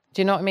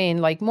 Do you know what I mean?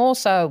 Like more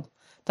so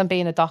than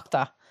being a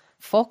doctor.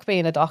 Fuck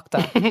being a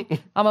doctor.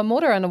 I'm a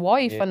mother and a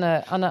wife and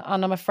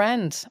I'm a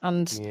friend.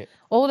 And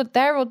all that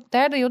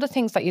they're the other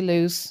things that you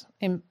lose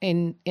in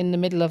the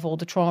middle of all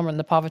the trauma and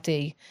the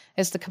poverty,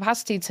 is the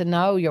capacity to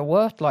know your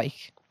worth,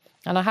 like.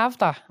 And I have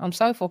that. I'm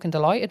so fucking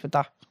delighted with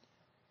that.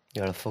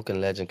 You're a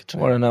fucking legend,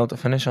 Katrina. What a note to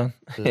finish on.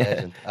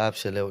 Legend.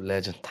 Absolute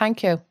legend.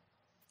 Thank you.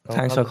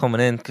 Thanks for coming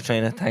in,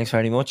 Katrina. Thanks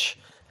very much.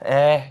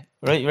 Right,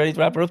 you ready to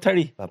wrap her up,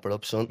 Terry? Wrap her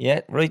up, son.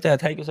 Yeah, right there.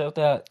 Take us out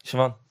there,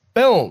 Siobhan.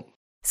 Boom.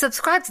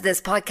 Subscribe to this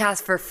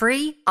podcast for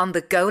free on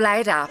the Go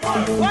Loud app.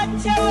 What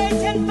you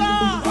waiting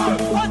for?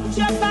 Put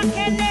your back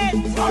in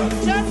it.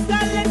 Just a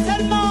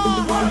little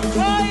more.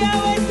 Throw your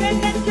weight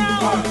in it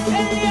now.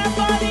 Tell your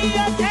body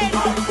you can.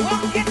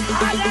 Walk it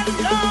hard and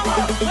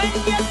long. When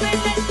you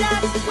finish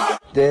that,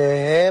 The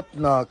hip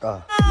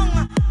knocker.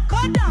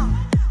 go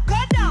down.